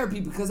to therapy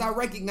because I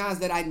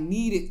recognized that I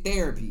needed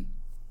therapy.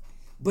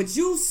 But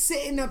you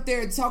sitting up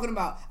there talking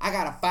about, I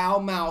got a foul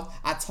mouth,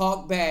 I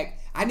talk back,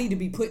 I need to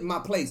be put in my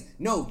place.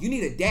 No, you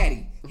need a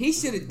daddy. He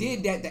should have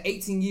did that the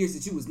 18 years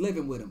that you was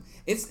living with him.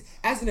 It's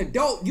as an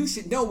adult, you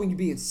should know when you're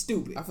being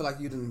stupid. I feel like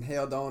you done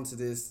held on to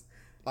this.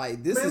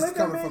 Like this Man, is let that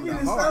coming man from get the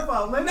his heart. stuff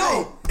out. Let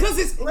No,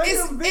 because Let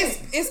him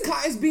vent.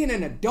 it's being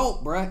an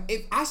adult, bruh.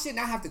 If I should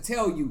not have to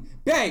tell you,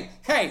 babe,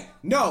 hey,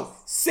 no,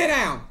 sit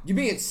down. You're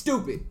being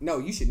stupid. No,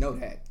 you should know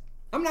that.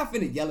 I'm not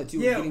finna yell at you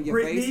and get in your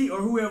Brittany face. or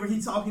whoever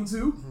he talking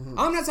to.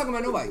 I'm not talking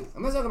about nobody.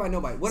 I'm not talking about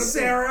nobody. What I'm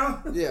saying,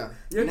 Sarah. Yeah,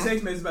 Your Nah.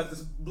 text message about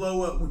to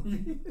blow up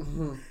when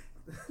you.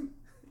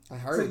 I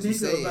heard what you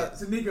Tanika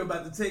said.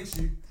 about to text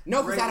you.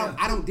 no, because right now.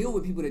 I don't deal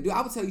with people that do.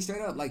 I would tell you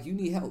straight up, like you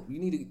need help. You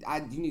need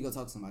to go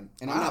talk to somebody.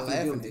 And I'm I not finna laugh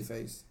deal in with their this.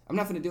 face. I'm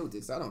not finna deal with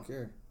this. I don't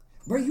care.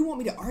 Bro, you want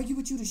me to argue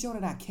with you to show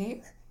that I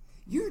care?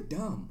 You're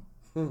dumb.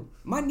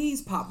 My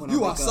knees pop when I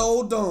You wake are up.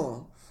 so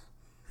dumb.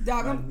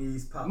 Dog, My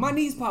knees pop. My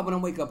knees pop when I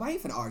wake up. I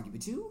ain't finna argue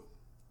with you.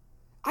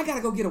 I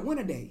gotta go get a one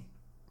a day.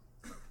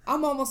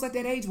 I'm almost at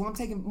that age where I'm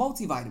taking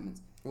multivitamins.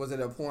 Was it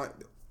a point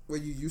where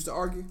you used to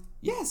argue?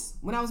 Yes,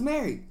 when I was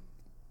married.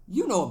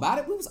 You know about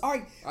it. We was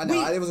arguing. I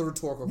know it was a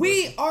rhetorical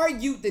We question.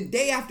 argued the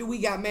day after we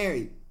got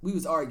married. We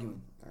was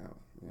arguing. Oh,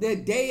 yeah. The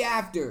day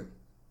after.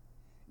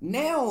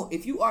 Now,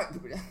 if you are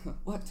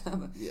what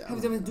time? Yeah, How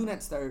many do not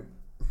disturb?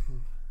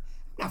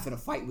 I'm not finna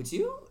fight with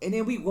you. And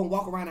then we gonna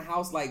walk around the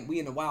house like we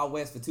in the Wild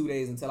West for 2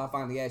 days until I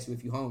finally ask you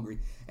if you hungry,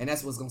 and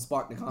that's what's gonna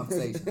spark the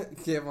conversation.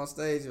 Kev on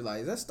stage, you're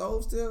like, is that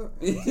stove still?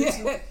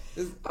 Yeah,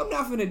 I'm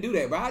not finna do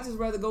that, bro. I just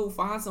rather go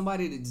find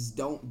somebody that just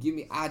don't give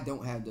me. I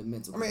don't have the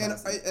mental. I mean,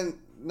 capacity. and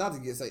not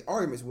to say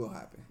arguments will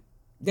happen.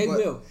 They but-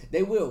 will.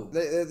 They will.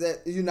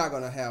 That you're not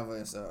gonna have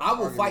us. I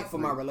will fight for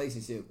my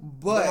relationship,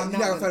 but I'm you're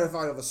not not gonna. gonna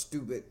fight over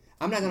stupid.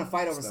 I'm not gonna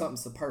fight over stuff. something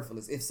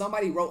superfluous. If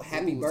somebody wrote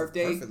 "Happy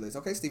Birthday," Perfect.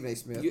 Okay, Stephen A.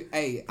 Smith.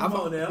 hey, Come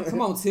on now.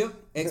 Come on, Tip,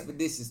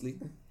 expeditiously.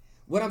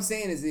 What I'm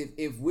saying is,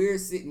 if we're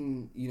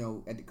sitting,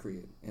 at the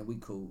crib and we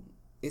cool,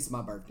 it's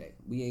my birthday.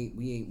 We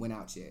ain't went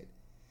out yet.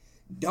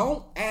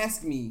 Don't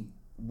ask me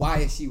why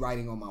is she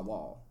writing on my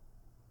wall.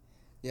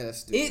 Yeah,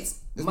 that's stupid.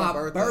 It's my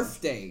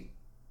birthday.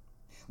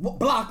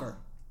 Block her.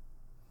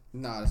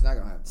 Nah, that's not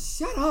gonna happen.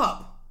 Shut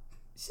up.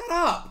 Shut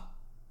up.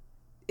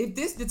 If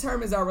this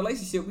determines our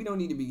relationship, we don't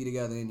need to be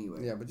together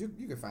anyway. Yeah, but you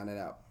can find that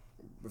out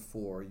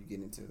before you get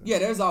into the Yeah,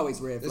 there's always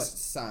red There's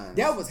flags. signs.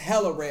 That was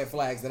hella red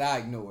flags that I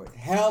ignored.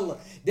 Hella.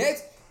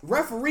 That's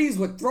referees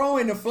were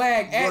throwing the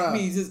flag at Bruh.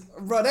 me. Just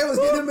Bro, they was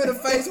hitting him in the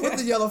face with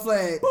the yellow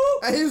flag.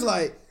 Boop. And he was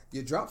like,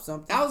 you dropped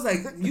something. I was like,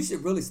 you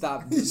should really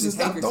stop. You this should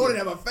stop handkerchief. throwing it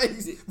at my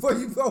face before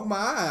you throw my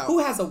eye out. Who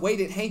has a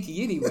weighted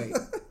hanky anyway?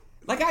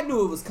 Like I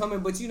knew it was coming,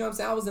 but you know what I'm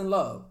saying? I was in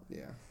love.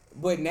 Yeah.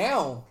 But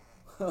now,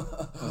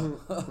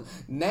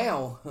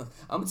 now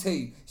I'm gonna tell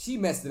you, she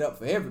messed it up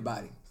for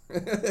everybody.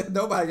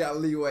 Nobody got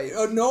leeway.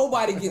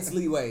 Nobody gets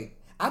leeway.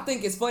 I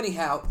think it's funny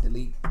how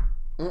delete.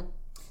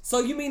 So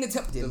you mean to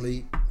tell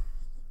Delete.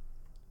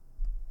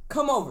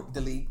 Come over,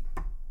 delete.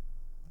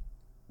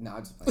 No,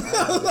 I'm just playing.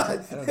 I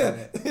don't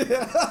do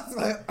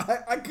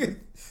that. I could.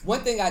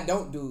 One thing I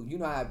don't do,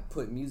 I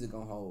put music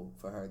on hold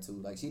for her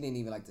too. Like she didn't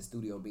even like the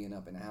studio being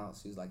up in the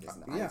house. She was like, it's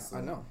an Yeah, eyesore.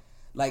 I know.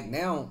 Like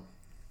now,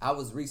 I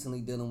was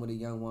recently dealing with a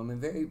young woman,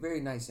 very,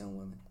 very nice young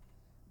woman.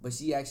 But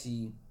she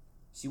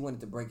wanted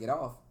to break it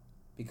off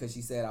because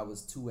she said I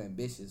was too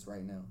ambitious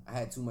right now. I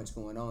had too much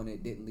going on.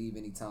 It didn't leave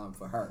any time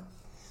for her.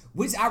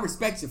 Which I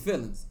respect your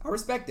feelings. I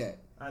respect that.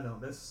 I know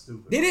that's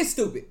stupid. It is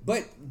stupid.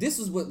 But this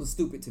is what was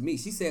stupid to me.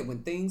 She said,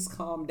 when things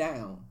calm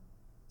down,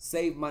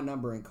 save my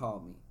number and call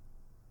me.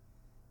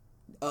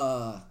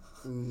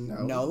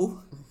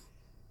 No,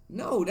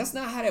 that's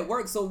not how that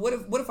works. So what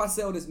if I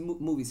sell this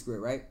movie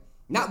script, right?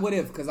 Not what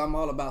if, because I'm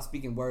all about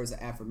speaking words of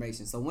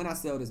affirmation. So when I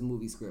sell this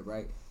movie script,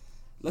 right?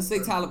 Let's say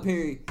Tyler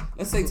Perry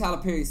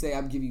say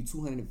I'm give you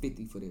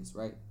 $250 for this,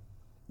 right?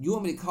 You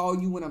want me to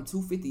call you when I'm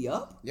 $250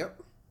 up?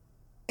 Yep.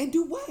 And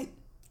do what?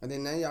 And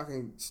then now y'all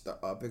can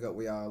pick up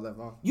where y'all left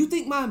off. You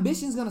think my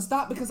ambition's gonna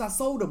stop because I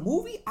sold a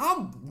movie?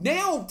 I'm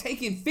now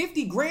taking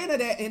 $50,000 of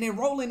that and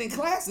enrolling in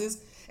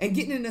classes and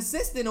getting an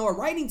assistant or a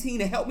writing team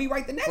to help me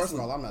write the next one. First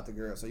of all, I'm not the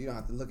girl, so you don't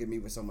have to look at me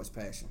with so much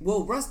passion.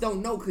 Well, Russ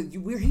don't know because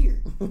we're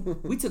here.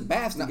 We took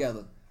baths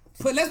together.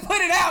 Let's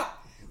put it out.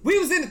 We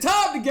was in the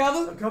tub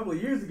together a couple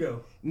of years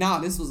ago. Nah,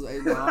 this was no.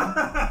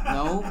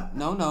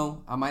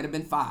 I might have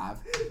been 5.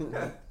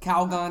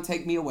 Calgon,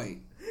 take me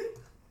away.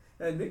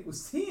 And Nick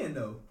was 10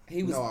 though.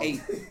 He was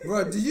 8.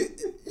 Bro,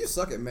 you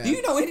suck at math. Do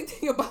you know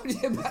anything about this?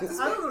 I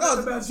don't know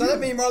nothing about so you. that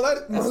means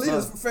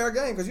Marlita's fair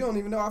game because you don't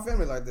even know our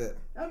family like that.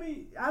 I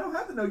mean, I don't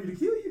have to know you to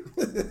kill you.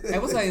 Hey,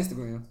 what's our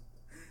Instagram?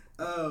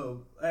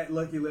 Oh, at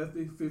Lucky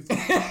Lefty 15.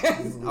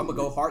 I'm gonna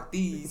go heart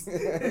these.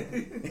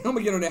 I'm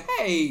gonna get on there.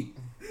 Hey.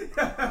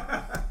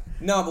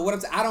 No, but what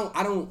I'm saying,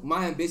 I don't.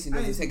 My ambition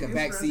is to take a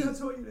back seat. I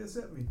told you to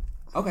accept me.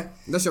 Okay.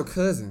 That's your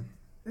cousin.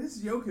 This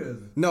is your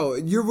cousin. No,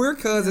 we're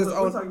cousins.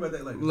 Look, we'll talk about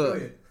that later. Look. Go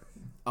ahead.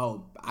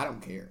 Oh, I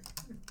don't care.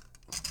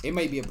 It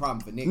may be a problem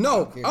for Nick.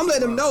 No, I'm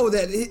letting him know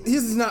that his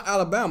is not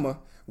Alabama.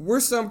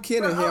 We're some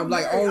kin of him,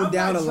 like on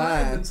down the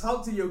line. To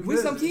talk to your cousin. We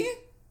some kin?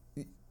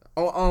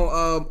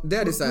 On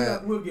daddy's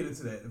side. We'll get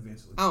into that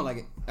eventually. I don't like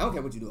it. I don't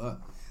care what you do.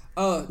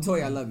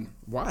 Toya, I love you.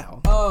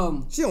 Wow.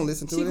 She don't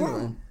listen to it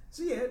grown.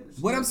 anyway.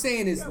 What I'm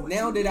saying is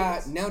now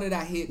that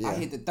I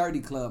hit the 30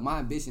 club, my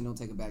ambition don't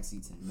take a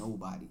backseat to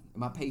nobody. And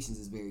my patience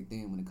is very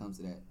thin when it comes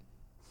to that.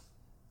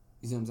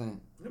 You see what I'm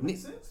saying? That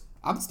makes sense.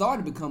 I'm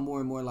starting to become more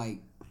and more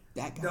like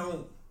that guy.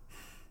 Don't.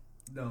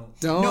 No,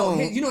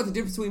 you know what the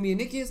difference between me and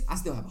Nick is? I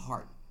still have a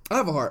heart. I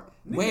have a heart.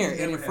 Nick Where?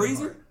 In the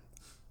freezer?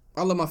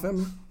 I love my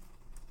family.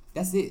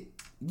 That's it.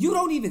 You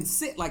don't even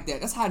sit like that.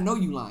 That's how I know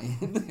you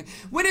lying.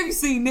 When have you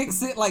seen Nick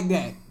sit like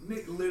that?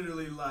 Nick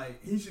literally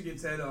he should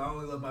get tattooed. I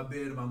only love my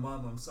bed and my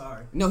mom. I'm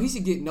sorry. No, he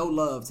should get no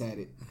love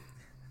tatted.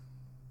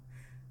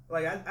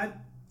 Like I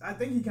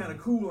think he kind of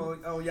cool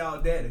on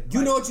y'all daddy.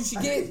 You know what you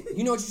should get?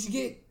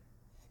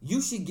 You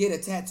should get a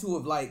tattoo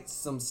of like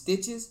some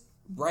stitches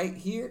right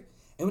here.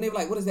 And when they were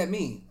like, what does that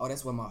mean? Oh,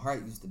 that's where my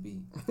heart used to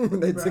be.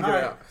 They took it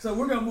out. So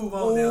we're going to move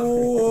on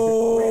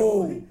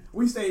now.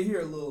 We stayed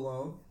here a little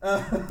long.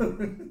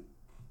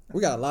 We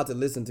got a lot to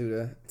listen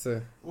to.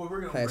 Well, we're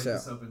going to break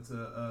this up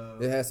into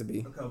it has to be.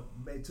 a couple,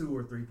 maybe 2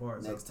 or 3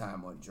 parts. Next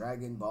time on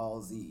Dragon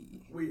Ball Z.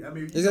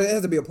 It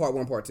has to be a part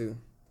 1, part 2.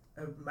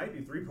 It might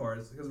be 3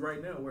 parts because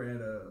right now we're at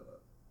an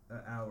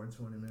hour and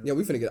 20 minutes. Yeah,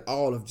 we finna get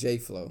all of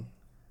J-Flow.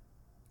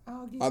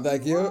 I'll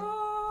that you?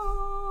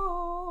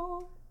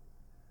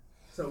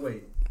 So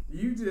wait,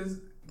 you just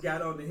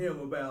got on to him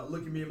about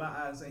looking me in my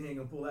eyes and saying he ain't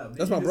gonna pull out.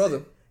 That's my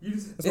brother.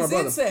 It's my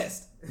brother.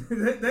 Incest.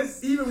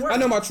 That's even worse. I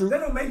know my truth. That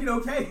don't make it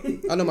okay.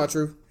 I know my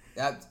truth.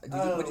 I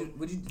know my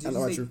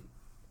truth.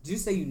 Did you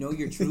say you know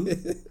your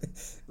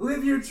truth?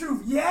 Live your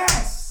truth.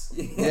 Yes.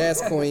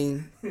 Yes,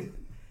 queen.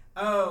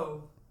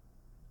 Oh,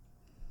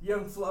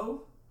 Young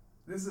Flo,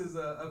 this is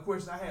a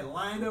question I had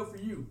lined up for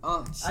you.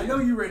 I know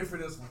you ready for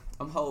this one.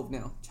 I'm Hove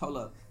now. Hold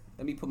up.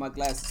 Let me put my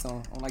glasses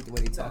on. I don't like the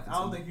way they talk. I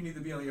don't think you need to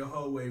be on your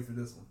whole way for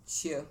this one.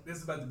 Chill. This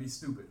is about to be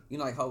stupid. You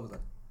know, like Hove was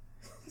like.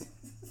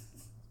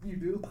 You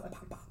do.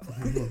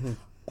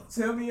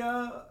 Tell me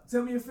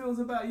your feelings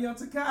about young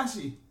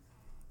Tekashi.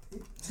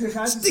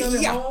 Tekashi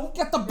coming home.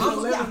 Get the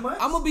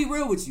I'm gonna be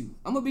real with you.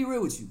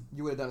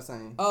 You would have done the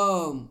same.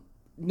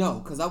 No,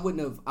 because I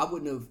wouldn't have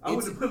put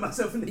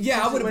myself in that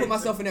I would have put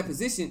myself in that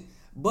position.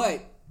 But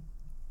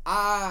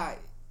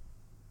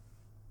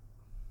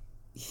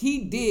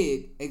he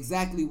did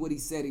exactly what he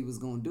said he was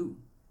gonna do.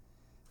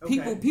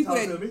 Okay. People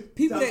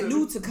that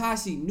knew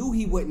Tekashi knew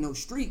he wasn't no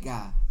street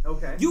guy.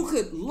 Okay. You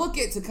could look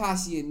at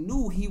Tekashi and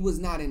knew he was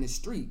not in the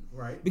street.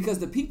 Right. Because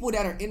the people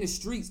that are in the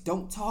streets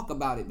don't talk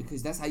about it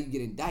because that's how you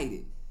get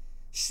indicted.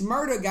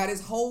 Schmurda got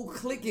his whole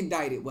clique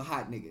indicted with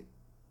Hot Nigga.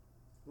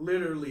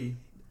 Literally.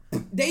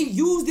 They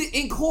used it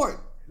in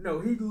court. No,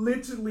 he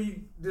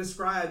literally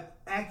described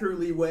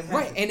accurately what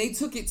happened. Right, and they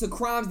took it to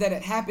crimes that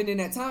had happened in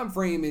that time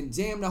frame and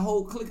jammed the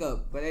whole clique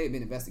up. But they had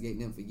been investigating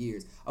them for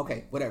years.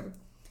 Okay, whatever.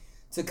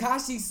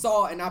 Tekashi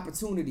saw an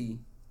opportunity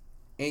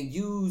and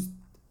used,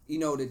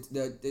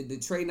 the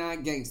Trey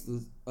 9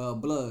 gangsters,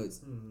 Bloods,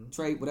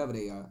 Trey, whatever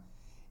they are,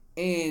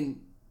 and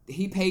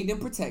he paid them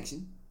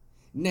protection.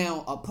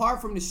 Now,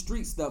 apart from the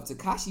street stuff,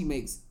 Tekashi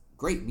makes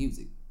great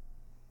music.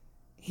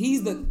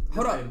 He's the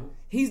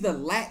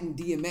Latin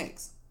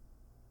DMX.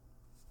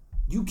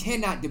 You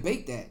cannot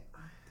debate that.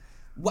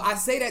 Well, I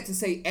say that to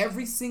say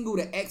every single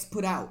that X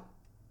put out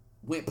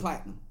went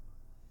platinum.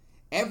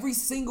 Every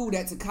single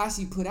that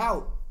Tekashi put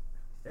out.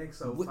 X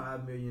sold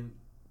 5 million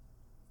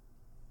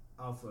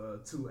off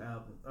 2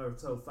 albums, or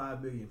sold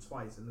 5 million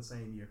twice in the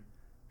same year.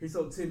 He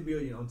sold 10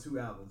 million on 2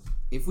 albums.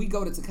 If we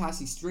go to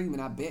Tekashi streaming,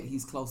 I bet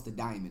he's close to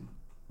Diamond.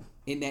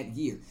 in that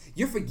year.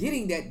 You're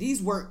forgetting that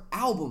these weren't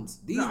albums;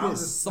 these I were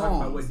was just talking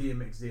about what songs.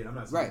 DMX did. I'm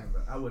not Right. talking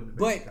about. I wouldn't.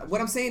 But what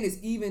I'm saying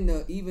is, even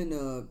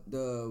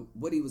the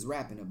what he was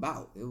rapping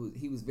about,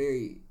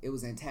 it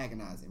was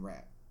antagonizing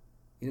rap.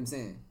 You know what I'm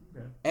saying?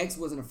 Okay. X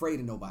wasn't afraid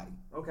of nobody.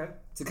 Okay.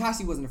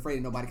 Tekashi wasn't afraid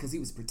of nobody because he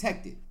was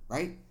protected,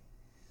 right?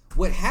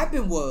 What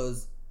happened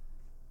was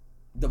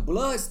the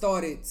Blood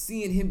started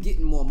seeing him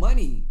getting more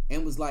money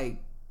and was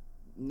like,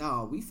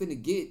 nah, we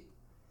finna get,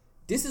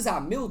 this is our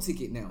meal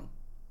ticket now,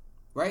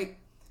 right?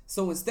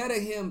 So instead of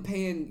him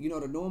paying,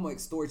 the normal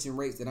extortion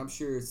rates that I'm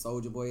sure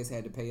Soulja Boy has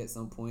had to pay at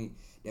some point,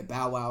 that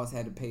Bow Wow has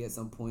had to pay at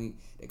some point,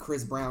 that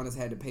Chris Brown has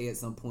had to pay at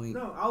some point.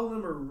 No, all of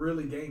them are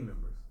really gang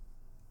members.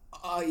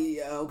 Oh,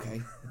 yeah,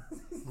 okay.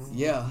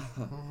 Yeah.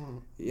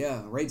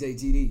 Yeah, Ray J,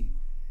 GD.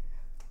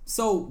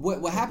 So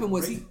what happened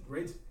was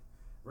Ray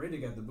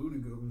got the booty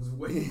goons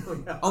waiting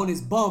on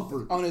his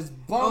bumper. On his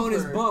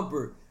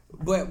bumper.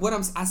 But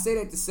I say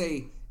that to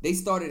say they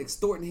started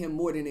extorting him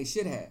more than they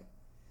should have.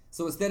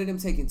 So instead of them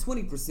taking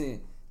 20%,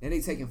 then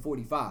they taking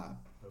 45%.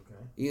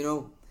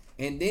 Okay.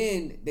 And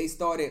then they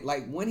started,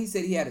 like, when he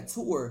said he had a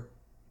tour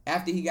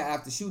after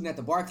shooting at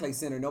the Barclays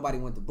Center, nobody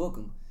went to book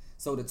him.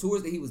 So the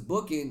tours that he was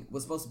booking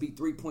was supposed to be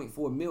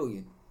 $3.4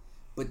 million.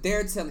 But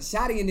they're telling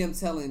Shotty and them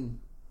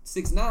telling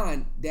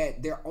 6ix9ine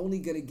that they're only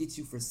gonna get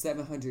you for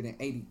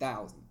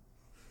 $780,000.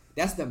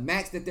 That's the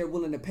max that they're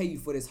willing to pay you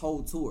for this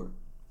whole tour.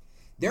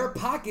 They're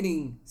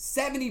pocketing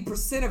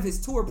 70% of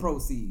his tour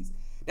proceeds.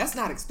 That's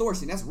not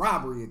extortion. That's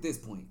robbery at this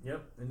point.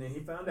 Yep. And then he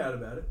found out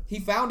about it. He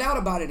found out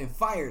about it and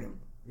fired him.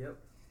 Yep.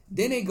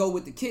 Then they go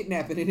with the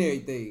kidnapping and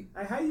everything.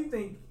 Hey, how you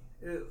think?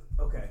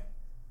 Okay.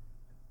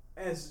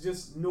 As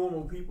just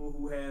normal people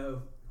who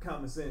have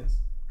common sense,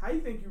 how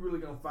you think you're really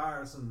gonna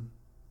fire some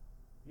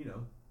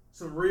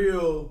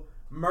real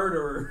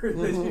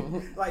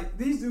murderer? Like,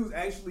 these dudes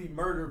actually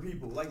murder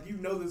people. Like,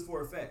 this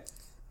for a fact.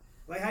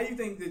 Like, how you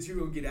think that you're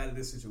gonna get out of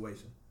this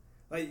situation?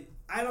 Like,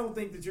 I don't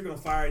think that you're gonna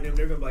fire them.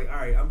 They're gonna be like, all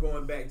right, I'm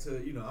going back to,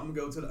 I'm gonna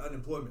go to the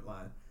unemployment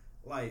line.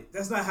 Like,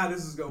 that's not how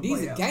this is gonna play out.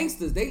 These are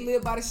gangsters. They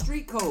live by the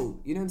street code.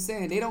 You know what I'm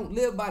saying? They don't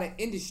live by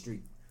the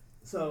industry.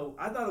 So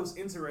I thought it was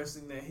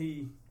interesting that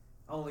he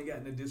only got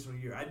an additional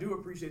year. I do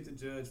appreciate the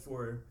judge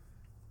for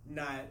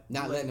not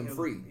letting him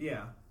free.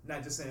 Yeah,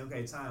 not just saying,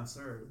 okay, time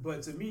served.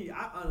 But to me,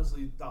 I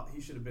honestly thought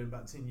he should have been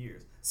about 10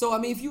 years. So I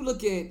mean, if you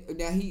look at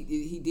now,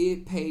 he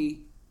did pay,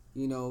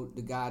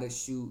 the guy to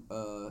shoot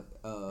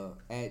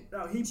at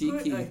he G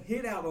put Key. a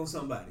hit out on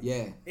somebody.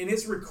 Yeah, and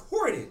it's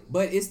recorded.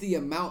 But it's the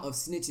amount of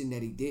snitching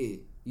that he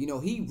did.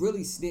 He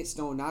really snitched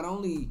on not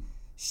only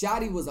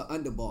Shotty was an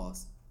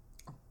underboss.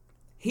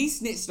 He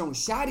snitched on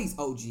Shotty's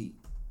OG,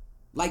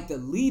 like the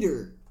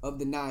leader of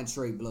the 9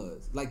 Trey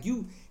Bloods. Like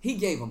he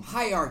gave him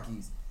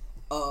hierarchies,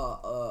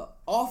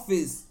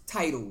 office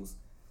titles.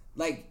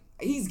 Like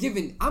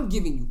I'm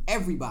giving you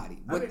everybody.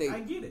 I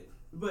get it,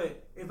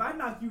 but if I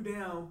knock you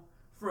down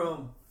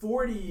from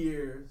 40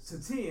 years to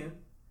 10,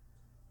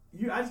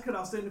 I just cut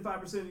off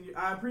 75% of you.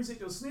 I appreciate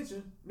your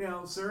snitching.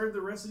 Now serve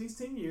the rest of these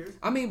 10 years.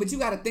 I mean, but you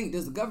got to think: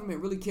 does the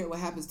government really care what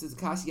happens to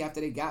Tekashi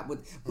after they got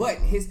with? But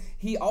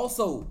he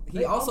also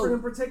offered him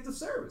protective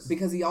service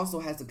because he also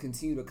has to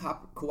continue to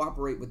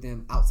cooperate with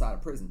them outside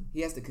of prison.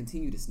 He has to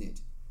continue to snitch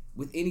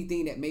with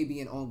anything that may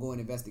be an ongoing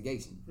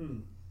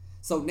investigation.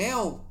 So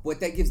now, what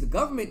that gives the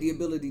government the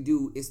ability to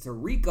do is to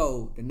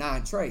RICO the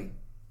 9 Trey.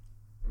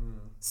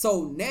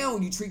 So now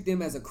you treat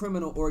them as a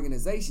criminal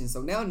organization.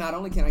 So now not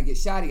only can I get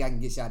Shotty, I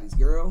can get Shotty's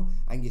girl,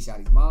 I can get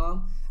Shotty's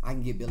mom, I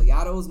can get Billy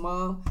Otto's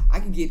mom,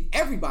 I can get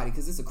everybody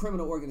because it's a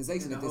criminal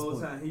organization at this point.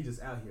 And the whole time he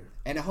just out here.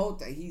 And the whole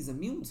thing, he's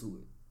immune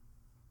to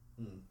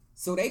it.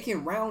 So they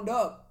can round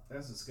up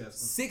That's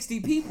disgusting. 60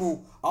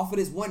 people off of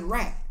this one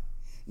rap.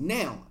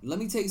 Now, let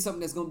me tell you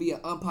something that's going to be an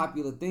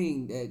unpopular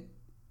thing that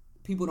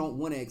people don't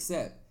want to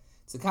accept.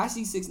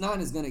 Tekashi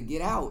 6ix9ine is going to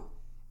get out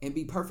and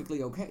be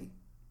perfectly okay.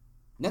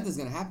 Nothing's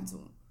going to happen to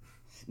him.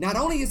 Not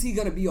only is he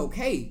going to be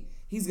okay,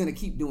 he's going to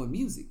keep doing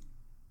music.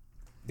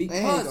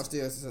 Because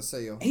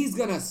he's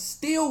going to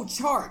still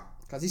chart.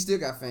 Because he still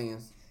got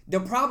fans.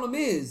 The problem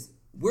is,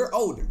 we're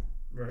older.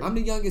 Right. I'm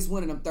the youngest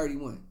one and I'm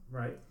 31.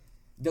 Right.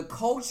 The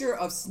culture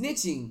of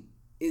snitching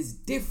is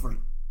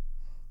different.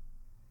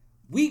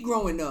 We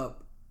growing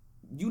up,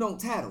 you don't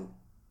tattle.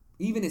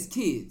 Even as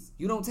kids,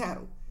 you don't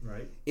tattle.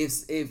 Right.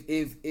 If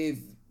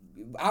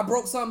I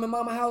broke something in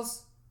mama's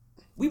house,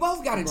 we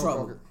both got in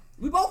trouble.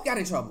 We both got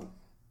in trouble.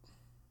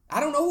 I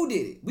don't know who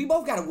did it. We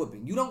both got a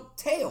whooping. You don't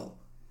tell.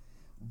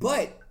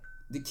 But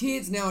the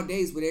kids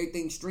nowadays, with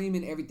everything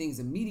streaming, everything's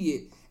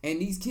immediate,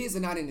 and these kids are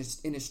not in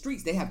the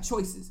streets. They have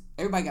choices.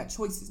 Everybody got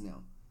choices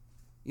now.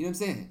 You know what I'm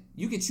saying?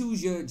 You can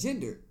choose your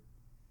gender.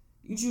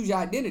 You can choose your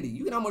identity.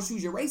 You can almost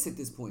choose your race at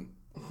this point.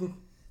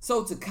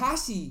 So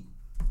Tekashi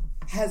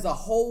has a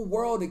whole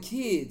world of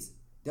kids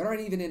that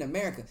aren't even in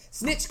America.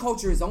 Snitch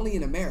culture is only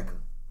in America.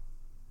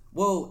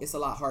 Well, it's a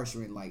lot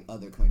harsher in like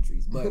other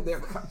countries, but they'll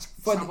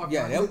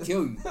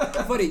kill you.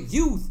 For the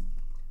youth,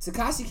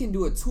 Tekashi can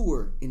do a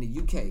tour in the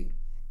UK,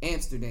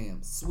 Amsterdam,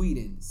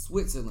 Sweden,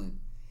 Switzerland,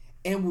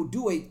 and will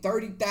do a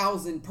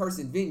 30,000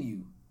 person venue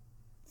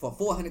for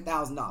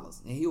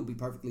 $400,000, and he'll be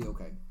perfectly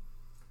okay.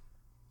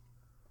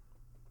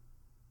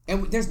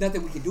 And there's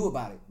nothing we can do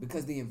about it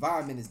because the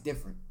environment is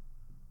different.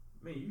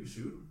 Man, you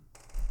shoot him.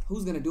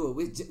 Who's gonna do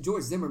it?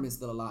 George Zimmerman's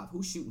still alive.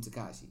 Who's shooting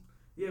Tekashi?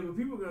 Yeah, but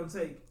people are gonna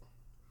take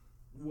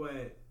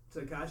what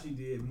Tekashi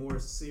did more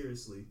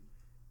seriously.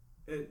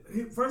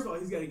 First of all,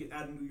 he's got to get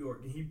out of New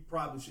York, and he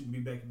probably shouldn't be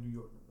back in New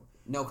York no more.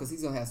 No, because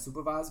he's gonna have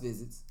supervised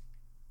visits.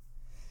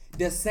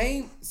 The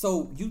same.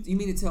 So you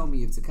mean to tell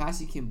me if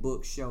Tekashi can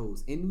book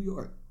shows in New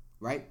York,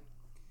 right,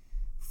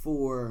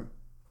 for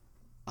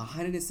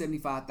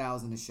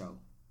 $175,000 a show?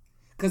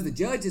 Because the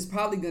judge is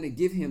probably going to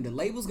give him, the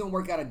label's going to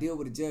work out a deal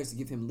with the judge to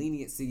give him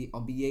leniency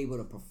on be able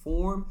to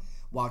perform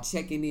while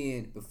checking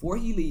in before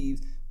he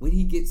leaves, when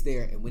he gets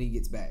there, and when he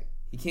gets back.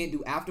 He can't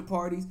do after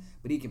parties,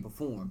 but he can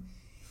perform.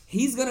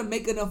 He's going to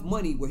make enough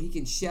money where he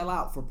can shell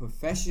out for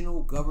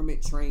professional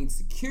government-trained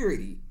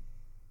security.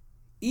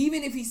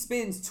 Even if he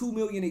spends $2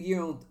 million a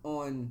year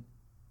on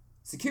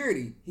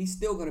security, he's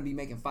still going to be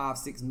making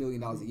 $5-6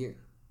 million a year.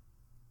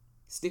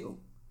 Still.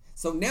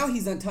 So now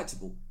he's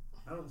untouchable.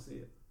 I don't see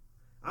it.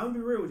 I'm gonna be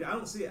real with you. I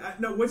don't see it.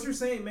 No, what you're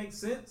saying makes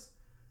sense.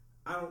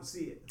 I don't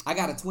see it. I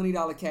got a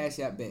 $20 Cash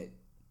App bet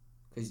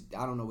because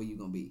I don't know where you're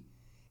gonna be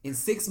in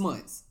 6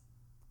 months.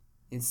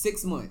 In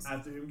 6 months,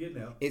 After him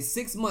getting out. in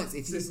 6 months,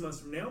 if 6 months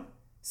from now.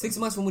 6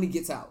 months from when he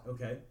gets out,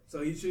 Okay,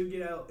 so he should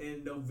get out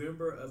in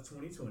November of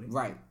 2020.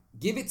 right?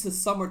 Give it to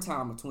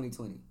summertime of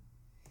 2020.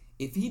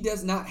 If he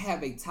does not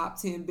have a top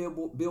 10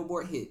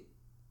 Billboard hit,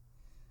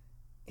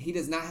 he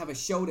does not have a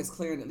show that's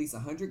clearing at least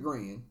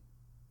 $100,000.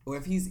 Or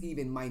if he's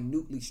even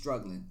minutely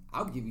struggling,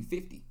 I'll give you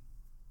 $50.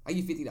 I'll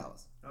give you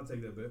 $50. I'll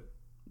take that bet.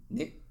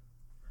 Nick,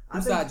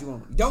 whose side you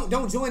on?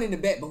 Don't join in the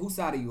bet, but whose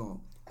side are you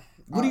on?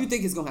 What do you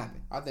think is gonna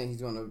happen? I think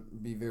he's gonna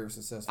be very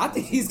successful. I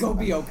think he's gonna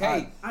be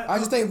okay. I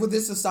just think with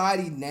this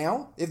society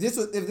now, if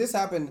this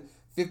happened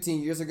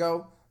 15 years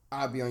ago,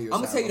 I'd be on your side.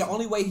 I'm gonna tell you the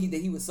only way that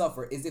he would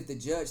suffer is if the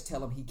judge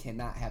tell him he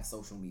cannot have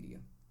social media.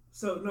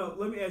 So, no,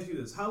 let me ask you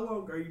this. How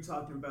long are you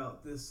talking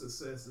about this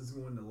success is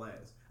going to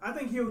last? I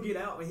think he'll get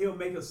out and he'll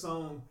make a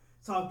song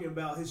talking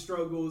about his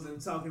struggles and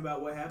talking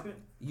about what happened.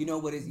 You know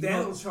what is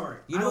That'll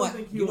chart. You know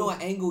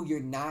what angle you're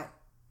not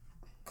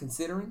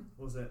considering?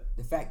 What's that?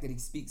 The fact that he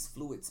speaks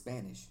fluent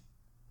Spanish.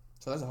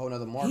 So that's a whole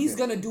nother market. He's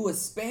gonna do a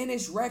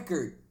Spanish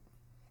record.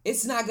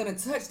 It's not gonna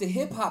touch the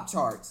hip hop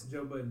charts.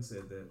 Joe Budden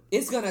said that.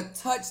 It's gonna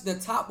touch the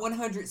top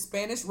 100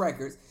 Spanish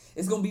records.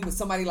 It's gonna be with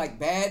somebody like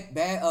Bad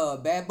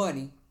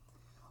Bunny,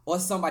 or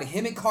somebody,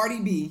 him and Cardi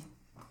B,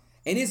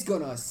 and it's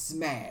gonna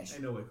smash.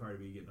 Ain't no way Cardi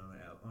B getting on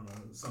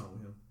a song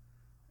with him.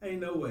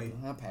 Ain't no way.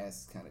 My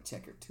past is kind of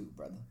checkered too,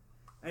 brother.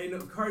 Ain't no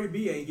Cardi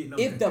B ain't getting on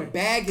If that the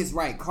bag is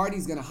right,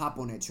 Cardi's gonna hop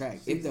on that track.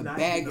 If the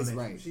bag is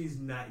right, she's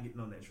not getting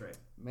on that track.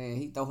 Man,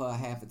 he throw her a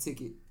half a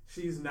ticket.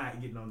 She's not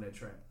getting on that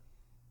track.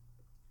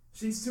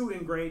 She's too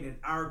ingrained in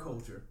our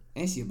culture.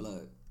 And she a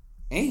blood.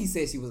 And he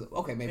said she was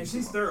okay. Maybe and she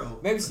she's won. thorough.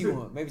 Maybe she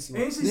won. Maybe she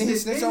won. And Did he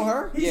snitch on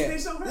her? He Yeah.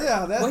 snitched on her.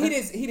 Yeah, Well, he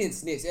didn't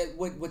snitch.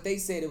 What they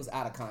said, it was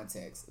out of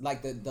context.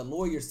 Like the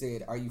lawyer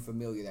said, "Are you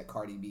familiar that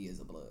Cardi B is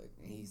a blood?"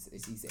 And he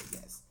said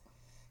yes.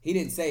 He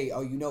didn't say,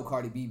 "Oh, you know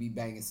Cardi B be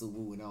banging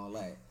Suwu and all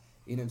that."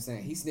 You know what I'm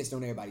saying? He snitched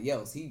on everybody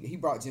else. He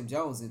brought Jim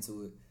Jones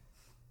into it.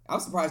 I'm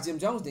surprised Jim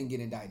Jones didn't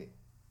get indicted.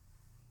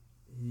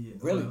 Yeah,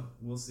 Really? Well,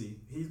 we'll see.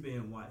 He's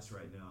being watched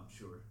right now, I'm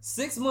sure.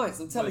 6 months.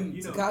 I'm telling But,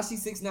 you, you know- Tekashi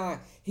 6ix9ine.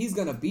 He's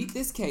gonna beat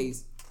this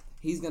case.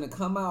 He's gonna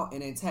come out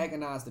and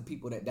antagonize the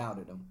people that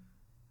doubted him.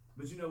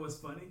 But you know what's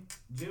funny?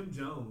 Jim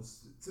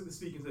Jones,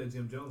 speaking to that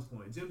Jim Jones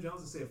point, Jim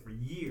Jones has said for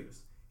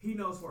years, he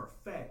knows for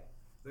a fact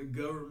the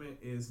government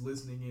is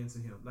listening in to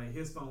him. Like,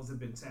 his phones have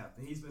been tapped,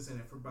 and he's been saying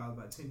that for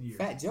about 10 years.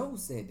 Fat Joe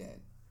said that.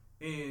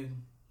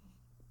 And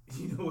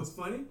you know what's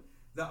funny?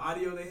 The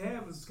audio they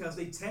have is because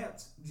they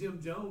tapped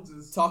Jim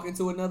Jones's. Talking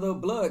to another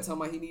blood,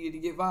 talking about he needed to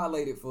get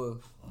violated for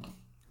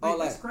all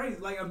That's that. crazy.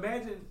 Like,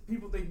 imagine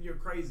people thinking you're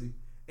crazy,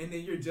 and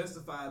then you're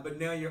justified, but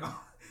now you're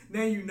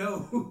now you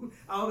know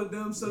all the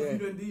dumb stuff Yeah. you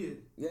done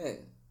did. Yeah,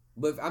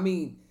 but I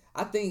mean,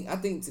 I think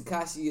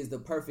Tekashi is the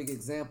perfect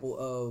example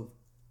of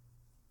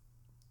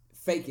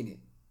faking it,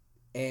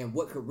 and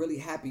what could really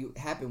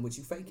happen with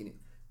you faking it.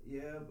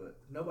 Yeah, but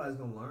nobody's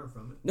gonna learn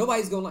from it.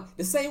 Nobody's gonna learn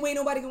the same way.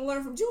 Nobody gonna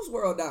learn from Juice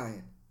WRLD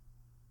dying.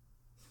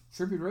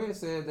 Trippie Redd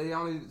said they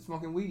only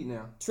smoking weed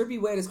now. Trippie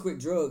Redd has quit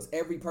drugs.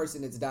 Every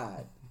person that's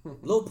died.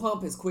 Lil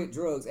Pump has quit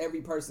drugs.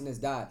 Every person that's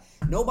died.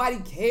 Nobody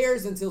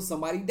cares until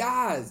somebody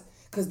dies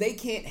because they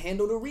can't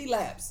handle the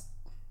relapse.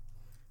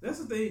 That's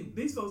the thing.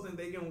 These folks think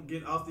they gonna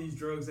get off these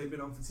drugs they've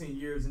been on for 10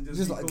 years and just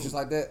Just be like cool. just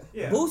like that.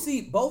 Yeah. Both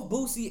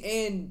Boosie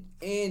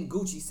and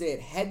Gucci said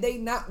had they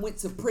not went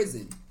to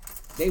prison,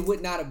 they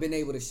would not have been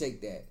able to shake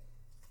that.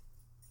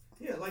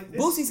 Yeah, like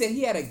this. Boosie said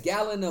he had a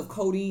gallon of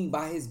codeine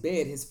by his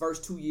bed his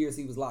first 2 years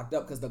he was locked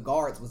up because the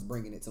guards was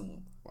bringing it to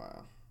him.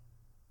 Wow.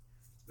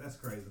 That's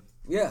crazy.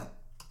 Yeah.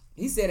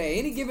 He said at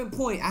any given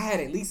point, I had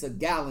at least a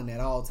gallon at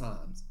all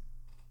times.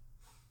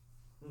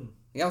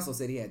 He also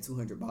said he had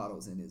 200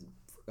 bottles in his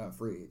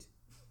fridge.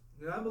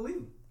 Yeah, I believe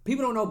him.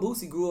 People don't know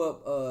Boosie grew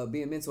up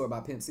being mentored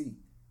by Pimp C.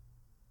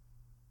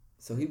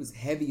 So he was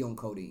heavy on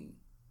codeine.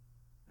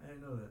 I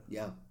didn't know that.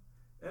 Yeah.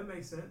 That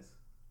makes sense.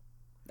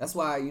 That's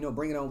why,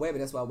 Bring It On Webby,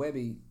 that's why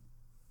Webby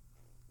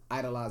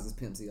idolizes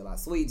Pimp C a lot.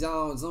 Sweet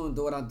Jones,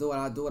 do what I'm doing,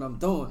 I do what I'm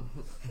doing.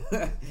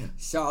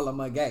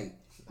 Charlamagne Gay.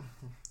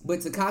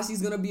 But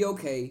Tekashi's gonna be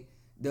okay.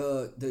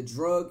 The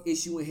drug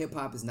issue in hip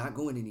hop is not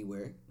going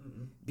anywhere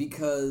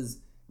because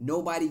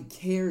nobody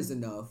cares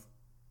enough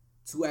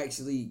to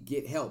actually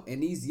get help.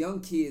 And these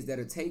young kids that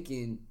are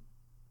taking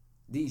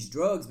these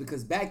drugs,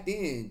 because back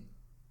then,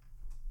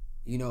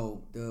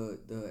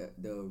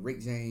 the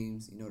Rick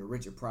James, the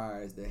Richard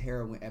Pryors, the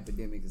heroin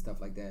epidemic and stuff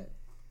like that.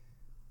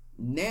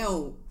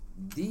 Now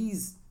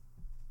these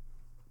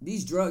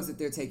drugs that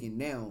they're taking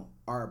now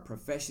are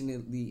professionally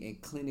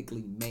and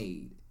clinically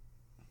made.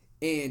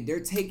 And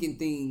they're taking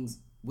things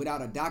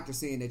without a doctor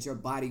saying that your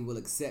body will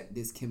accept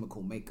this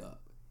chemical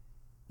makeup.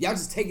 Y'all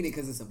just taking it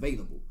because it's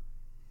available.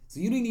 So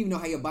you didn't even know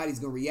how your body's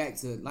going to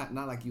react to, not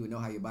like you would know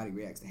how your body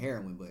reacts to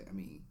heroin, but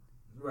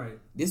right.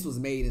 This was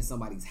made in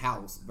somebody's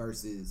house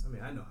versus...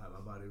 I know how my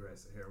body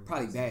reacts to heroin.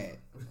 Probably bad.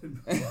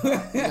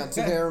 You got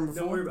took heroin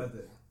before? Don't worry about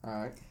that.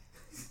 All right.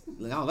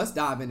 No, let's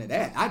dive into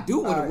that. I do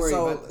want to worry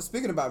about... So,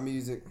 speaking about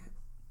music,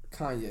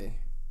 Kanye.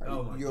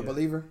 You a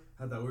believer?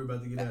 I thought we were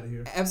about to get out of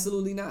here.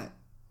 Absolutely not.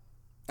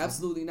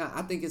 Absolutely not.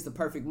 I think it's the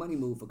perfect money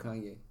move for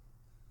Kanye.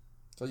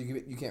 So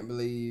you can't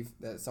believe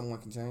that someone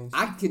can change?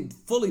 I can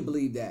fully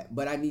believe that,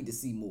 but I need to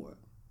see more.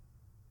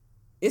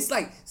 It's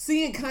like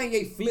seeing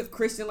Kanye flip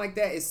Christian like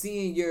that is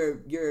seeing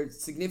your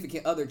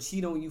significant other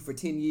cheat on you for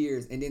 10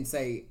 years and then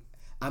say,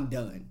 I'm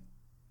done.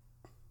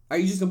 Are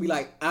you just going to be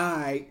like, all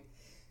right.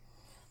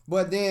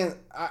 But then,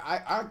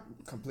 I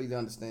completely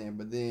understand,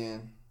 but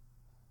then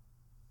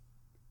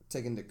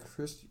taking the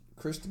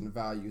Christian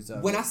values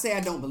of when I say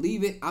I don't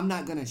believe it, I'm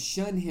not going to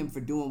shun him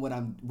for doing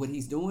what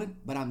he's doing,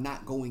 but I'm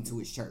not going to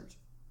his church.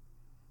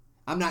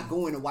 I'm not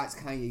going to watch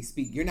Kanye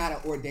speak. You're not an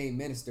ordained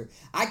minister.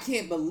 I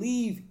can't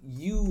believe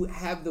you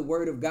have the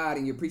word of God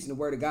and you're preaching the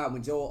word of God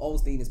when Joel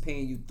Osteen is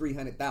paying you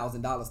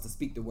 $300,000 to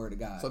speak the word of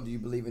God. So do you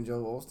believe in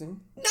Joel Osteen?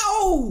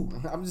 No!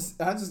 I just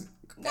asking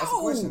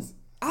questions.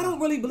 I don't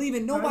really believe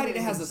in nobody Kanye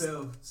that has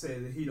himself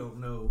said that he don't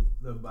know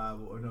the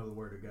Bible or know the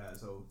word of God.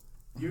 So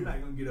you're not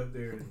going to get up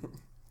there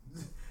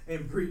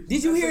and preach.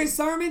 Did you hear his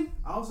sermon?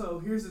 Also,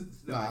 here's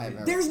No, I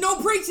haven't. There's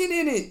no preaching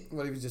in it.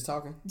 What, he was just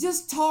talking?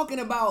 Just talking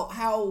about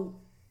how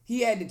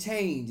he had to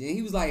change. And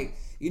he was like,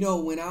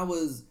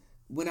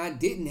 when I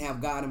didn't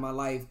have God in my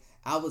life,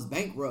 I was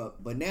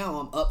bankrupt, but now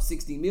I'm up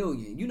 60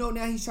 million.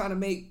 Now he's trying to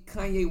make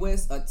Kanye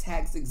West a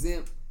tax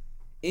exempt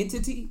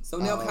entity. So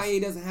now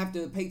Kanye doesn't have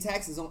to pay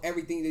taxes on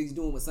everything that he's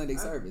doing with Sunday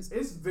service.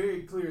 It's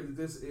very clear that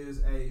this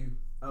is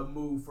a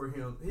move for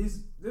him.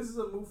 This is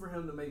a move for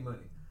him to make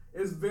money.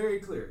 It's very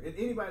clear. And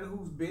anybody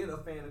who's been a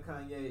fan of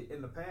Kanye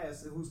in the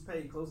past and who's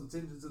paid close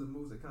attention to the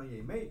moves that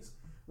Kanye makes,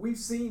 we've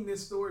seen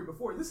this story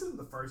before. This isn't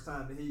the first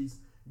time that he's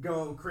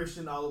gone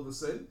Christian all of a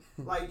sudden.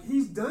 Like,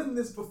 he's done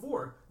this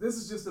before. This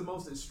is just the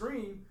most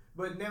extreme,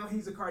 but now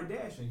he's a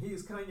Kardashian. He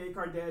is Kanye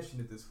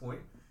Kardashian at this point.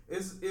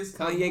 It's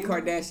Kanye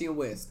Kardashian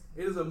West.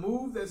 It is a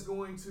move that's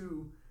going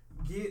to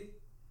get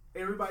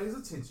everybody's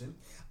attention.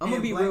 I'm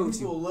going to be real with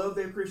you. People love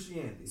their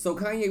Christianity. So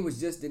Kanye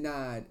was just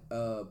denied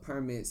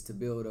permits to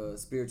build a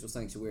spiritual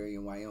sanctuary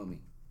in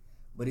Wyoming.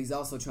 But he's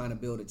also trying to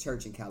build a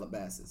church in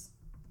Calabasas,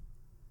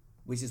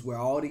 which is where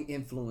all the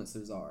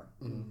influencers are.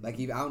 Mm-hmm. Like,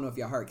 I don't know if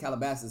y'all heard,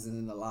 Calabasas is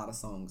in a lot of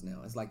songs now.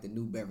 It's like the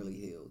new Beverly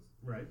Hills.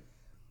 Right.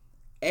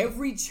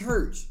 Every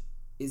church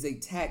is a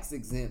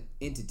tax-exempt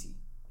entity.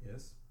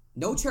 Yes.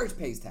 No church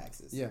pays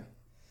taxes. Yeah.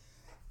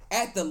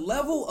 At the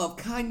level of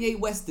Kanye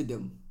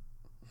Westerdom,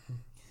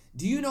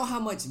 do you know how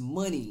much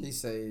money he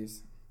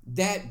saves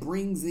that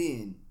brings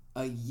in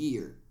a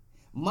year?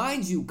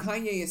 Mind you,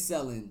 Kanye is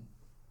selling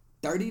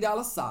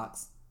 $30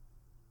 socks,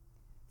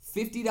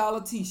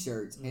 $50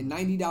 t-shirts, and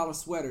 $90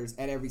 sweaters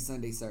at every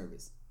Sunday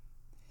service.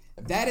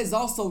 That is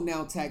also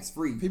now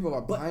tax-free. People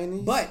are buying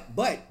these?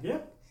 But, yeah.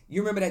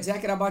 You remember that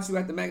jacket I bought you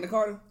at the Magna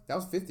Carta? That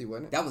was $50,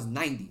 wasn't it? That was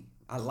 $90.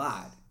 I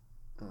lied.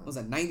 It was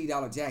a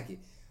 $90 jacket.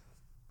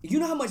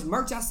 You know how much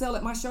merch I sell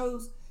at my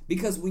shows?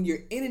 Because when you're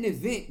in an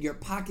event, your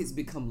pockets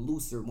become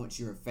looser once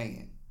you're a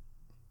fan.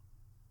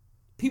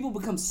 People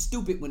become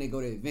stupid when they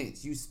go to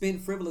events. You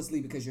spend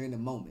frivolously because you're in the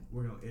moment.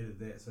 We're going to edit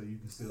that so you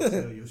can still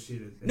sell your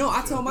shit. No,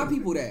 I tell my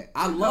people that.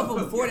 I love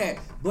them for that.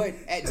 But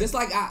just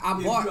like I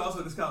bought... You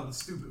also just call them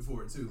stupid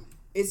for it, too.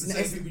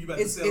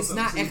 It's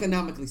not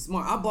economically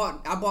smart.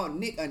 I bought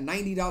Nick a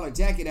 $90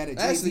 jacket at a Jay-Z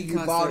concert. Actually,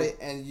 you bought it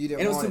and you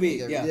didn't want it. And it was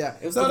too big. Yeah.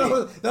 It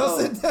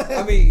was too big.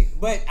 I mean,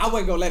 but I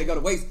wasn't gonna let it go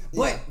to waste.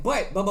 But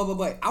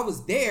I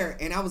was there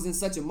and I was in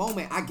such a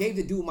moment. I gave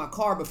the dude my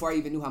car before I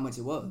even knew how much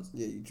it was.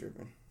 Yeah, you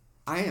tripping.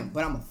 I am,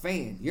 but I'm a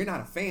fan. You're not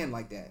a fan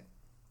like that.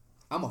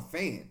 I'm a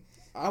fan.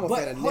 I'm a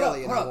fan of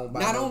Nelly and I won't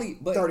buy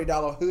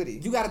 $30 hoodie.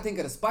 You got to think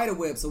of the spider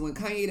web. So when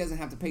Kanye doesn't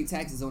have to pay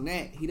taxes on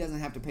that, he doesn't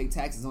have to pay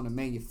taxes on the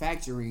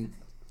manufacturing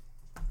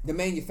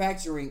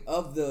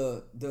of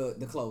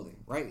the clothing,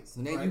 right?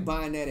 So now you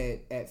buying that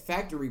at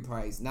factory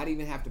price, not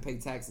even have to pay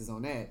taxes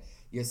on that.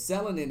 You're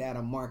selling it at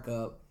a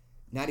markup.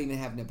 not even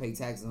having to pay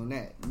taxes on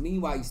that.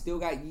 Meanwhile, you still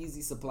got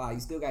Yeezy Supply, you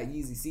still got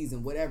Yeezy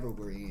Season, whatever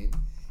we're in.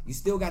 You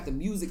still got the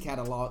music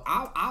catalog.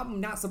 I'm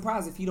not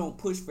surprised if he don't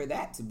push for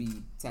that to be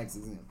tax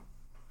exempt.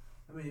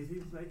 I mean, if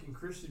he's making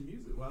Christian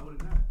music, why would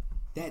it not?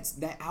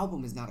 That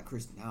album is not a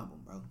Christian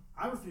album, bro.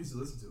 I refuse to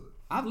listen to it.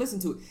 I've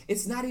listened to it.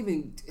 It's not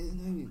even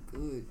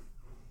good.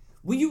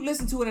 When you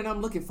listen to it and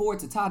I'm looking forward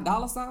to Ty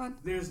Dolla $ign,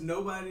 there's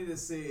nobody that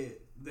said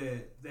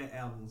that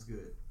album's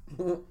good.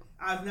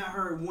 I've not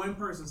heard one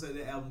person say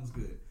that album's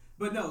good.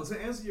 But no,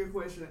 to answer your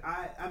question,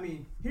 I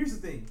mean, here's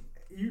the thing.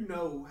 You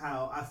know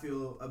how I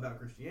feel about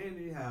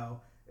Christianity,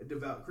 how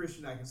devout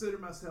Christian I consider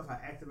myself, how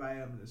active I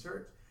am in the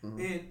church. Mm-hmm.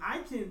 And I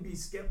can be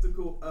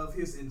skeptical of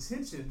his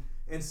intention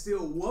and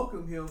still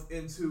welcome him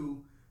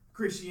into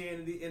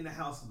Christianity in the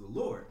house of the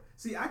Lord.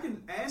 See, I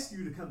can ask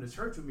you to come to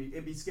church with me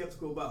and be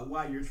skeptical about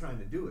why you're trying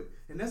to do it.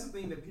 And that's the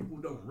thing that people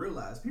don't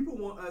realize. People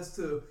want us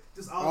to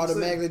just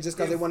automatically, just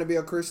because they want to be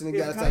a Christian, they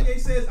got to say,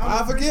 says,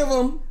 I forgive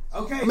him.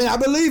 Okay. I mean, I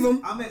believe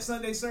him. I'm at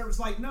Sunday service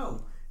like,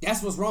 no.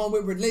 That's what's wrong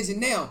with religion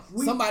now.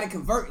 Somebody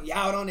converting,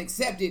 y'all don't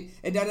accept it.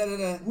 And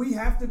da-da-da-da. We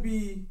have to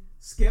be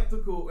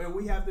skeptical and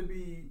we have to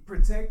be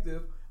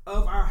protective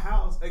of our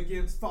house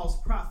against false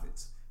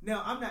prophets.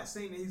 Now, I'm not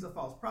saying that he's a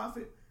false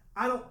prophet.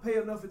 I don't pay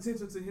enough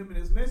attention to him and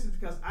his message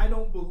because I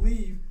don't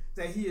believe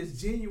that he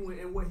is genuine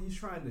in what he's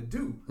trying to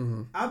do.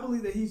 Mm-hmm. I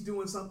believe that he's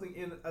doing something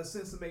in a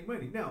sense to make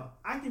money. Now,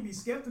 I can be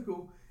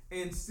skeptical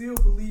and still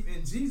believe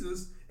in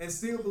Jesus and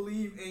still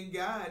believe in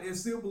God and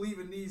still believe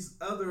in these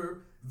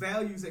other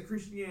values that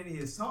Christianity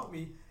has taught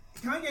me.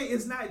 Kanye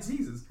is not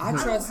Jesus. I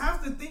don't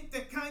have to think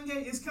that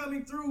Kanye is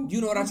coming through.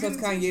 You know what I trust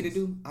Kanye to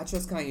do? I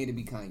trust Kanye to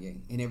be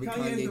Kanye in every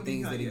Kanye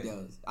things that he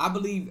does. I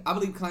believe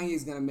Kanye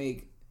is gonna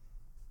make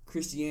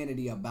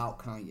Christianity about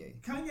Kanye.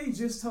 Kanye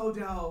just told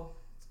y'all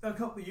a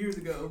couple of years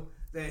ago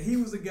that he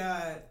was a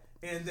god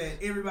and that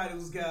everybody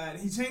was God.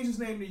 He changed his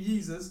name to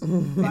Jesus.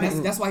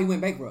 And that's why he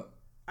went bankrupt.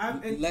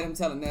 Let him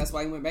tell him that's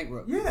why he went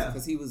bankrupt. Yeah,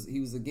 because he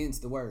was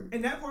against the word,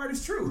 and that part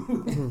is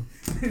true.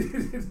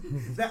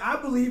 That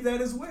I believe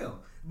that as well.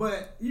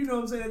 But you know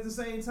what I'm saying. At the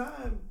same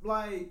time,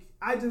 like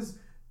I just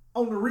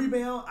on the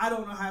rebound, I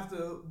don't have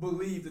to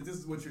believe that this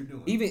is what you're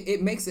doing. Even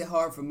it makes it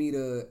hard for me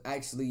to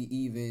actually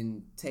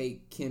even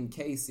take Kim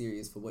K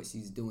serious for what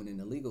she's doing in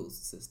the legal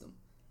system.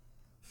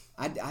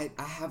 I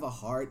have a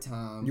hard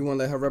time. You want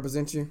to let her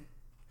represent you?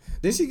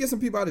 Didn't she get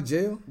some people out of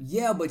jail?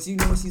 Yeah, but you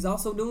know what she's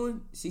also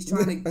doing? She's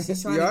trying to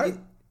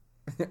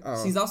get.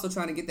 Oh. She's also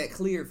trying to get that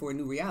cleared for a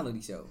new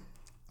reality show.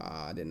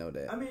 I didn't know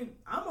that. I mean,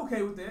 I'm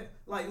okay with that.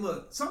 Like,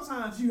 look,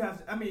 sometimes you have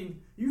to. I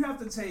mean, you have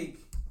to take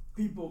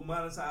people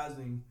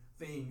monetizing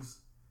things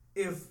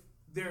if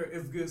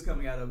good's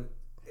coming out of it.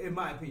 In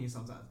my opinion,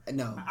 sometimes.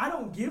 No, I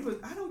don't give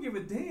a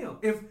damn.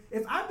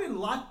 If I've been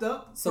locked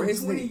up for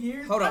 20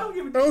 years, I don't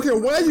give a damn. I don't care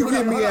why you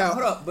get me out.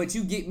 Hold up, but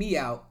you get me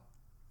out.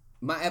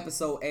 My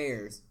episode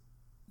airs.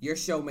 Your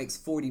show makes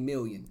 $40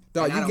 million.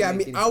 No, you got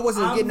me. I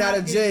wasn't getting out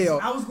of jail.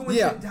 I was going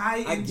to die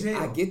in jail.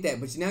 I get that,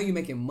 but now you're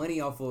making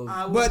money off of.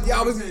 I was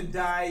going to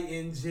die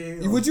in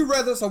jail. Would you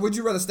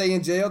rather stay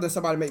in jail than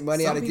somebody make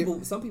money out of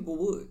it? Some people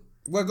would.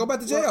 Well, go back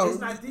to jail. Well, it's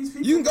not these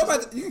people. You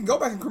can go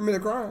back and commit a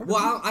crime.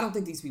 Well, I don't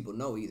think these people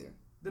know either.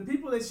 The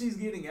people that she's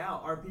getting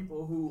out are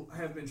people who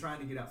have been trying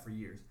to get out for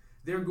years.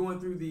 They're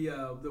going through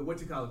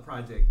the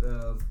project.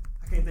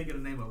 I can't think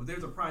of the name of it.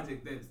 There's a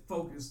project that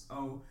focused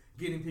on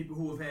getting people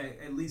who have had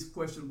at least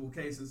questionable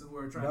cases and who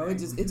are trying. No, it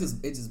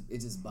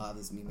just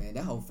bothers me, man.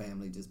 That whole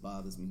family just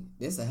bothers me.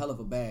 It's a hell of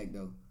a bag,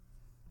 though.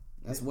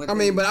 That's one. I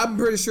mean, but I'm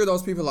pretty sure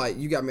those people like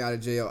you got me out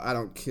of jail. I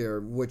don't care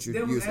what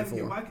you're using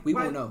for. We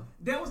won't know.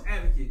 Devil's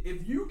advocate.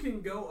 If you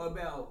can go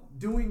about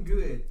doing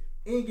good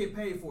and get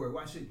paid for it,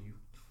 why shouldn't you?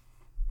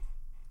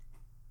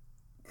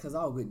 Because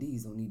all good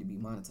deeds don't need to be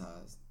monetized. You know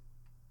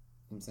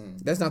what I'm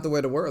saying? That's not the way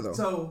of the world, though.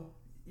 So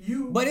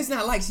but it's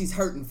not like she's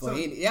hurting for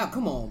any. Yeah,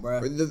 come on,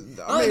 bro.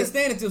 I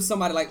understand it to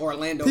somebody like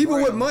Orlando.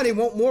 People with money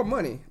want more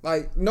money.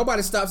 Like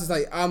nobody stops. It's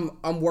like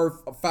I'm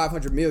worth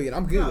 $500 million.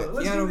 I'm good.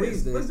 No,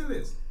 let's do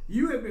this.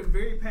 You have been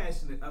very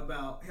passionate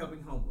about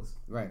helping homeless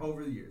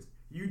over the years.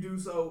 You do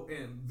so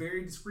in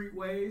very discreet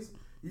ways.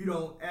 You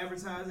don't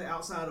advertise it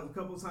outside of a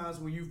couple of times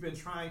when you've been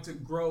trying to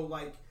grow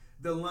like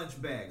the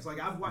lunch bags.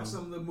 Like I've watched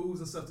some of the moves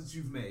and stuff that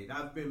you've made.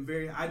 I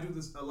do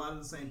this a lot of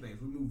the same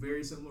things. We move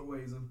very similar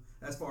ways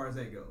as far as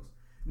that goes.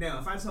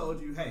 Now, if I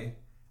told you, hey,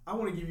 I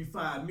want to give you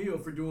 $5 million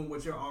for doing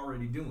what you're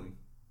already doing,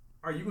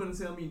 are you going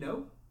to tell me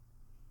no?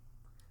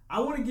 I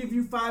want to give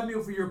you $5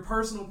 million for your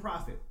personal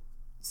profit.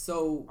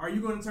 So, are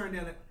you going to turn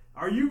down that?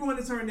 Are you going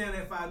to turn down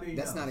that $5 million?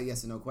 That's not a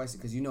yes or no question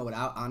because you know what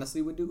I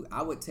honestly would do.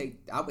 I would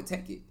take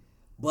it,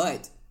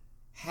 but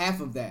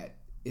half of that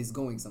is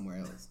going somewhere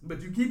else.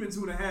 But you keep it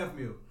 $2.5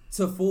 million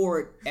to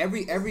forward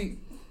every.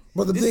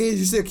 But the thing is,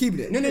 you still keep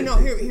it. No.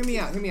 Hear me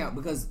out,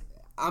 because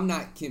I'm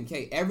not Kim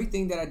K.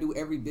 Everything that I do,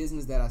 every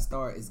business that I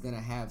start is gonna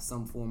have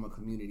some form of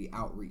community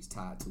outreach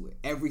tied to it.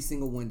 Every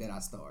single one that I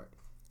start,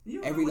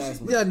 every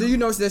last one. Yeah. Do you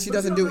know that she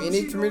doesn't do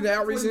any community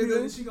outreach?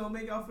 Is she gonna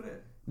make off of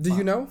that? Do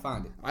you know?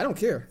 Find it. I don't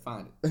care.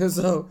 Find it.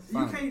 So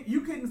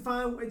you couldn't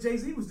find what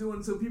Jay-Z was doing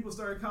until people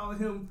started calling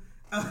him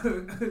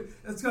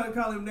That's kind of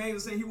calling him names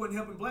and saying he wasn't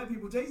helping black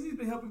people. Jay-Z's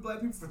been helping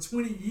black people for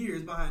 20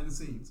 years behind the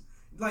scenes.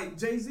 Like,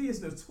 Jay-Z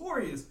is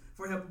notorious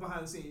for helping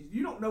behind the scenes.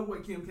 You don't know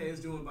what Kim K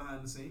is doing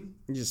behind the scenes.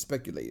 You're just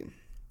speculating.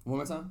 One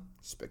more time.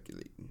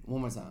 Speculating.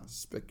 One more time.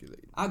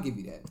 Speculating. I'll give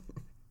you that.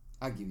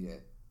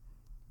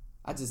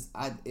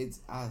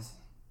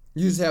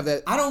 You just have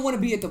that. I don't want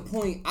to be at the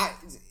point.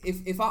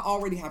 If I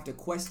already have to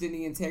question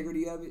the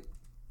integrity of it,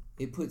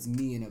 it puts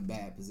me in a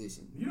bad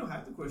position. You don't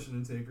have to question the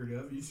integrity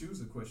of it. You choose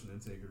to question the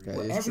integrity. Okay.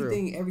 Well, It's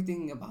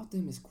everything about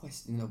them is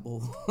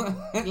questionable.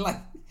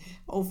 Like,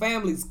 whole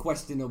family's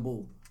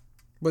questionable.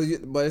 But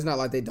it's not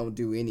like they don't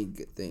do any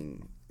good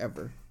thing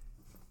ever.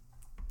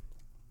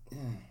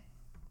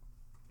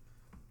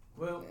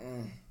 Well,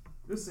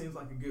 this seems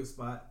like a good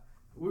spot.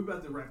 We're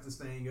about to wrap this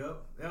thing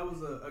up. That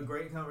was a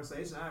great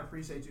conversation. I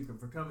appreciate you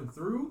for coming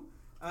through.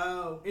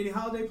 Any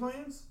holiday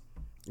plans?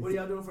 What are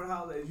y'all doing for the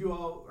holidays?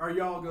 Are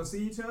y'all gonna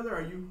see each other?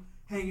 Are you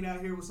hanging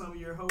out here with some of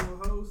your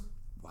hoes?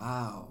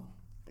 Wow.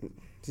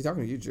 He's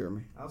talking to you,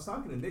 Jeremy. I was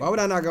talking to Nick. Why would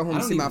I not go home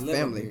and see my even live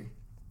up family? here.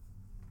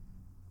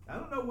 I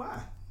don't know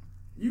why.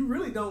 You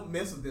really don't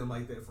mess with them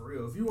like that for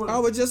real. If you want, I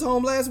was just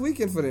home last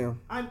weekend for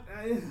them. I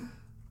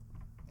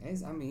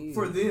mean,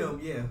 for them,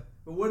 yeah.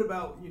 But what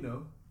about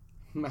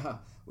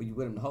were you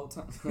with him the whole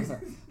time?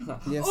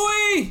 Yes.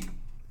 Oi!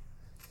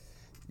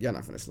 Y'all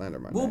not finna slander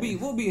my We'll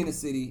name. be in the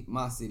city,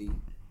 my city,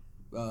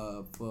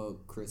 for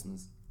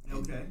Christmas.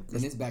 Okay.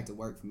 And it's back to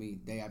work for me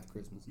day after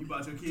Christmas. You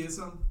bought your kids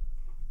something?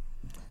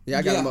 Yeah,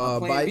 I got him a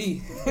Plan bike.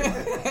 B.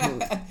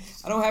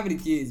 I don't have any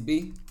kids,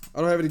 B. I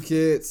don't have any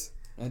kids.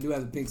 I do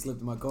have a pink slip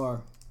in my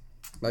car.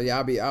 But yeah,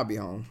 I'll be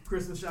home.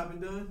 Christmas shopping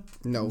done?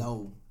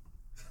 No.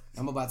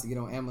 I'm about to get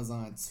on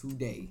Amazon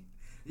today.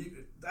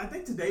 I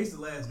think today's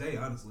the last day,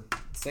 honestly.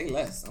 Say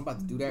less. I'm about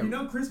to do that. You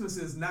know Christmas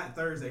is not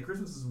Thursday.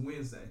 Christmas is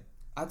Wednesday.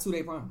 I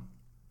 2-day prime.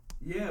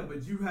 Yeah,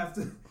 but you have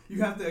to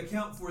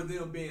account for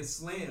them being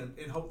slammed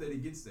and hope that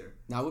it gets there.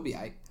 Nah, we'll be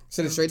alright.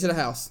 Send it straight to the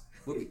house.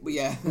 But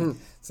yeah.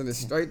 Send it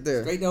straight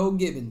there. Straight to Old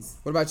Gibbons.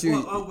 What about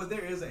you? Well, but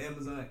there is an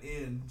Amazon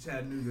in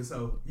Chattanooga,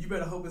 so you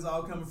better hope it's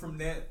all coming from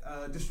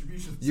that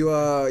distribution. You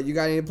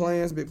got any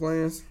plans? Big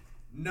plans?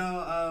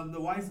 No,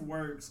 the wife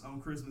works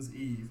on Christmas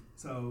Eve,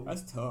 so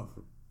That's tough.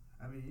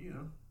 I mean,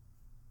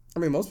 I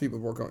mean, most people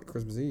work on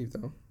Christmas Eve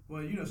though.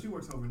 Well, she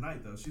works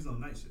overnight though. She's on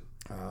night shift,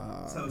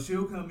 so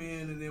she'll come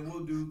in and then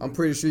we'll do. I'm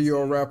pretty sure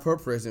you'll wrap her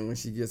present when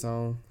she gets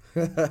home.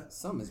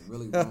 Something is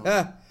really wrong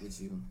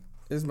with you.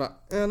 It's my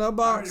in a I already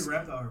box.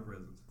 wrapped all her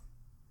presents.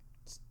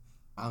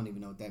 I don't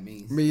even know what that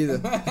means. Me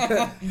either.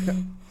 I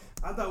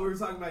thought we were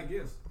talking about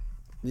gifts.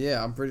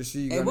 Yeah, I'm pretty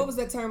sure you. Hey, what was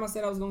that term I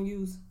said I was gonna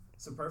use?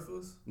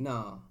 Superfluous?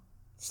 No.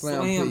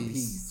 Slam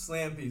piece.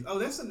 Slam piece. Oh,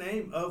 that's the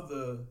name of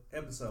the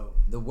episode.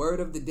 The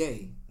word of the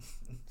day.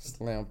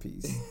 Slam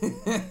piece.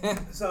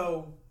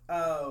 So,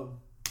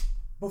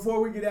 before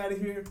we get out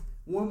of here,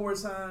 one more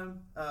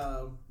time,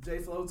 J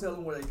Flow, tell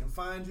them where they can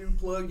find you,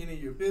 plug any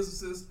of your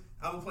businesses.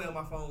 I'm gonna play on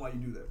my phone while you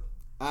do that.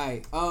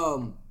 Alright,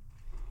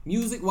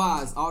 music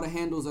wise, all the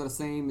handles are the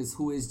same as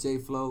Who Is J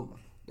Flow.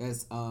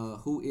 That's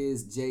Who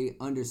Is J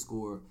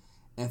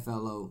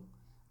 _FLO.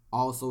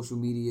 All social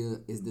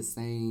media is the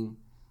same.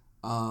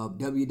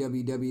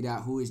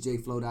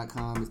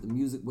 www.whoisjflow.com is the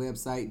music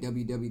website.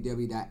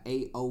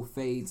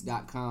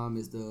 www.aofades.com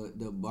is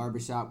the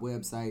barbershop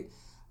website.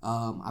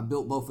 I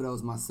built both of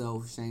those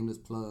myself. Shameless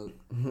plug,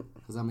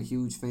 because I'm a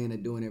huge fan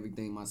of doing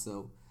everything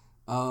myself.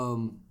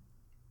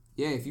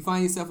 Yeah, if you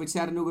find yourself in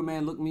Chattanooga,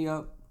 man, look me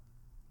up.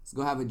 Let's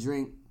go have a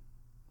drink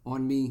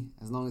on me,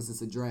 as long as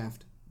it's a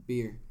draft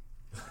beer.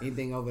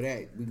 Anything over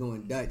that, we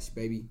going Dutch,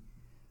 baby.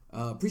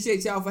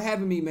 Appreciate y'all for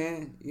having me,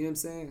 man. You know what I'm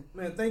saying?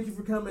 Man, thank you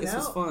for coming This out.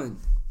 was fun.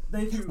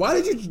 Thank you. Why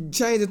did you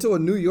change it to a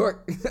New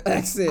York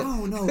accent? I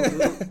don't know,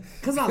 dude.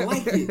 Cause I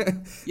like it.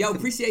 Yo,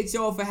 appreciate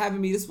y'all for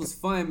having me. This was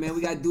fun, man. We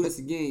gotta do this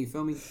again. You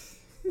feel me?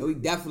 And we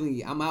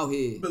definitely, I'm out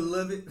here.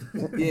 Beloved.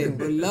 Yeah,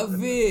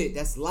 beloved.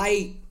 That's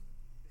light.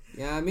 You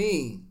know what I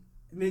mean?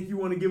 Nick, you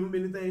want to give them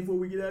anything before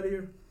we get out of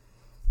here?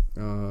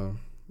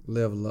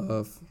 Live,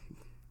 love,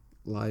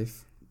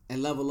 life.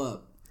 And level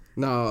up.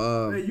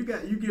 No, Hey, you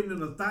giving them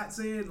the thoughts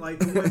in, like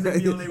the ones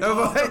that be on their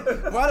wall.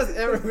 why does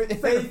everybody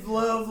Faith,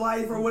 love,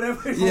 life, or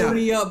whatever. Yeah. Hold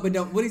me up, but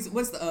don't, what's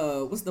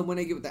the one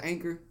they get with the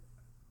anchor?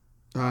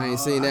 I ain't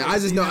seen that. I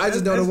just ain't know. seen I that.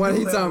 just know the That's one new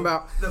he level. talking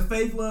about. The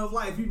faith, love,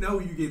 life. You know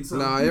you getting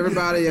something. Nah,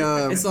 everybody.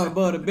 It's on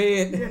above the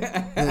bed.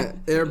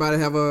 Everybody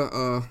have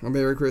a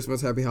Merry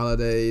Christmas, Happy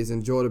Holidays.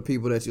 Enjoy the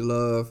people that you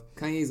love.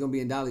 Kanye's gonna be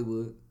in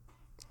Dollywood.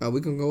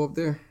 We can go up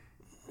there.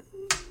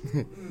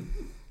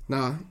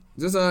 Nah,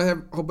 just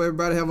hope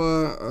everybody have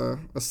a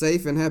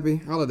safe and happy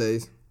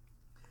holidays.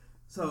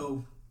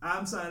 So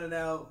I'm signing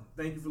out.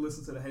 Thank you for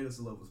listening to the Haters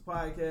to Lovers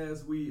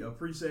podcast. We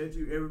appreciate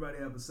you. Everybody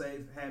have a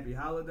safe, happy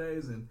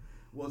holidays, and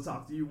we'll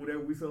talk to you whenever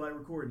we feel like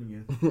recording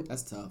again.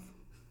 That's tough.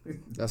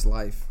 That's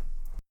life.